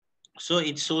 So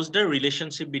it shows the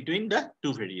relationship between the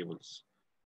two variables.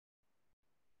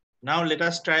 Now let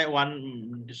us try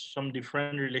some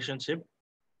different relationship.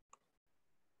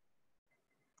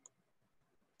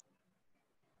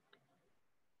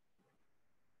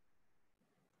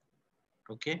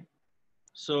 Okay.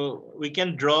 So we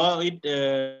can draw it,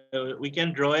 we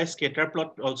can draw a scatter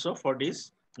plot also for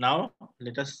this. Now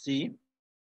let us see.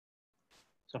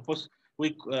 Suppose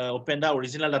we open the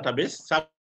original database.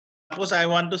 Suppose I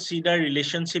want to see the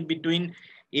relationship between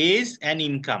age and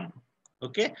income.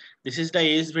 Okay, this is the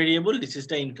age variable, this is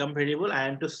the income variable. I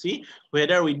want to see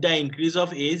whether with the increase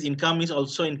of age, income is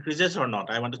also increases or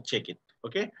not. I want to check it.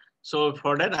 Okay, so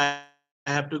for that, I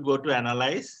have to go to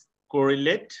analyze,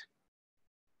 correlate.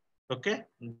 Okay,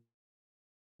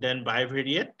 then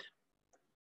bivariate.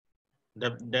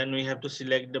 Then we have to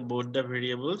select both the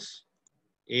variables,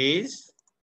 age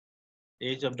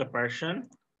of the person,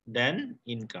 then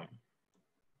income.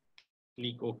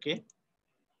 Click OK.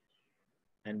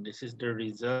 And this is the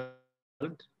result.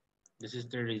 This is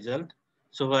the result.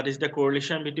 So what is the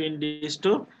correlation between these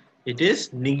two? It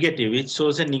is negative. It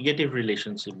shows a negative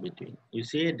relationship between. You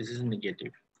see, this is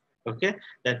negative. Okay,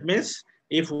 that means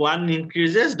if one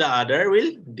increases, the other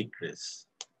will decrease.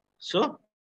 So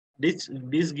this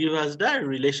gives us the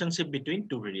relationship between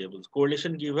two variables.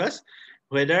 Correlation gives us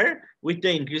whether with the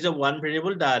increase of one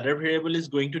variable, the other variable is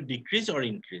going to decrease or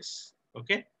increase.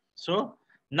 Okay, so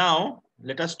now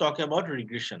let us talk about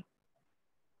regression.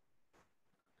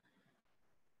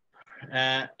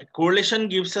 Correlation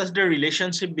gives us the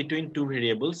relationship between two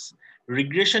variables.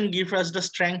 Regression gives us the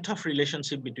strength of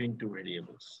relationship between two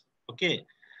variables. Okay,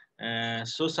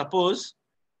 so suppose,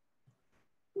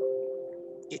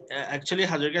 actually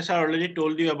Hazarika sir already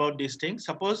told you about this thing.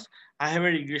 Suppose I have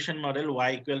a regression model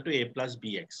y equal to a plus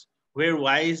bx, where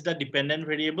y is the dependent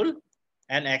variable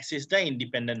and x is the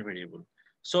independent variable.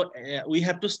 So we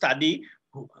have to study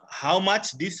how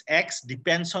much this x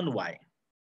depends on y.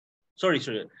 Sorry.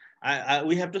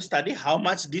 We have to study how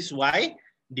much this y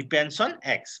depends on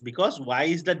x, because y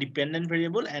is the dependent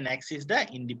variable and x is the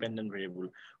independent variable.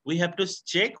 We have to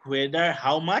check whether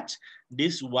how much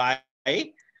this y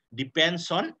depends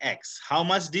on x, how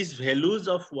much these values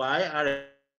of y are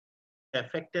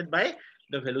affected by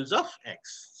the values of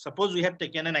x. Suppose we have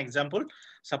taken an example.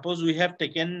 Suppose we have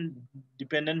taken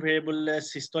dependent variable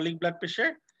as systolic blood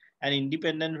pressure and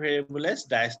independent variable as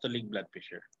diastolic blood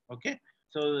pressure. Okay.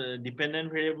 So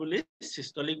dependent variable is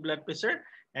systolic blood pressure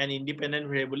and independent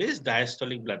variable is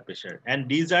diastolic blood pressure. And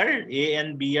these are A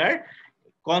and B are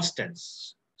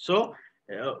constants. So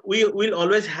we will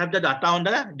always have the data on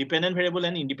the dependent variable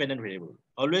and independent variable.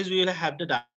 Always we will have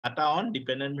the on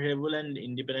dependent variable and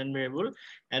independent variable.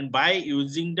 And by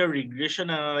using the regression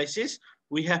analysis,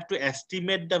 we have to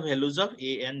estimate the values of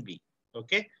A and B.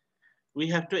 Okay. We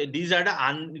have to, these are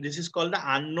the, this is called the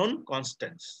unknown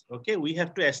constants. Okay. We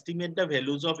have to estimate the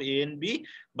values of A and B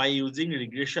by using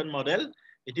regression model.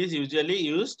 It is usually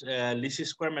used least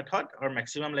square method or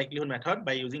maximum likelihood method.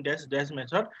 By using this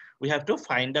method, we have to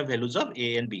find the values of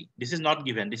A and B. This is not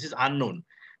given, this is unknown.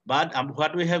 But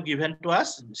what we have given to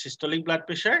us, systolic blood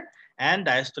pressure and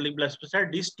diastolic blood pressure,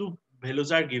 these two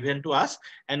values are given to us,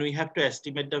 and we have to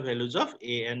estimate the values of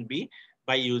A and B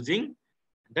by using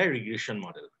the regression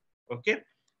model. Okay.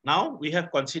 Now we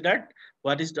have considered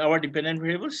what is our dependent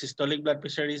variable. Systolic blood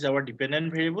pressure is our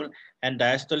dependent variable, and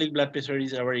diastolic blood pressure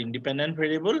is our independent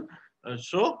variable.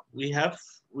 So we have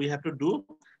to do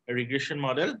a regression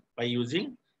model by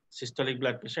using systolic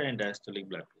blood pressure and diastolic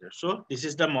blood pressure. So this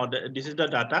is the model, this is the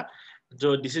data.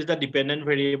 So this is the dependent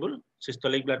variable.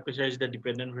 Systolic blood pressure is the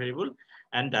dependent variable,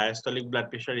 and diastolic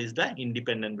blood pressure is the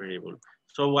independent variable.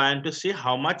 So we want to see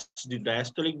how much the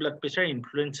diastolic blood pressure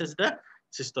influences the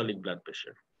systolic blood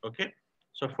pressure. Okay.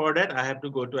 So for that, I have to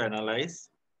go to analyze,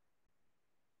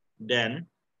 then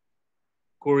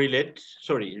correlate,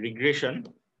 sorry, regression.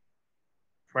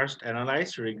 First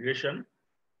analyze, regression.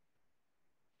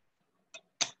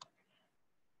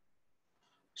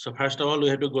 So first of all, we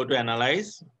have to go to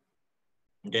analyze,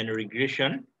 then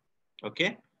regression,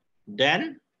 okay,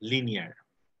 then linear.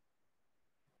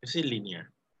 You see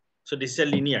linear. So this is a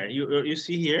linear. You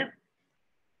see here,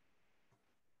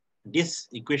 this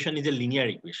equation is a linear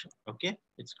equation, okay?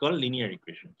 It's called linear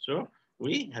equation. So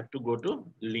we have to go to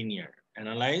linear,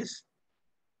 analyze,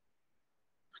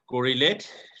 correlate,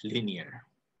 linear.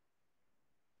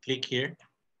 Click here.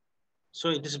 So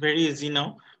it is very easy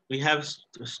now. We have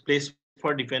place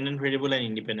for dependent variable and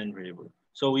independent variable.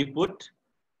 So we put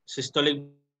systolic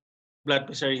blood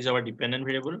pressure is our dependent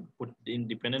variable, put in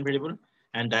dependent variable,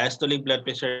 and diastolic blood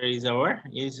pressure is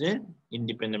an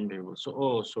independent variable. So,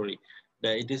 oh, sorry,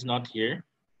 it is not here.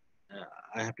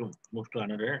 I have to move to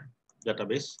another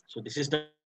database. So this is the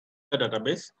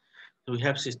database. So we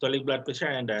have systolic blood pressure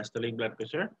and diastolic blood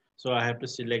pressure. So I have to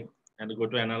select and go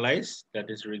to analyze, that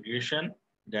is regression,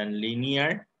 then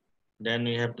linear. Then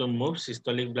we have to move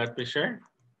systolic blood pressure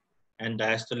and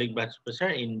diastolic blood pressure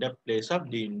in the place of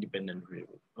the independent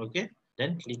variable. Okay,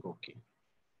 then click OK.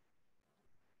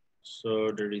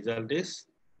 So the result is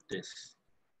this.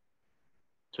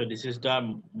 So this is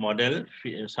the model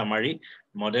summary.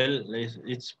 Model is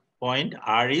its point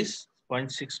R is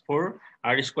 0.64,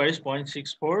 R square is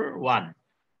 0.641.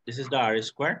 This is the R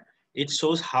square. It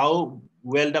shows how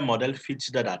well the model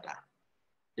fits the data.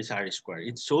 This R square.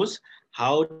 It shows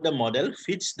how the model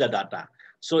fits the data.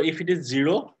 So if it is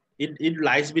 0, it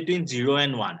lies between 0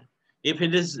 and 1. If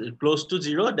it is close to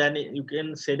 0, then you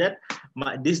can say that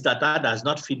this data does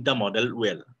not fit the model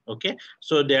well. Okay,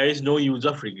 so there is no use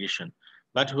of regression.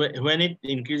 But when it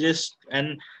increases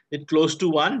and it close to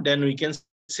 1, then we can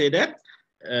say that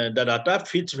the data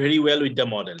fits very well with the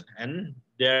model, and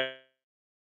the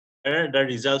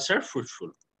results are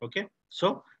fruitful. Okay,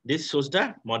 so this shows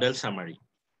the model summary.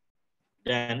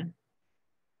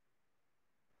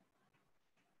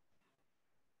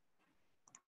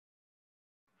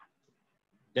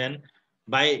 Then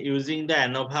by using the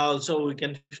ANOVA also, we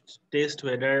can test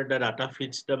whether the data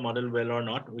fits the model well or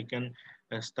not. We can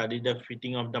study the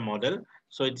fitting of the model.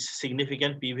 So its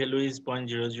significant p-value is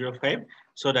 0.005.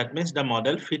 So that means the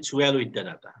model fits well with the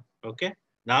data. Okay.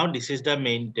 Now this is the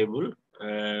main table,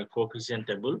 coefficient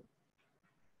table.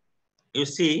 You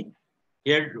see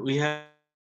here we have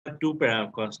two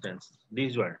constants.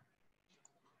 These are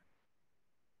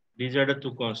the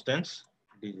two constants.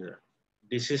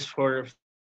 This is for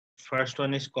first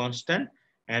one is constant,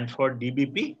 and for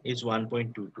DBP is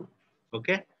 1.22.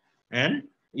 Okay, and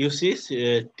you see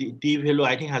T value.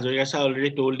 I think Hazarika already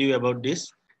told you about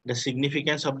this. The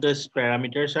significance of these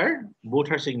parameters both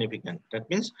are significant. That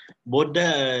means both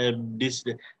this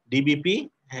DBP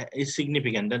is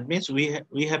significant. That means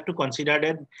we have to consider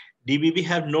that DBP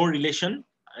have no relation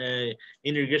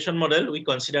in regression model. We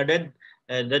consider that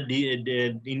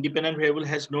the independent variable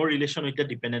has no relation with the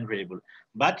dependent variable.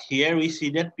 But here we see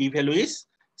that p-value is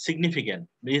significant,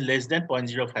 is less than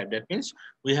 0.05. That means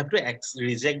we have to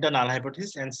reject the null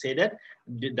hypothesis and say that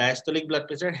the diastolic blood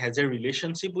pressure has a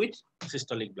relationship with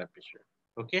systolic blood pressure.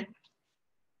 Okay.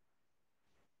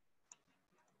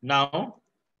 Now,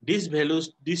 these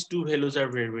two values are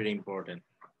very, very important.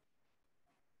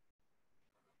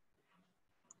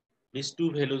 These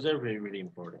two values are very, very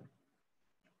important.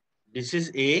 This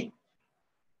is A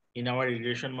in our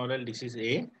regression model. This is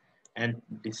A and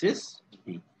this is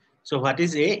B. So what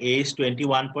is A? A is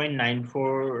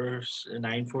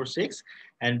 21.946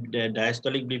 and the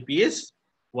diastolic BP is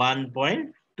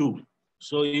 1.2.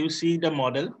 So you see the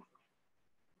model.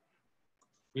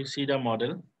 You see the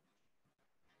model.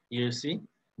 You see,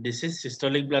 this is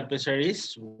systolic blood pressure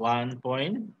is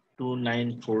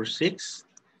 1.2946,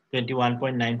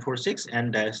 21.946,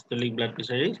 and diastolic blood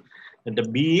pressure is, the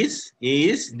B is, A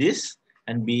is this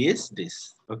and B is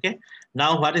this. Okay.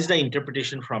 Now what is the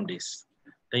interpretation from this?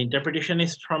 The interpretation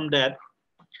is from that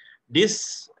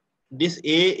this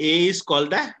A is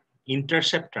called the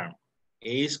intercept term.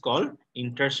 A is called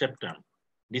intercept term.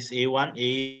 This A1,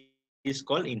 A is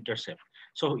called intercept.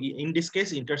 So in this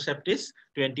case, intercept is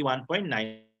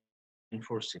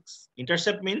 21.946.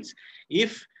 Intercept means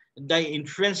if the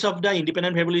influence of the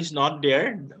independent variable is not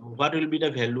there, what will be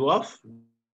the value of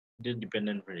the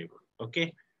dependent variable?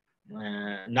 Okay.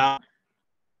 Now,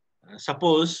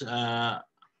 suppose I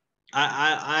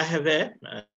have a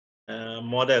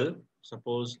model.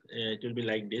 Suppose it will be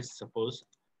like this. Suppose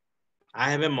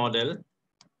I have a model.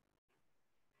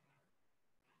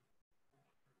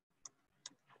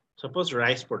 Suppose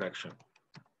rice production.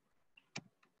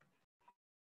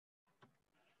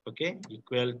 Okay,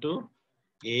 equal to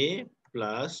A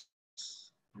plus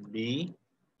B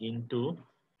into,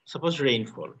 suppose,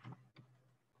 rainfall.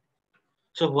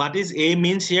 So what is A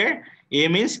means here? A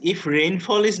means if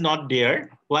rainfall is not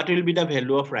there, what will be the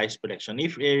value of rice production?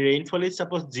 If a rainfall is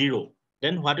suppose 0,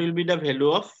 then what will be the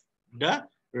value of the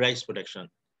rice production?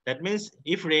 That means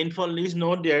if rainfall is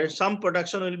not there, some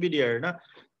production will be there. No?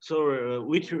 So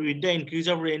with the increase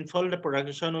of rainfall, the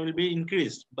production will be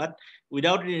increased. But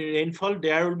without rainfall,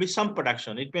 there will be some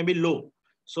production. It may be low.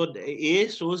 So A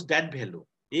shows that value.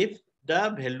 If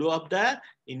the value of the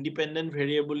independent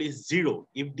variable is 0,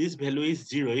 if this value is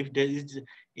 0, if there is,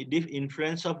 if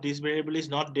influence of this variable is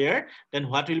not there, then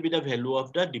what will be the value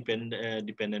of the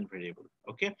dependent variable?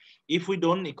 Okay. If we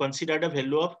don't consider the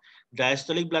value of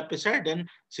diastolic blood pressure, then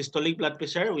systolic blood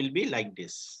pressure will be like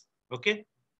this. Okay.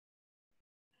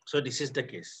 So this is the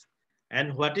case.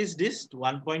 And what is this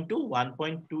 1.2?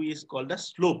 1.2 is called the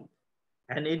slope,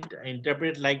 and it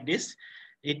interprets like this.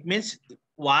 It means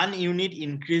 1 unit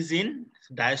increase in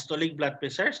diastolic blood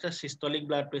pressure, the systolic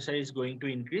blood pressure is going to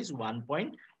increase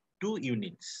 1.2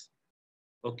 units.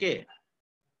 Okay.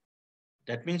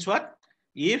 That means what?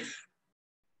 If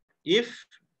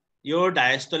your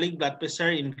diastolic blood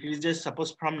pressure increases,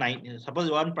 suppose from 90,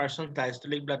 suppose one person's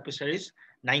diastolic blood pressure is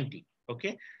 90,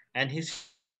 okay, and his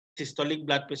systolic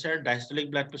blood pressure,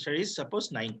 diastolic blood pressure is suppose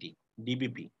 90,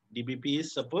 DBP. DBP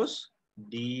is suppose,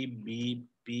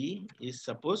 DBP is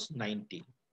suppose 90,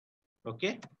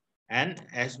 okay, and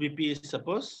SBP is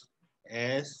suppose,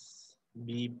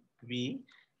 SBP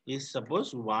is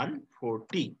suppose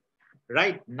 140.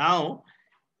 Right now,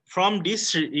 from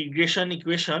this regression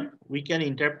equation, we can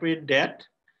interpret that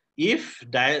if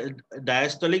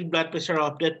diastolic blood pressure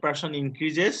of that person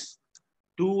increases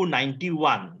to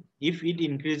 91, if it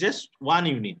increases 1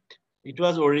 unit, it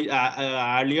was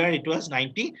earlier it was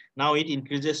 90, now it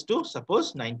increases to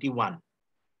suppose 91.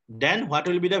 Then what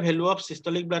will be the value of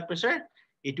systolic blood pressure?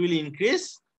 It will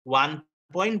increase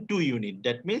 1.2 unit.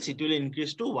 That means it will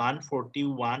increase to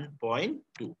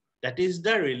 141.2. That is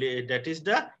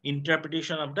the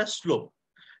interpretation of the slope.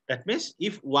 That means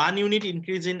if 1 unit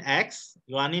increase in X,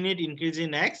 1 unit increase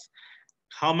in X,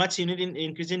 how much unit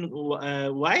increase in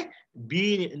Y?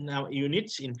 B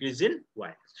units increase in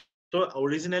Y. So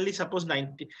originally, suppose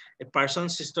 90, a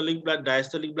person's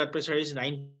diastolic blood pressure is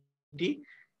 90,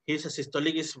 his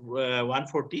systolic is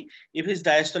 140. If his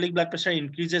diastolic blood pressure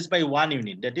increases by 1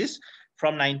 unit, that is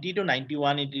from 90 to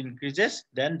 91, it increases,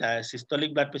 then the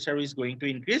systolic blood pressure is going to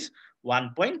increase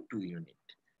 1.2 unit.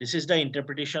 This is the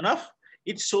interpretation of,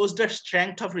 it shows the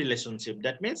strength of relationship.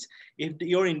 That means if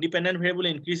your independent variable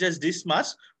increases this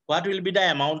much, what will be the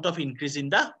amount of increase in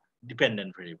the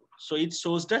dependent variable? So it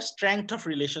shows the strength of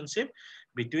relationship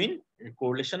between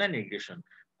correlation and regression.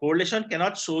 Correlation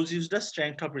cannot show you the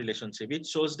strength of relationship. It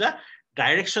shows the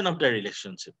direction of the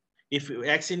relationship. If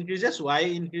X increases, Y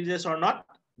increases or not,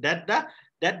 that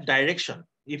direction.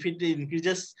 If it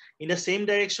increases in the same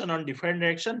direction or different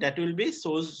direction, that will be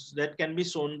that can be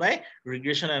shown by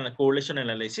regression and correlation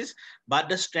analysis. But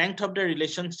the strength of the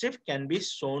relationship can be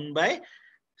shown by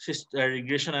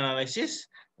regression analysis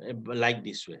like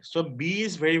this way. So B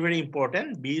is very, very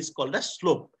important. B is called the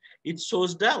slope. It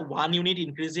shows the 1 unit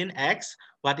increase in X.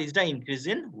 What is the increase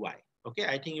in Y? Okay,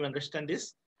 I think you understand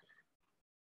this.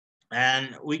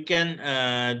 And we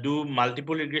can do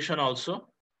multiple regression also.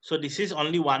 So this is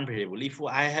only one variable. If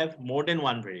I have more than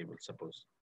one variable, suppose,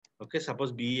 okay,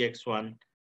 suppose BX1,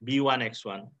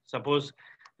 B1X1, suppose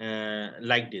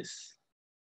like this.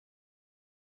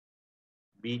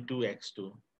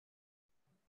 B2X2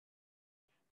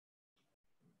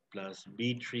 plus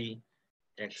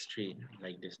B3X3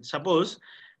 like this. Suppose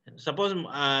systolic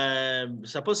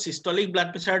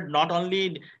blood pressure not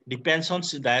only depends on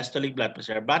diastolic blood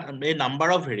pressure, but a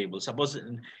number of variables. Suppose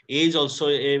age also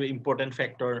an important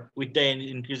factor. With the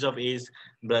increase of age,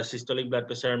 systolic blood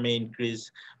pressure may increase,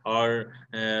 or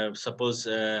suppose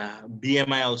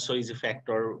BMI also is a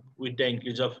factor. With the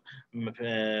increase of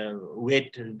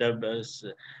weight,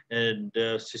 the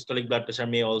systolic blood pressure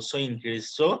may also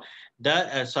increase. So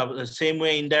the same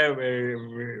way in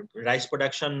the rice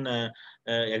production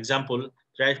example,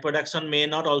 rice production may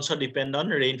not also depend on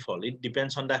rainfall. It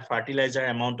depends on the fertilizer,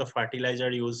 amount of fertilizer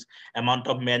use, amount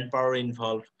of manpower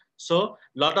involved. So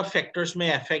lot of factors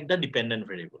may affect the dependent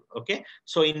variable. Okay.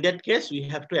 So in that case, we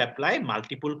have to apply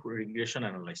multiple regression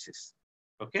analysis.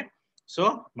 Okay.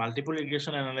 So multiple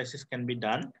regression analysis can be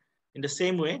done in the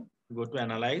same way. Go to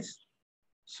analyze.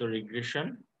 So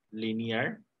regression,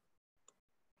 linear.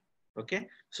 Okay,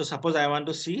 so suppose I want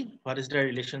to see what is the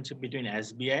relationship between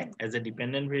SBI as a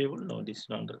dependent variable. No, this is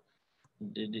not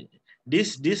the,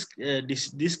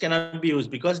 this cannot be used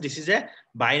because this is a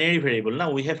binary variable. Now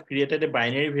we have created a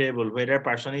binary variable whether a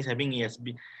person is having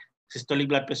ESB, systolic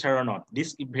blood pressure or not.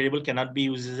 This variable cannot be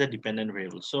used as a dependent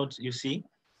variable. So you see,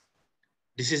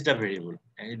 this is the variable,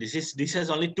 and this has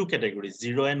only two categories,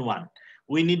 0 and 1.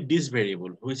 We need this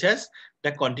variable, which has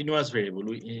the continuous variable.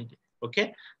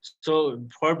 Okay, so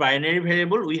for binary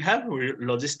variable, we have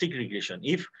logistic regression.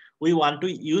 If we want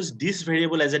to use this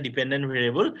variable as a dependent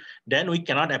variable, then we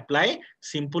cannot apply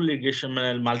simple regression,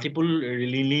 multiple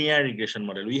linear regression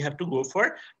model. We have to go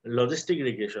for logistic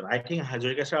regression. I think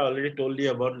Hazarika sir already told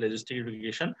you about logistic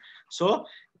regression. So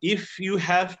if you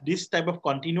have this type of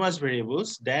continuous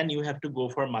variables, then you have to go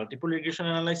for multiple regression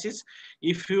analysis.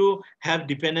 If you have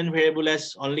dependent variable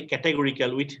as only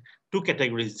categorical with two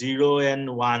categories, 0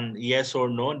 and 1, yes or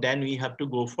no, then we have to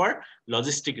go for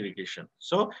logistic regression.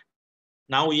 So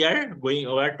now we are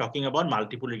talking about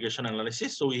multiple regression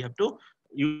analysis. So we have to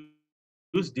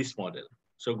use this model.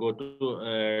 So go to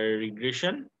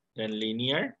regression, then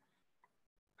linear,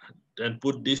 then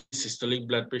put this systolic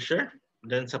blood pressure.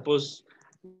 Then suppose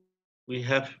we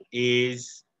have age,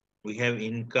 we have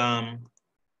income,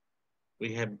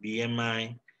 we have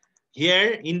BMI.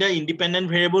 Here in the independent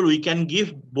variable, we can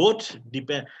give both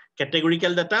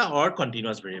categorical data or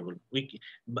continuous variable.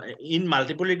 In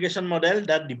multiple regression model,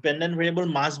 that dependent variable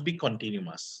must be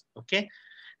continuous. Okay,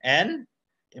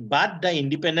 but the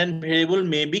independent variable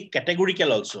may be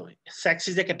categorical also. Sex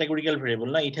is a categorical variable.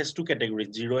 Now it has two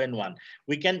categories, 0 and 1.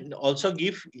 We can also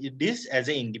give this as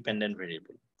an independent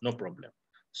variable, no problem.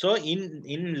 So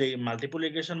in multiple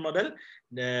regression model,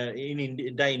 the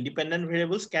independent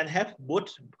variables can have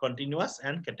both continuous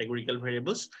and categorical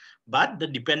variables, but the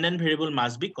dependent variable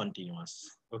must be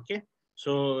continuous. Okay.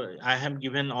 So I have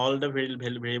given all the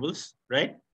variables,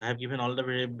 right? I have given all the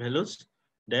values.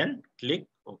 Then click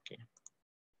OK.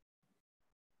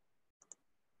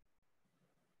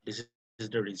 This is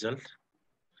the result.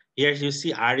 Here you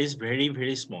see R is very,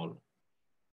 very small.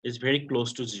 It's very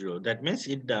close to 0. That means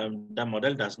the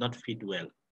model does not fit well.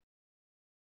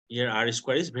 Here R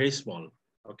square is very small.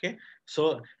 Okay,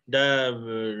 so the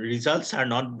results are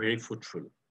not very fruitful.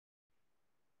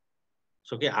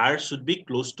 So okay, R should be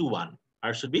close to 1.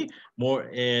 R should be more,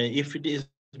 if it is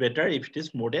better, if it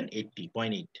is more than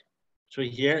 80.8. So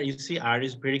here you see R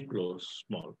is very close,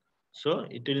 small. So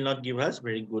it will not give us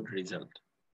very good result.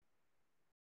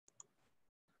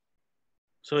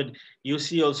 So you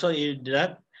see also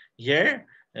that here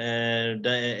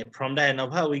from the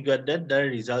ANOVA, we got that the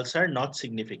results are not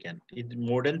significant. It's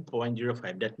more than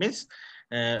 0.05. That means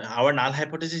our null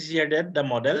hypothesis here that the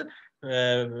model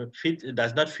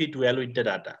does not fit well with the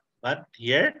data. But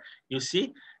here you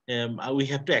see we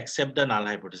have to accept the null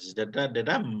hypothesis that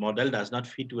the model does not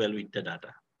fit well with the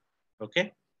data.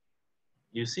 Okay,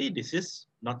 you see this is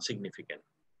not significant.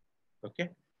 Okay,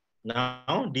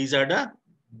 now these are the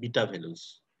beta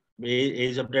values.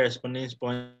 Age of the respondent is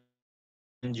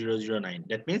 0.009.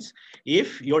 That means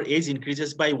if your age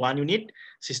increases by 1 unit,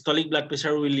 systolic blood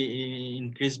pressure will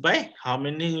increase by how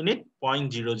many unit?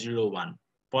 0.001,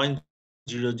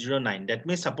 0.009. That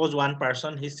means suppose one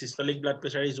person, his systolic blood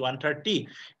pressure is 130,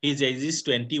 his age is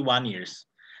 21 years.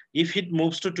 If it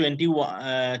moves to 2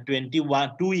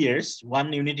 years,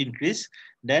 1 unit increase,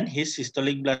 then his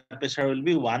systolic blood pressure will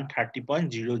be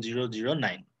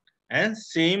 130.0009. And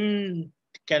same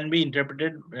can be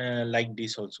interpreted like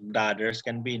this also. The others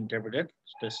can be interpreted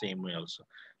the same way also.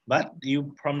 But you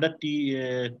from the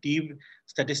T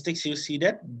statistics, you see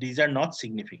that these are not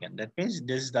significant. That means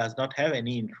this does not have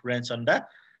any influence on the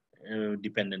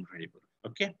dependent variable.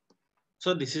 Okay.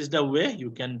 So this is the way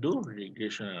you can do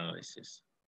regression analysis.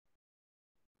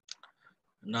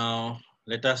 Now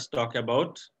let us talk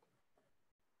about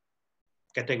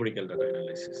categorical data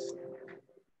analysis.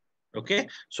 Okay,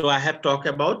 so I have talked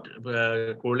about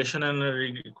correlation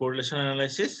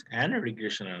analysis and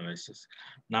regression analysis.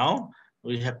 Now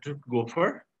we have to go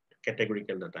for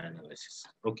categorical data analysis.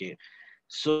 Okay,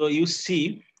 so you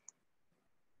see,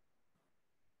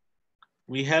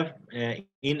 we have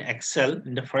in Excel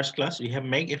in the first class, we have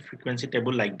made a frequency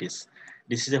table like this.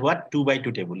 This is a what 2 by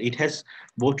 2 table. It has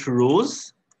both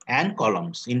rows and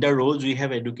columns. In the rows we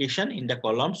have education. In the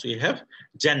columns we have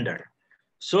gender.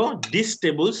 So these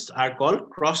tables are called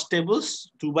cross tables,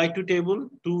 2 by 2 table,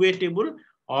 two-way table,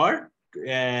 or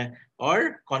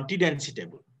contingency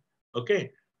table.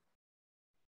 Okay.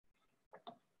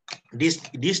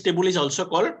 This table is also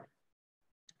called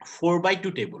 4 by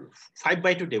 2 table, 5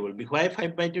 by 2 table. Why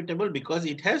 5 by 2 table? Because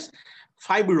it has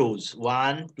 5 rows,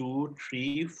 1, 2,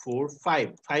 3, 4,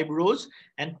 5. 5 rows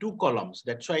and 2 columns.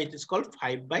 That's why it is called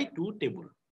 5 by 2 table.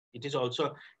 It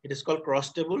is called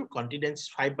cross table, contingency,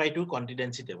 5 by 2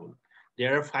 contingency table.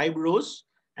 There are 5 rows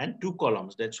and 2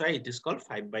 columns. That's why it is called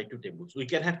 5 by 2 tables. We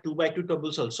can have 2 by 2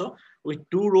 tables also with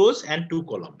 2 rows and 2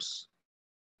 columns.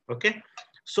 Okay.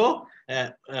 So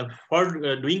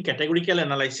for doing categorical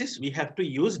analysis, we have to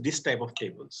use this type of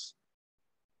tables.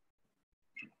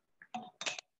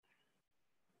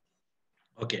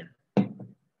 Okay.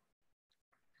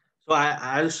 So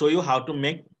I'll show you how to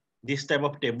make this type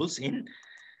of tables in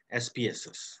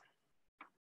SPSS.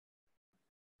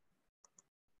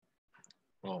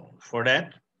 Oh, for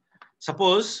that,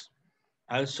 suppose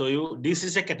I'll show you, this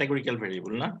is a categorical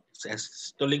variable.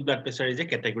 Systolic blood pressure is a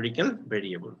categorical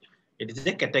variable. It is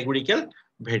a categorical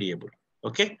variable.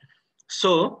 Okay.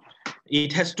 So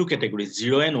it has 2 categories,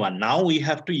 0 and 1. Now we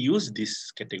have to use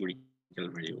this categorical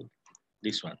variable,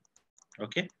 this one.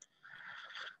 Okay.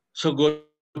 So go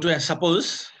to,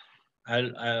 suppose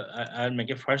I'll make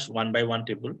a first 1 by 1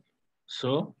 table.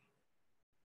 So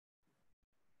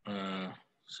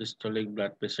systolic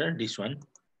blood pressure, this one.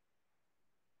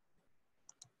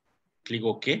 Click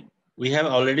OK. We have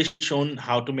already shown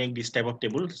how to make this type of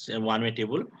table, a one-way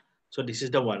table. So this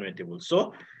is the one-way table.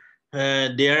 So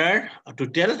there are, to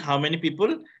tell how many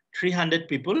people, 300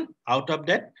 people. Out of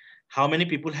that, how many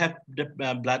people have the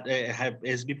have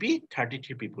SBP?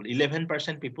 33 people.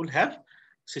 11% people have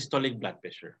systolic blood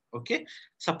pressure. Okay.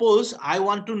 Suppose I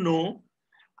want to know,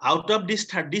 out of this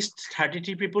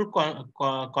 33 people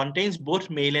contains both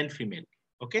male and female.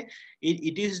 Okay,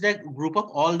 it is the group of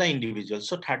all the individuals.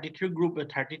 So 33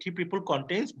 people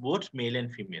contains both male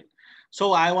and female.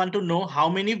 So I want to know how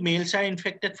many males are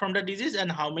infected from the disease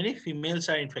and how many females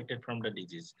are infected from the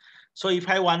disease. So if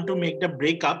I want to make the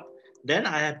breakup, then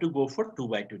I have to go for 2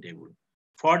 by 2 table.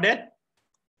 For that,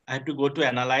 I have to go to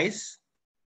analyze,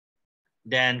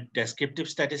 then descriptive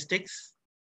statistics,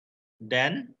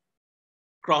 then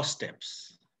cross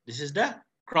steps. This is the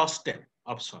cross step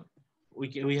option.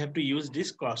 We have to use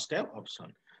this cross step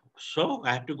option. So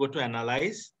I have to go to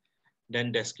analyze,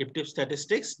 then descriptive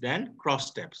statistics, then cross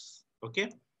steps. Okay.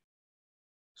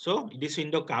 So this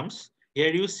window comes.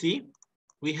 Here you see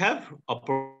we have a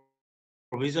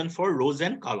provision for rows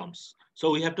and columns. So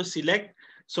we have to select.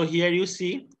 So here you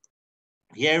see,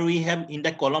 here we have in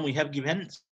the column, we have given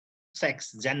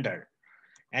sex, gender.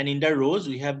 And in the rows,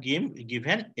 we have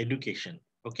given education.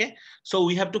 Okay. So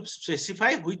we have to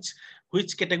specify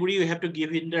which category we have to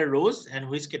give in the rows and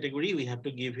which category we have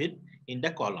to give it in the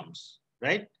columns,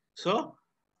 right? So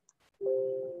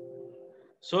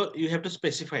you have to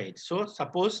specify it. So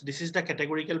suppose this is the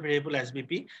categorical variable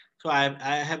SBP. So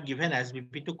I have given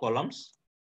SBP to columns,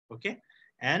 okay?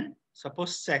 And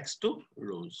suppose sex to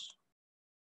rows.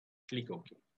 Click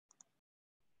OK.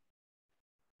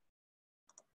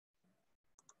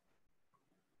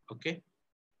 Okay.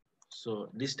 So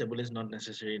this table is not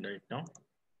necessary right now.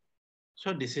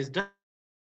 So this is the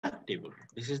table.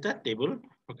 This is the table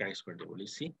for chi-square table. You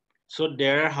see. So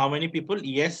there are how many people?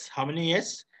 Yes. How many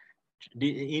yes?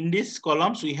 In these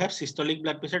columns we have systolic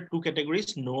blood pressure, 2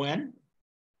 categories, no and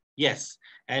yes.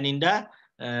 And in the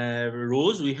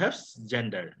rows we have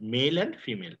gender, male and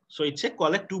female. So it's a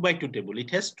call a 2 by 2 table.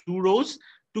 It has 2 rows,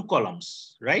 2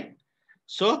 columns, right?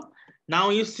 So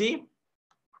now you see.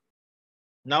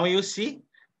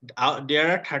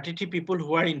 There are 33 people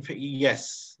who are infected.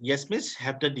 Yes means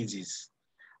have the disease.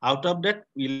 Out of that,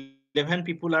 11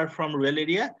 people are from rural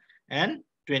area and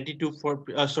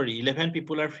 11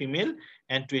 people are female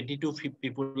and 22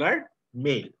 people are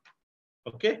male.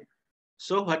 Okay.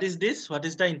 So what is this? What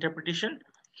is the interpretation?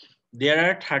 There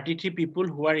are 33 people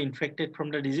who are infected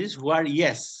from the disease who are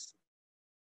yes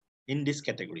in this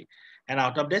category. And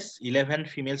out of this, 11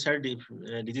 females are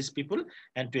disease people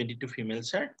and 22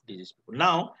 females are disease people.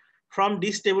 Now, from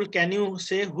this table, can you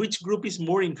say which group is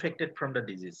more infected from the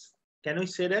disease? Can we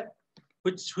say that?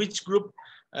 Which group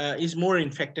is more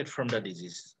infected from the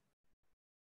disease?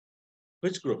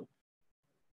 Which group?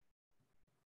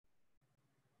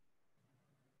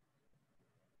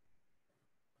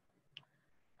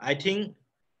 I think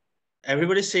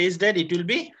everybody says that it will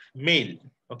be male,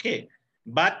 okay?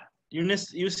 But you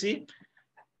see,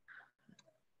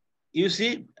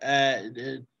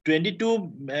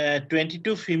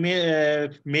 22 female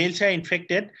males are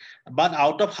infected, but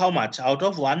out of how much? Out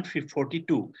of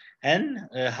 142. And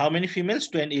how many females?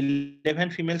 11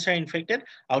 females are infected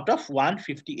out of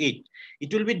 158.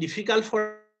 It will be difficult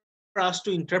for us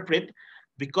to interpret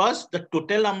because the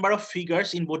total number of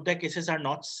figures in both the cases are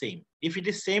not same. If it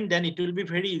is same, then it will be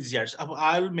very easier. So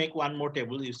I'll make one more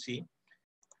table, you see.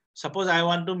 Suppose I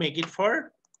want to make it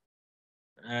for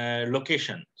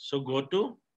location. So go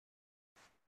to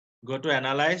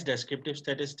analyze descriptive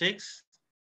statistics,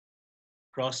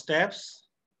 cross tabs.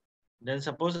 Then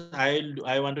suppose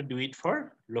I want to do it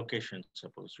for location,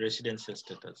 suppose residential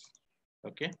status.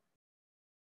 Okay.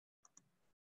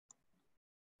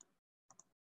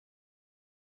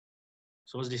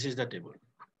 Suppose this is the table.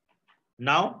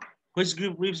 Now, which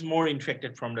group is more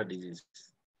infected from the disease?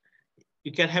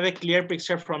 You can have a clear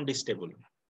picture from this table.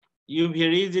 You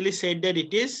very easily said that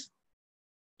it is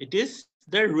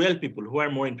the rural people who are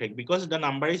more infected because the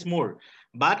number is more.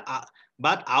 But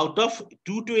out of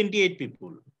 228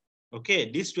 people, okay,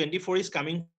 this 24 is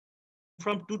coming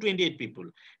from 228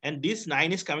 people, and this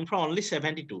 9 is coming from only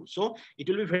 72. So it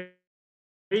will be very,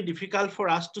 very difficult for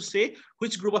us to say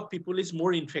which group of people is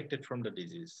more infected from the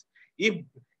disease. If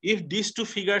these two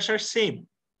figures are same,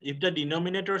 if the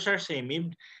denominators are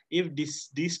same, if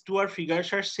these two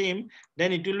figures are same,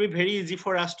 then it will be very easy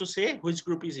for us to say which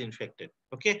group is infected.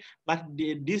 Okay, but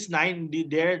this 9,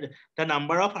 the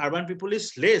number of urban people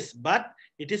is less, but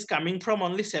it is coming from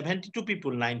only 72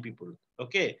 people, 9 people.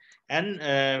 Okay, and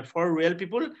for rural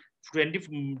people,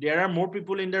 there are more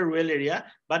people in the rural area,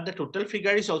 but the total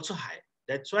figure is also high.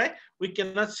 That's why we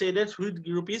cannot say that which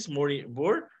group is more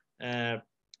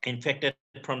infected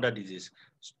from the disease.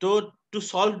 So to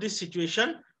solve this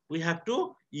situation, we have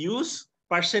to use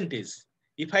percentage.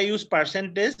 If I use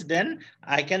percentage, then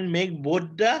I can make both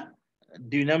the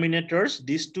denominators,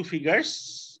 these two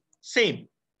figures, same.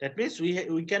 That means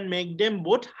we can make them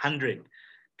both 100.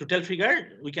 Total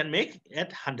figure we can make at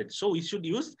 100. So we should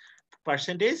use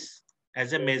percentage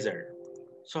as a measure.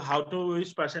 So how to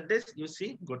use percentage? You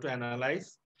see, go to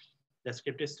analyze,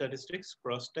 descriptive statistics,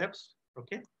 cross tabs,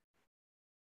 okay?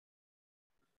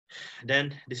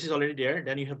 Then this is already there.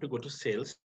 Then you have to go to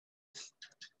sales.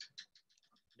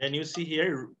 Then you see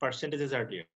here, percentages are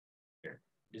there.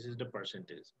 This is the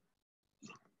percentage.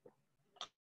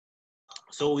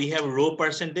 So we have row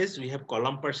percentage, we have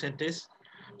column percentage.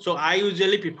 So I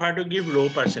usually prefer to give row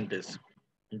percentage.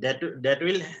 That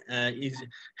will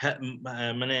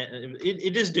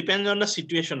it is depends on the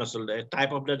situation also, the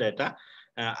type of the data.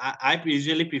 I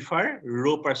usually prefer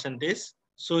row percentage,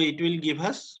 so it will give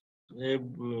us a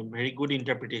very good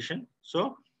interpretation.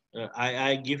 So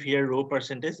I give here row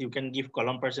percentage. You can give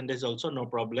column percentage also, no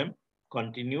problem.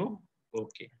 Continue.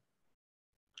 Okay.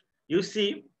 You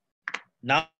see,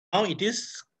 now it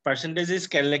is percentage is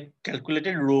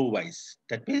calculated row wise.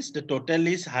 That means the total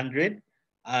is 100.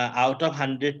 Out of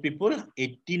 100 people,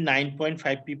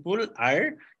 89.5 people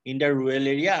are in the rural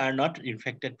area are not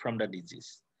infected from the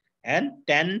disease. And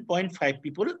 10.5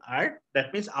 people are,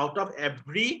 that means out of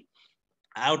every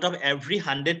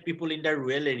 100 people in the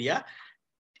rural area,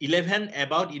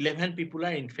 about 11 people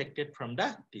are infected from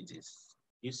the disease.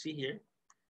 You see here,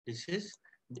 this is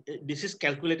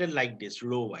calculated like this,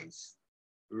 row wise.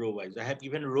 I have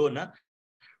given row,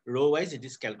 row wise, it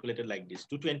is calculated like this.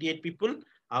 228 people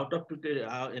out of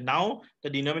now the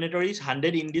denominator is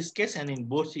 100 in this case, and in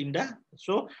both in the,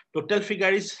 so total figure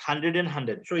is 100 and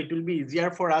 100. So it will be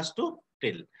easier for us to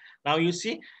tell. Now you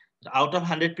see, out of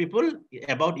 100 people,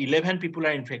 about 11 people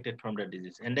are infected from the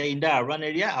disease. And in the urban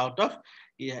area, out of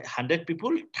 100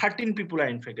 people, 13 people are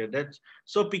infected.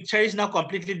 So picture is now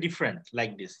completely different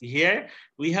like this. Here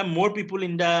we have more people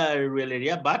in the rural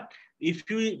area, but if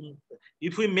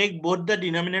we make both the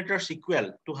denominators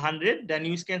equal to 100, then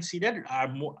you can see that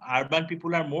urban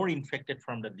people are more infected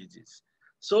from the disease.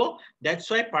 So that's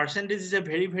why percentage is a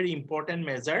very, very important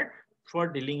measure for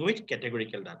dealing with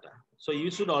categorical data. So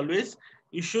you should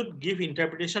give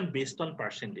interpretation based on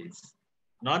percentage.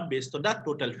 not based on the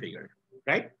total figure,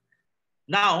 right?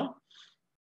 Now,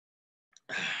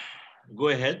 go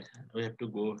ahead. We have to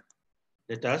go.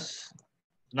 Let us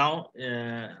now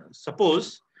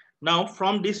suppose now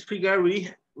from this figure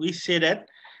we say that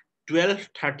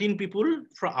 13 people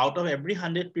from out of every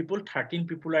 100 people, 13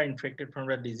 people are infected from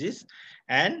the disease,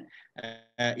 and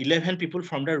 11 people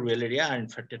from the rural area are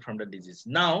infected from the disease.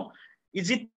 Now, is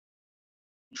it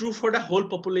true for the whole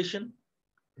population?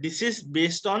 This is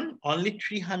based on only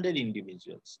 300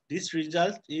 individuals. This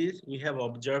result is we have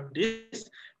observed this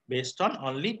based on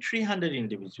only 300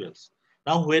 individuals.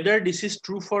 Now, whether this is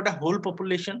true for the whole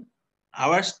population,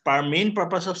 our main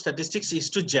purpose of statistics is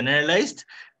to generalize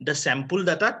the sample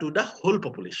data to the whole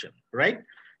population, right?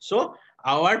 So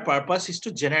our purpose is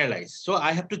to generalize. So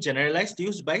I have to generalize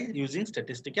this by using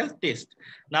statistical test.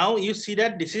 Now you see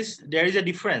that there is a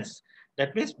difference.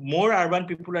 That means more urban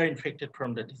people are infected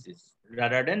from the disease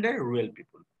rather than the rural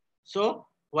people. So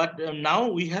what now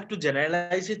we have to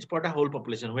generalize it for the whole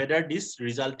population, whether this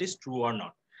result is true or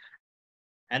not.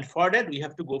 And for that, we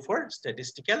have to go for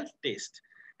statistical test.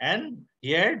 And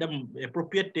here the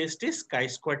appropriate test is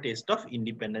chi-square test of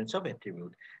independence of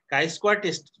attribute. Chi-square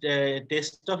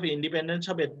test of independence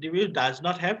of attribute does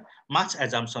not have much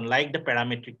assumption like the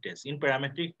parametric test. In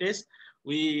parametric test,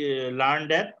 we learned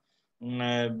that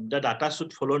the data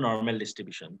should follow normal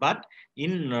distribution. But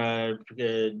in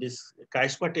this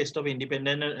chi-square test of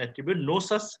independent attribute, no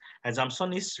such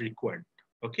assumption is required.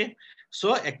 Okay,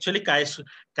 so actually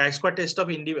chi-square test of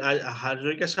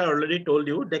Hazarika sir already told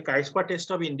you the chi-square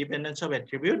test of independence of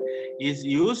attribute is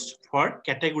used for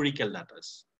categorical data.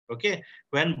 Okay,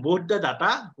 when both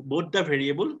the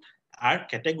variable are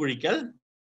categorical,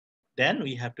 then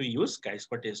we have to use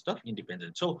chi-square test of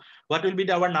independence. So what will be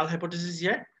our null hypothesis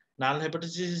here? Null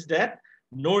hypothesis is that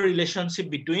no relationship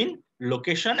between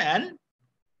location and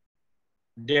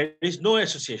there is no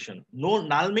association. No,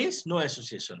 null means no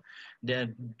association.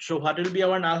 Then, so what will be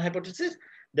our null hypothesis?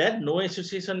 That no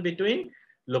association between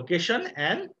location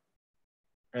and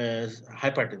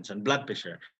hypertension, blood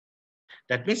pressure.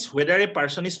 That means whether a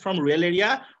person is from rural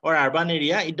area or urban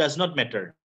area, it does not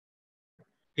matter.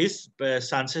 His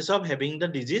chances of having the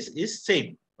disease is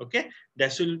same. Okay,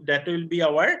 that will be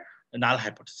our null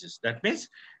hypothesis. That means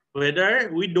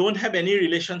whether we don't have any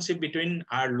relationship between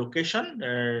our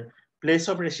location, place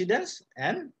of residence,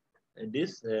 and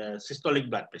this systolic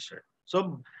blood pressure.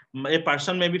 So a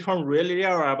person may be from rural area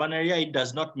or urban area, it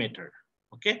does not matter.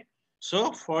 Okay,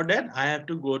 so for that I have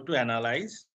to go to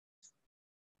analyze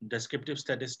descriptive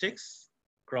statistics,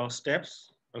 cross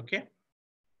steps. Okay,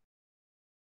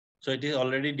 so it is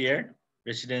already there,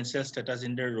 residential status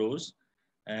in the rows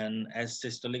and as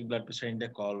systolic blood pressure in the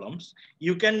columns.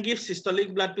 You can give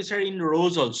systolic blood pressure in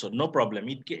rows also, no problem.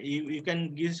 You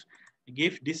can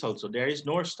give this also. There is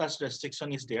no such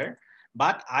restriction is there,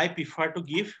 but I prefer to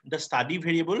give the study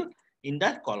variable in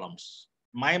the columns.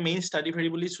 My main study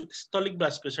variable is systolic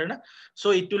blood pressure. Na?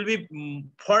 So it will be,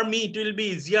 for me, it will be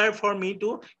easier for me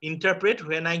to interpret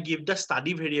when I give the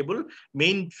study variable,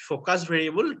 main focus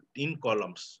variable in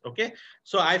columns. Okay.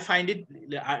 So I find it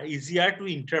easier to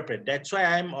interpret. That's why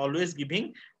I'm always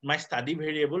giving my study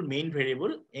variable, main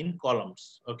variable in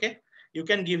columns. Okay. You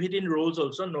can give it in rows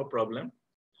also, no problem.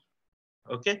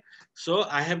 Okay, so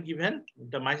I have given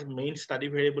my main study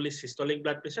variable is systolic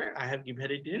blood pressure. I have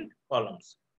given it in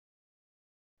columns.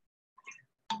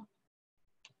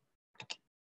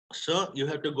 So you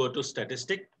have to go to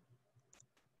statistic.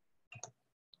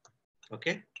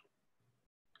 Okay,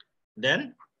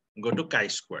 then go to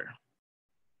chi-square.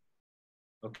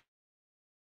 Okay,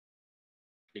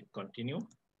 click continue.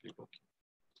 Click OK.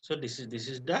 So this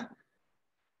is the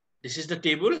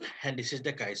table and this is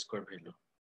the chi-square value.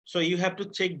 So you have to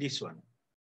check this one.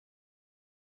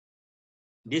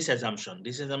 This assumption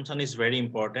is very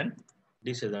important.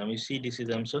 This assumption, you see this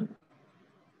assumption.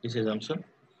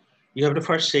 You have to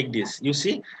first check this. You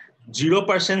see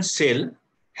 0% cell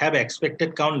have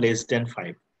expected count less than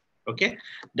 5. Okay,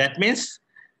 that means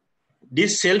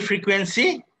this cell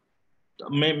frequency,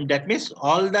 that means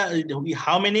all the,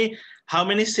 how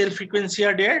many cell frequency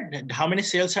are there? How many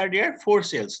cells are there? 4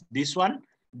 cells. This one,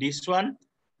 this one,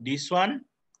 this one,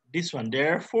 this one.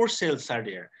 There are 4 cells are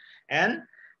there. And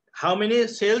how many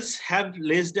cells have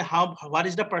less than, what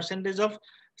is the percentage of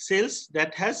cells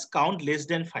that has count less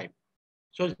than 5?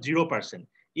 So 0%.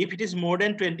 If it is more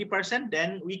than 20%,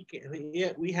 then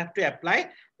we have to apply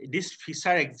this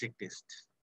Fisher-Exec test.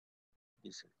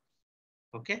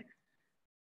 Okay.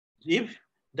 If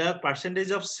the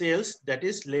percentage of cells that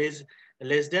is less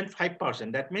than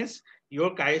 5%, that means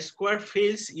your chi-square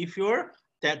fails if your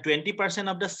 20%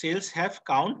 of the cells have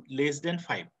count less than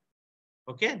 5.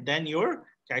 okay, then your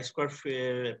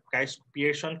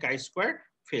Pearson chi-square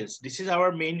fails. This is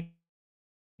our main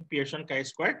Pearson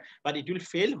chi-square, but it will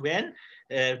fail when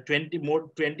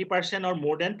 20% or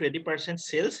more than 20%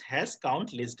 cells has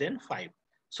count less than 5.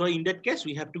 So in that case,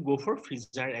 we have to go for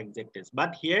Fieser exact test.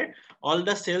 But here, all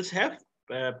the cells have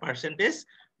percentage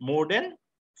more than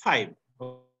 5.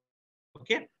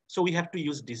 Okay, so we have to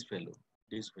use this value.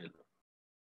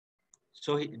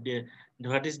 So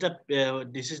what is the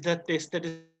this is the test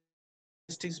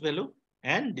statistics value,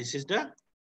 and this is the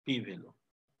p value,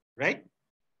 right?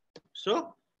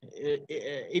 So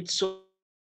it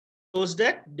shows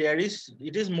that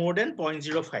it is more than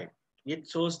 0.05. It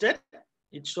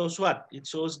shows what? It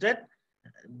shows that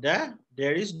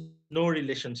there is no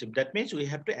relationship. That means we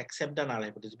have to accept the null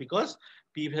hypothesis because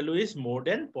p value is more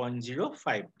than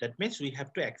 0.05. That means we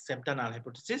have to accept the null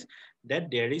hypothesis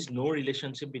that there is no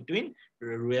relationship between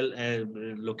real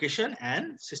location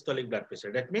and systolic blood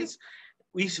pressure. That means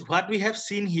what we have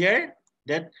seen here,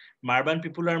 that Marban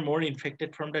people are more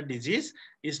infected from the disease,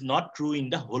 is not true in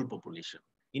the whole population.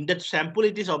 In that sample,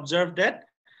 it is observed that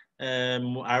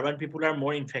urban people are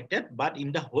more infected, but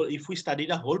in the whole, if we study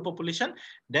the whole population,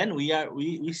 then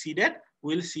we see that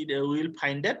we'll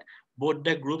find that both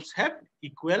the groups have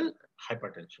equal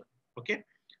hypertension. Okay,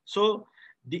 so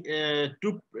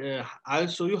I'll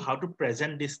show you how to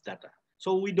present this data.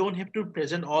 So we don't have to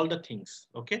present all the things.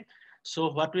 Okay,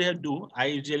 so what we have do, I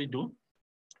usually do,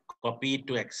 copy it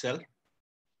to Excel.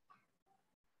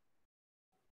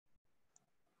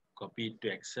 Copy it to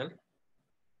Excel.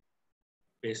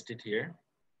 Paste it here.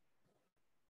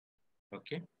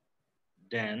 Okay.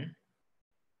 Then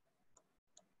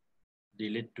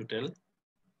delete total.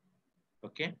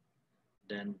 Okay.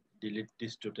 Then delete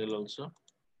this total also.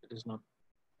 It is not.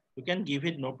 You can give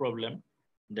it, no problem.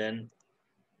 Then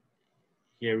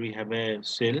here we have a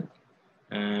cell,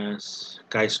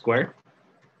 chi-square.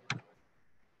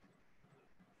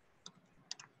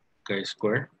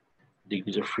 Chi-square,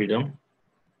 degrees of freedom,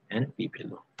 and p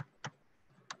value.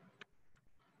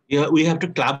 We have to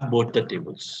club both the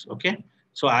tables. Okay,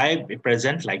 so I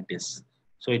present like this.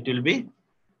 So it will be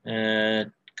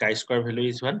chi-square value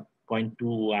is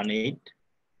 1.218,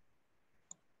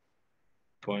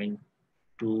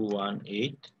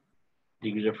 0.218.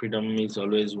 Degree of freedom is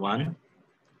always 1,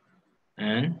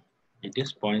 and it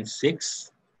is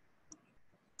 0.6,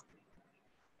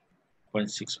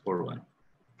 0.641.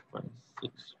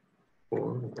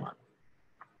 0.641.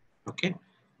 Okay,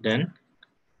 then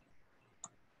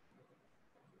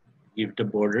give the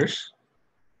borders.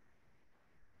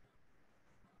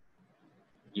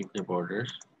 Give the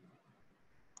borders.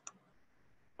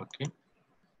 Okay,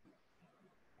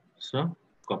 so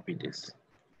copy this.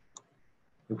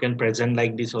 You can present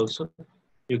like this also.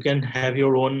 You can have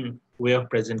your own way of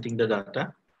presenting the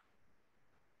data.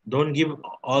 Don't give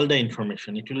all the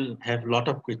information. It will have a lot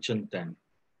of questions then.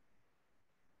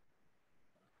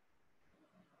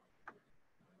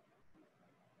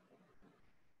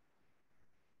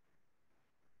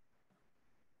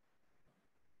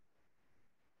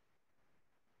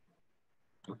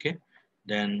 Okay,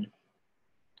 then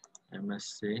I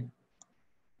must say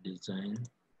design.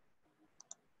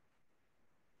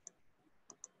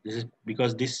 This is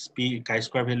because this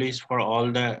chi-square value is for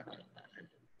all the,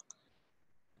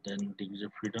 then degrees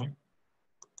of freedom.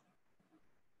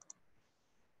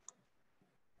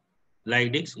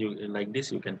 Like this,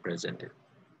 you can present it.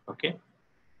 Okay.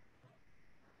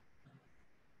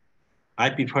 I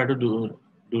prefer to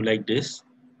do like this.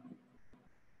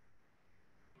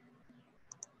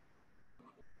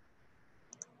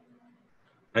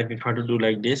 I prefer to do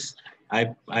like this.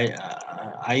 I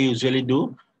usually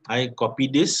do. I copy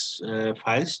this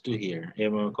files to here.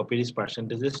 Copy these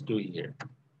percentages to here.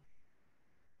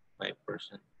 5%,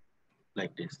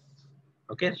 like this.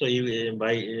 Okay, so you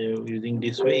by using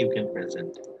this way you can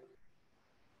present.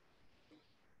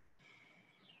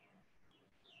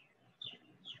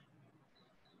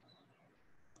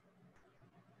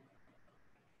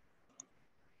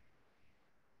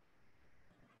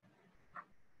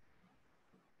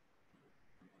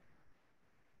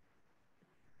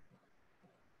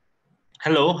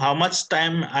 Hello, how much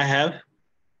time I have?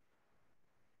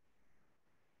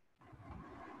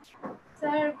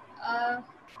 Sir,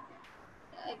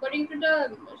 according to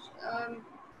the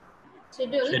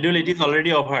schedule, it is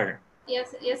already over.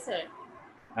 Yes, sir.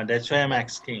 That's why I'm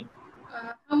asking.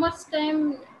 How much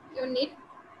time you need?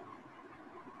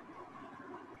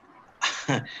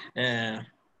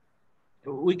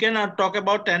 We can talk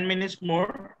about 10 minutes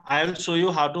more. I will show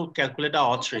you how to calculate the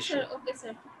odds ratio. Sir. Okay,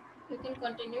 sir. You can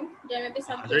continue. There may be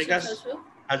some Hazarika questions also.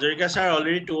 Hazarika sir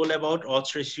already told about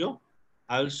odds ratio.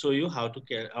 I'll show you how to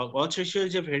odds ratio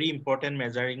is a very important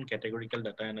measure in categorical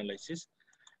data analysis.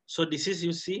 So this is,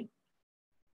 you see,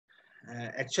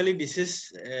 actually this is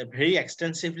very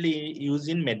extensively used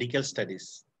in medical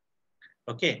studies.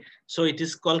 Okay, so it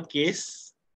is called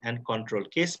case and control.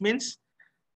 Case means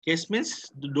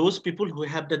those people who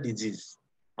have the disease,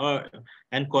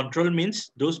 and control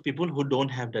means those people who don't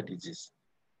have the disease.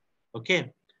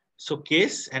 Okay, so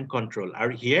case and control are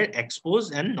here,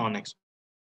 exposed and non-exposed.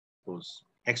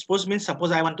 Exposed means,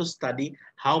 suppose I want to study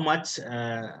how much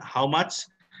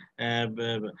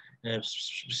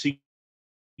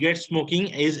cigarette smoking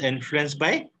is influenced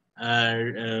by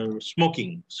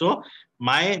smoking. So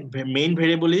my main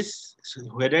variable is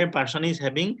whether a person is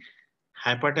having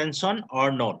hypertension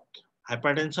or not.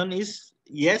 Hypertension is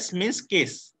yes means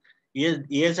case.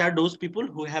 Yes are those people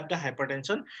who have the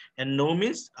hypertension, and no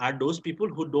means are those people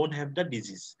who don't have the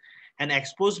disease. And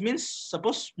exposed means,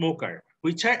 suppose smoker,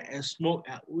 which are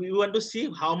we want to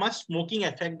see how much smoking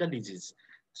affect the disease.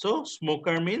 So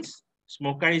smoker means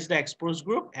smoker is the exposed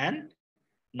group, and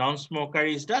non-smoker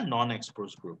is the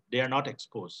non-exposed group. They are not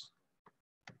exposed.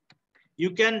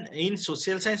 You can, in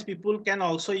social science, people can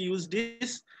also use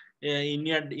this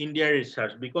in their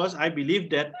research, because I believe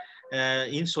that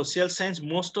in social science,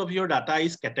 most of your data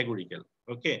is categorical.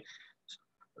 Okay.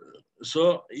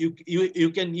 So you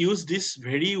can use this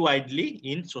very widely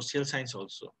in social science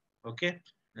also. Okay.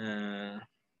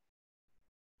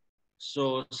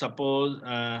 So suppose,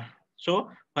 so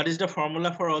what is the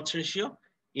formula for odds ratio?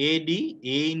 A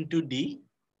into D.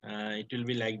 It will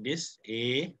be like this: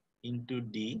 A into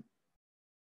D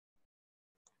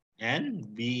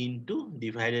and B into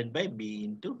divided by B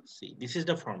into C. This is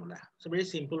the formula. It's a very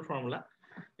simple formula.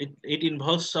 It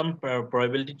involves some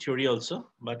probability theory also,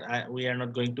 but we are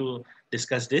not going to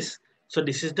discuss this. So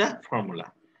this is the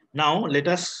formula. Now let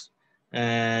us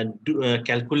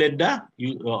calculate the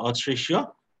odds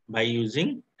ratio by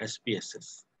using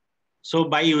SPSS. So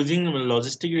by using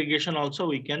logistic regression also,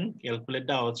 we can calculate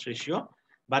the odds ratio,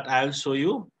 but I'll show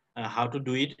you how to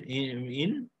do it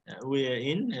in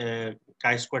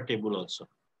chi-square table also.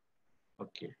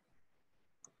 Okay.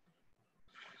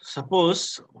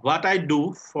 Suppose what I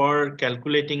do for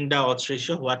calculating the odds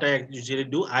ratio, what I usually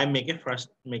do, I make a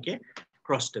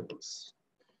cross tables.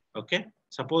 Okay.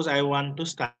 Suppose I want to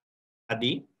study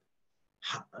I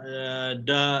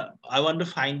want to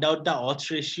find out the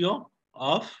odds ratio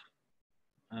of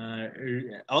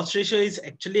odds ratio is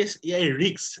actually a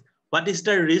risk. What is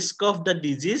the risk of the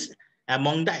disease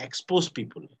among the exposed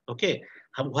people? Okay.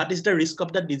 What is the risk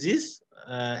of the disease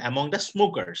among the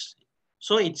smokers?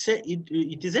 So it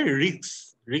is a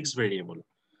risk variable.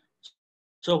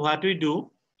 So what we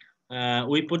do,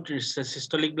 we put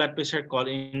systolic blood pressure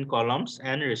in columns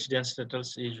and residence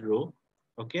status is row.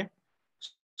 Okay.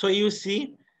 So you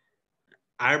see,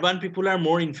 urban people are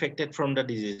more infected from the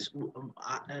disease.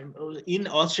 In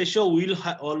odds ratio, we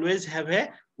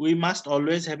must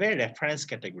always have a reference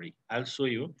category. I'll show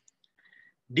you.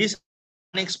 This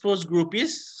unexposed group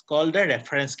is called the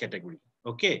reference category.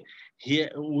 Okay,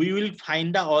 here we will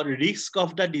find the risk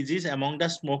of the disease among the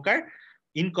smoker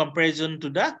in comparison to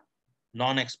the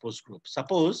non-exposed group.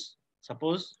 Suppose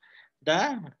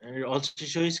the odds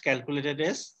ratio is calculated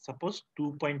as, suppose,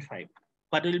 2.5.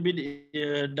 What will be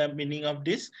the meaning of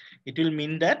this? It will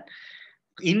mean that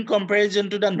in comparison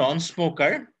to the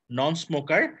non-smoker,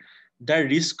 the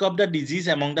risk of the disease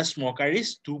among the smoker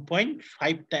is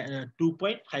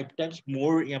 2.5 times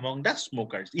more among the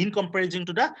smokers in comparison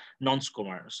to the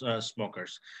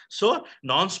non-smokers. So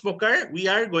non-smoker, we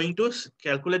are going to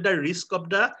calculate the risk of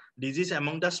the disease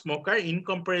among the smoker in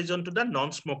comparison to the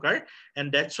non-smoker,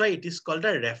 and that's why it is called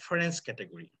a reference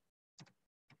category.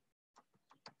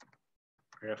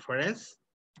 Reference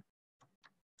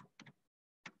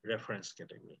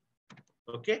category.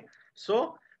 Okay,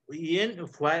 so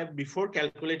before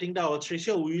calculating the odds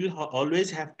ratio, we will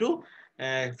always have to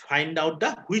find out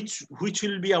the which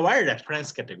will be our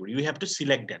reference category. We have to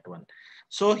select that one.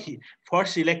 So for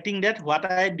selecting that, what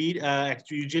I did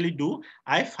usually do,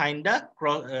 I find the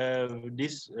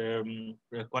this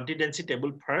contingency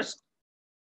table first.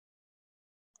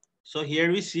 So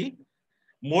here we see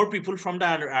more people from the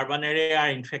urban area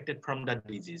are infected from the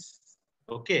disease.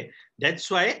 Okay, that's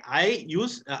why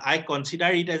I consider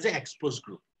it as an exposed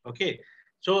group. Okay,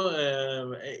 so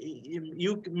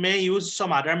you may use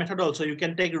some other method also. You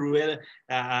can take rural,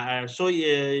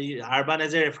 urban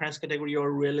as a reference category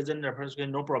or rural as a reference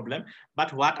category, no problem.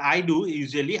 But what I do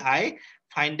usually, I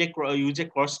use a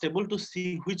cross table to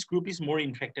see which group is more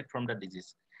infected from the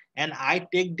disease, and I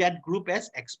take that group as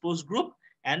exposed group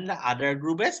and the other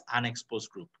group as unexposed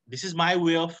group. This is my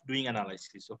way of doing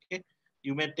analysis. Okay,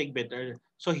 you may take better.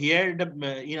 So here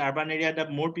in urban area, the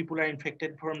more people are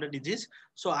infected from the disease.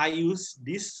 So I use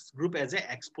this group as an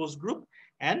exposed group,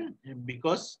 and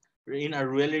because in a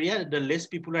rural area, the less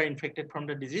people are infected from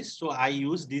the disease. So I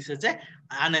use this as a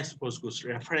unexposed group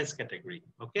reference category.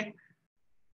 Okay.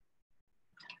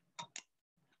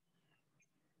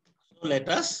 So let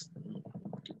us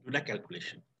do the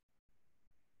calculation.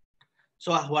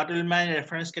 So what will my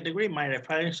reference category? My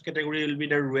reference category will be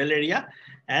the rural area,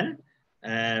 and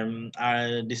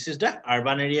this is the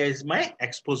urban area is my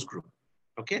exposed group.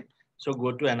 Okay. So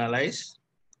go to analyze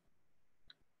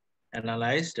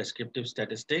descriptive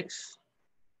statistics,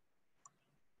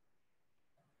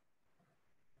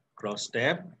 cross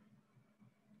tab.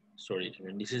 Sorry,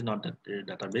 this is not the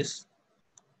database.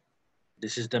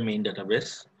 This is the main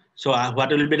database. So what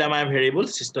will be my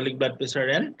variables? Systolic blood pressure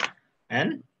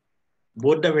and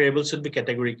both the variables should be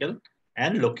categorical,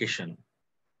 and location.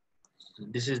 So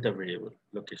this is the variable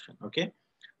location. Okay.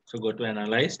 So go to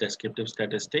analyze descriptive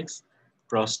statistics,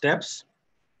 cross tabs.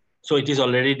 So it is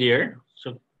already there.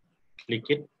 So click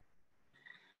it.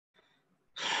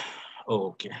 Oh,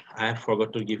 okay. I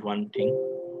forgot to give one thing.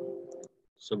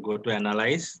 So go to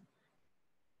analyze,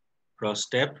 cross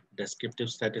tab, descriptive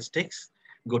statistics.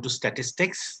 Go to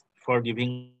statistics for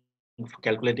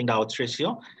calculating the odds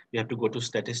ratio. We have to go to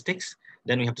statistics.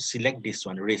 Then we have to select this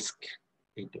one, risk.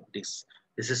 This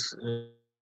is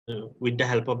with the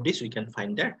help of this, we can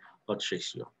find the odds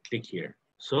ratio. Click here.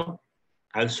 So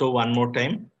I'll show one more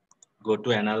time. Go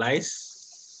to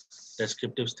analyze,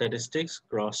 descriptive statistics,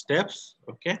 cross tabs.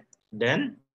 Okay.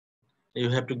 Then you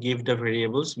have to give the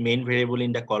variables, main variable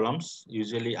in the columns.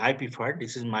 Usually I prefer,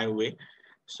 this is my way.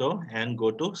 So, and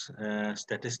go to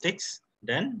statistics,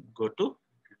 then go to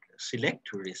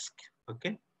select risk.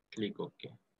 Okay, click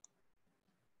OK.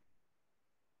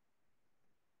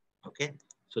 Okay,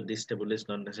 so this table is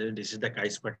not necessary. This is the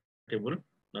chi-square table,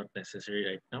 not necessary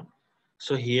right now.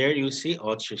 So here you see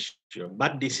odds ratio,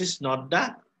 but this is not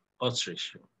the odds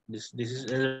ratio. This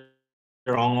is a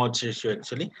wrong odds ratio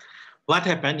actually. What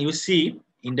happened? You see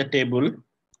in the table,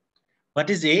 what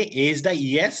is A? A is the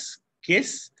ES,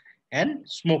 case, and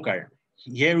smoker.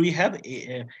 Here we have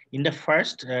in the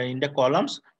first in the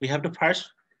columns, we have to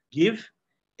first give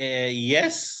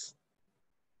yes.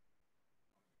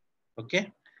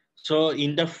 Okay. So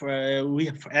in the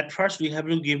at first we have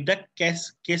to give the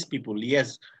case people.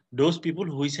 Yes, those people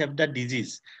who have the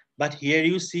disease. But here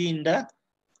you see in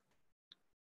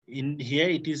here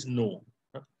it is no.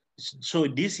 So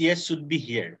this yes should be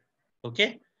here.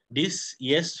 Okay. This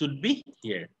yes should be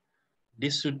here.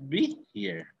 This should be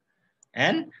here.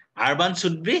 And urban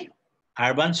should be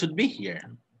here.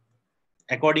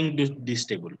 According to this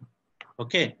table.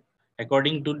 Okay.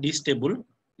 According to this table,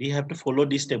 we have to follow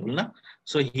this table. Now.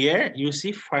 So here you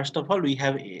see, first of all, we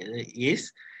have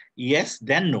is yes,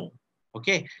 then no.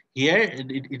 Okay. Here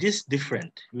it is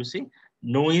different. You see,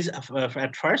 no is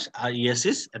at first, yes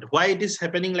is. And why it is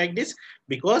happening like this?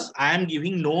 Because I am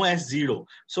giving no as 0.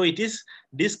 So it is,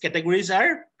 these categories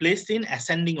are placed in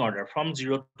ascending order from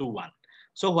 0 to 1.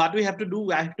 So what we have to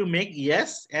do, I have to make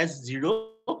yes as 0,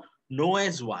 no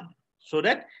as 1. So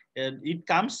that it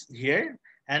comes here.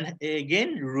 And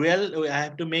again, rural, I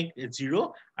have to make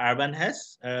 0. Urban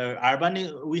has,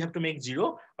 we have to make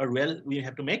 0, or rural, we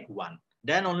have to make 1.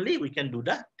 Then only we can do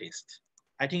the test.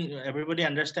 I think everybody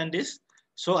understand this.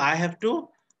 So I have to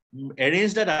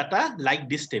arrange the data like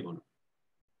this table.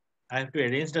 I have to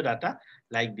arrange the data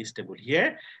like this table.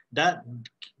 Here, the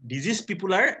disease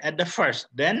people are at the first,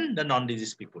 then the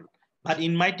non-disease people. But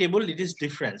in my table, it is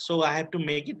different. So I have to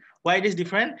make it. Why it is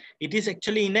different? It is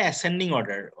actually in an ascending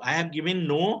order. I have given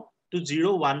no to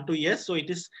 0, 1 to yes. So it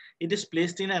is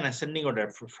placed in an ascending order.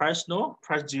 First no,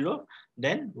 first 0,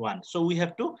 then 1. So we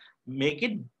have to make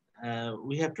it,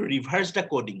 we have to reverse the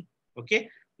coding. Okay,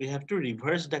 we have to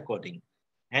reverse the coding.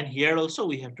 And here also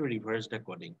we have to reverse the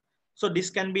coding. So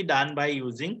this can be done by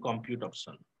using compute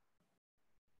option.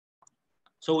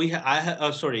 So we have,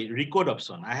 recode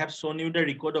option. I have shown you the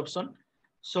recode option.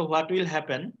 So what will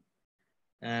happen?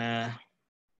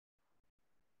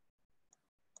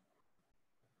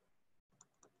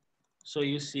 So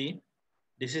you see,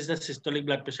 this is the systolic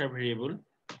blood pressure variable.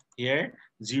 Here,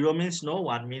 0 means no,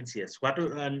 1 means yes. What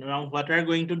now? What we are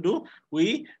going to do?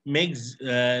 We make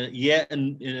we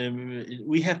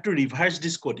have to reverse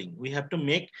this coding. We have to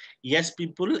make yes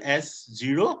people as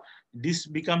 0. This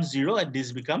becomes 0 and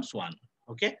this becomes 1.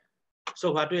 Okay.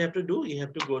 So what we have to do? We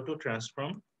have to go to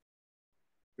transform.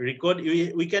 Record.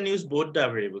 We can use both the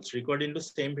variables. Record into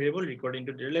same variable. Record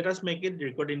into. Let us make it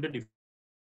record into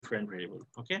different variable.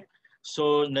 Okay.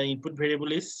 So the input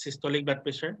variable is systolic blood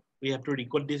pressure. We have to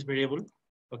record this variable.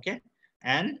 Okay.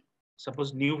 and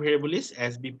suppose new variable is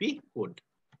SBP code.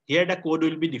 Here the code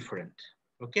will be different.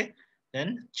 Okay,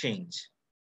 then change.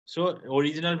 So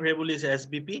original variable is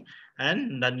SBP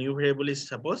and the new variable is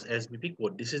suppose SBP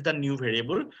code. This is the new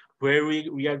variable where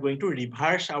we are going to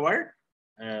reverse our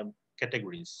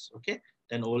categories. Okay,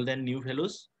 then old and new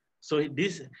values. So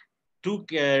this to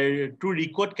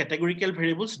recode categorical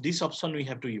variables, this option we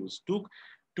have to use. To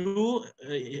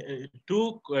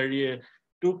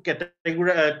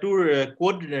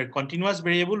code continuous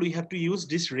variable, we have to use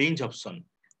this range option,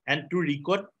 and to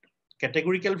record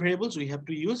categorical variables, we have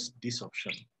to use this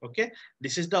option. Okay,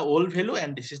 this is the old value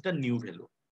and this is the new value.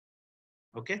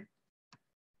 Okay,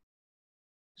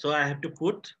 so I have to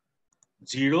put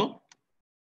 0,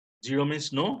 0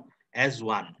 means no, as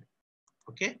 1.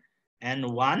 Okay, and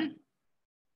 1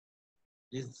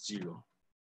 is 0.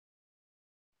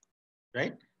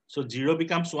 Right? So 0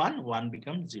 becomes 1, 1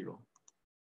 becomes 0.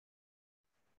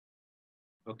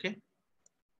 Okay.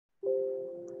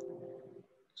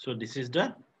 So this is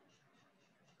the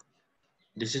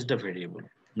variable.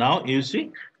 Now you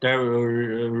see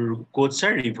the codes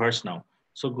are reversed now.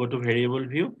 So go to variable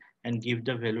view and give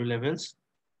the value levels.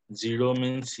 0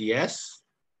 means yes,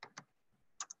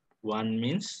 1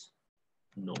 means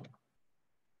no.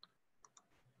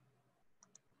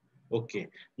 Okay.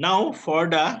 Now for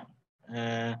the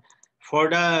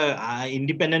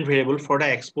independent variable, for the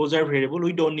exposure variable,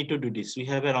 we don't need to do this. We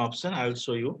have an option. I will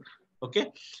show you.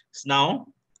 Okay. So now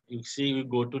you see we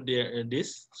go to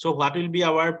this. So what will be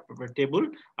our table?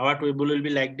 Our table will be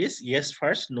like this. Yes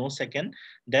first, no second.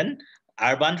 Then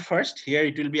urban first. Here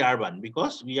it will be urban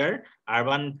because we are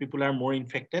urban people are more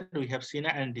infected. We have seen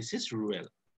it, and this is rural.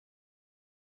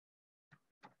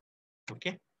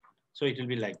 Okay. So it will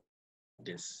be like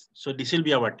this. So this will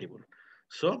be our table.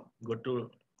 So go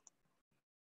to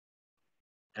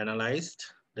analyzed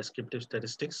descriptive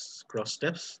statistics cross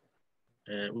steps.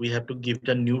 We have to give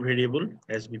the new variable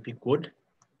SBP code.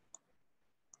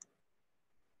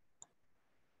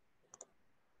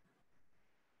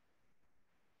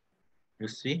 You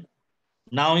see,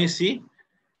 now you see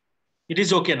it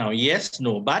is okay now. Yes,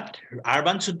 no, but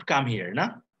urban should come here.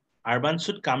 Nah? Urban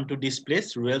should come to this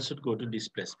place, rural should go to this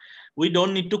place. We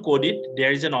don't need to code it.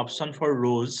 There is an option for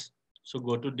rows. So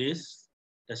go to this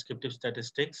descriptive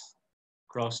statistics,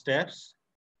 cross steps,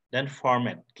 then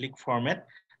format, click format.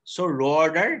 So row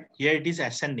order, here it is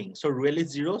ascending. So rural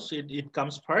is 0, so it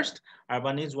comes first.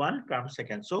 Urban is 1, comes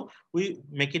second. So we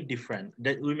make it different.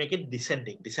 That we make it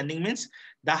descending. Descending means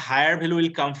the higher value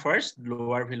will come first,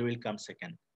 lower value will come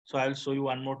second. So I'll show you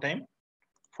one more time.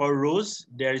 For rows,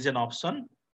 there is an option.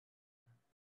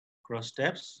 Cross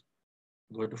steps,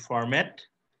 go to format,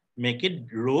 make it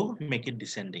row, make it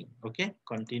descending. Okay,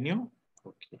 continue.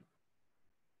 Okay.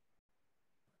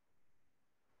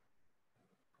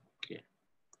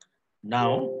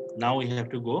 Now we have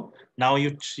to go. Now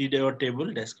you see your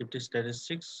table, descriptive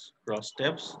statistics, cross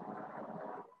steps.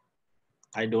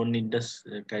 I don't need this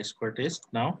chi-square test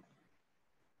now.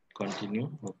 Continue.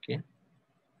 Okay.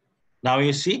 Now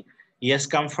you see, yes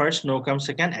come first, no come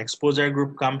second, exposure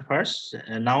group come first.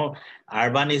 Now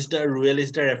urban is the, rural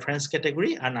is the reference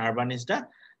category, and urban is the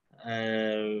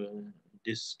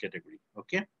this category.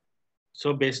 Okay.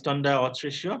 So based on the odds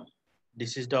ratio,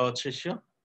 this is the odds ratio.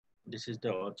 This is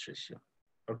the odds ratio.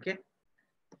 Okay.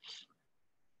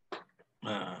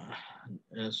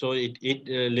 So it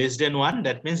less than 1,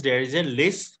 that means there is a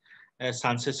less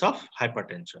chances of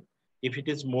hypertension. If it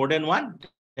is more than 1,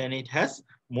 then it has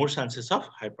more chances of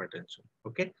hypertension.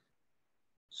 Okay.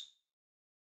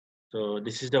 So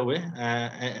this is the way.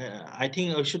 I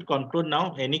think I should conclude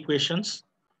now. Any questions?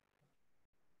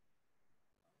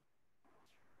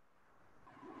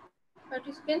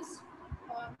 Participants,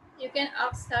 you can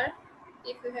ask her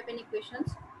if you have any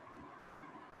questions.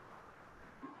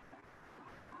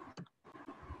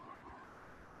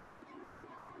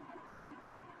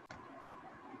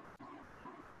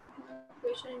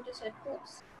 Question in the chat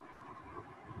box.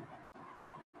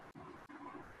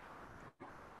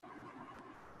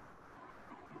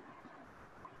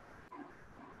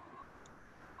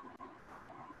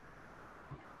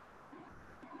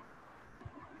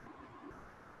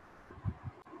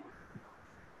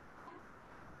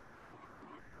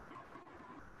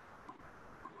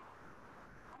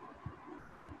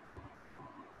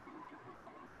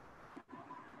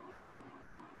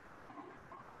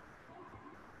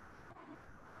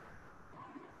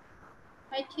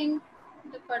 I think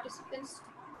the participants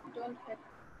don't have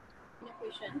any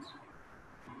questions.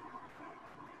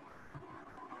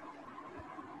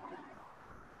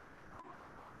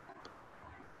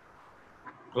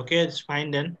 Okay, it's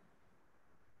fine then.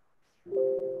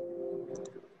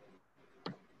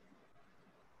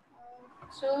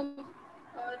 So,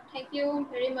 thank you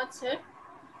very much, sir.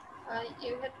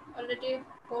 You had already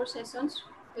 4 sessions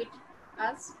with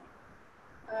us.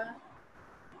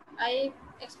 I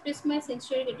express my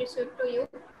sincere gratitude to you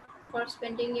for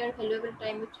spending your valuable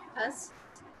time with us.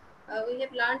 We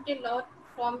have learned a lot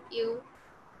from you,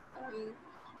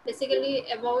 basically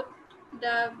about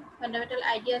the fundamental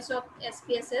ideas of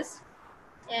SPSS,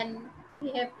 and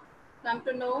we have come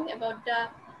to know about the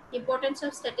importance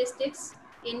of statistics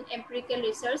in empirical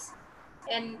research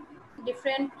and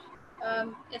different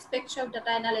aspects of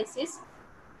data analysis.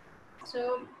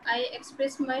 So I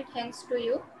express my thanks to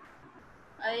you.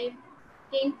 I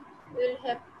think we'll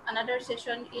have another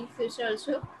session in future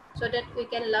also, so that we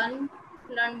can learn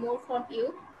more from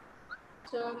you.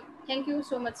 So thank you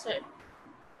so much, sir.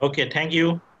 Okay, thank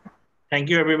you. Thank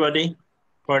you, everybody,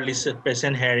 for listening,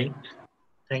 patient hearing.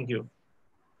 Thank you.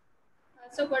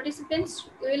 So participants,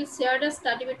 we will share the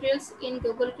study materials in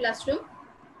Google Classroom,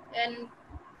 and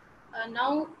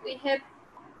now we have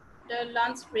the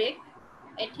lunch break.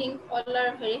 I think all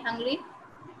are very hungry.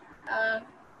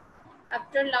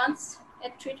 After lunch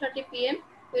at 3:30 p.m.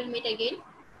 we'll meet again.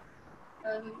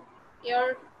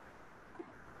 Your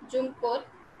Zoom code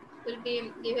will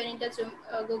be given in the Zoom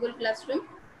Google Classroom.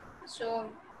 So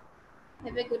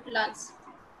have a good lunch.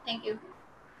 Thank you.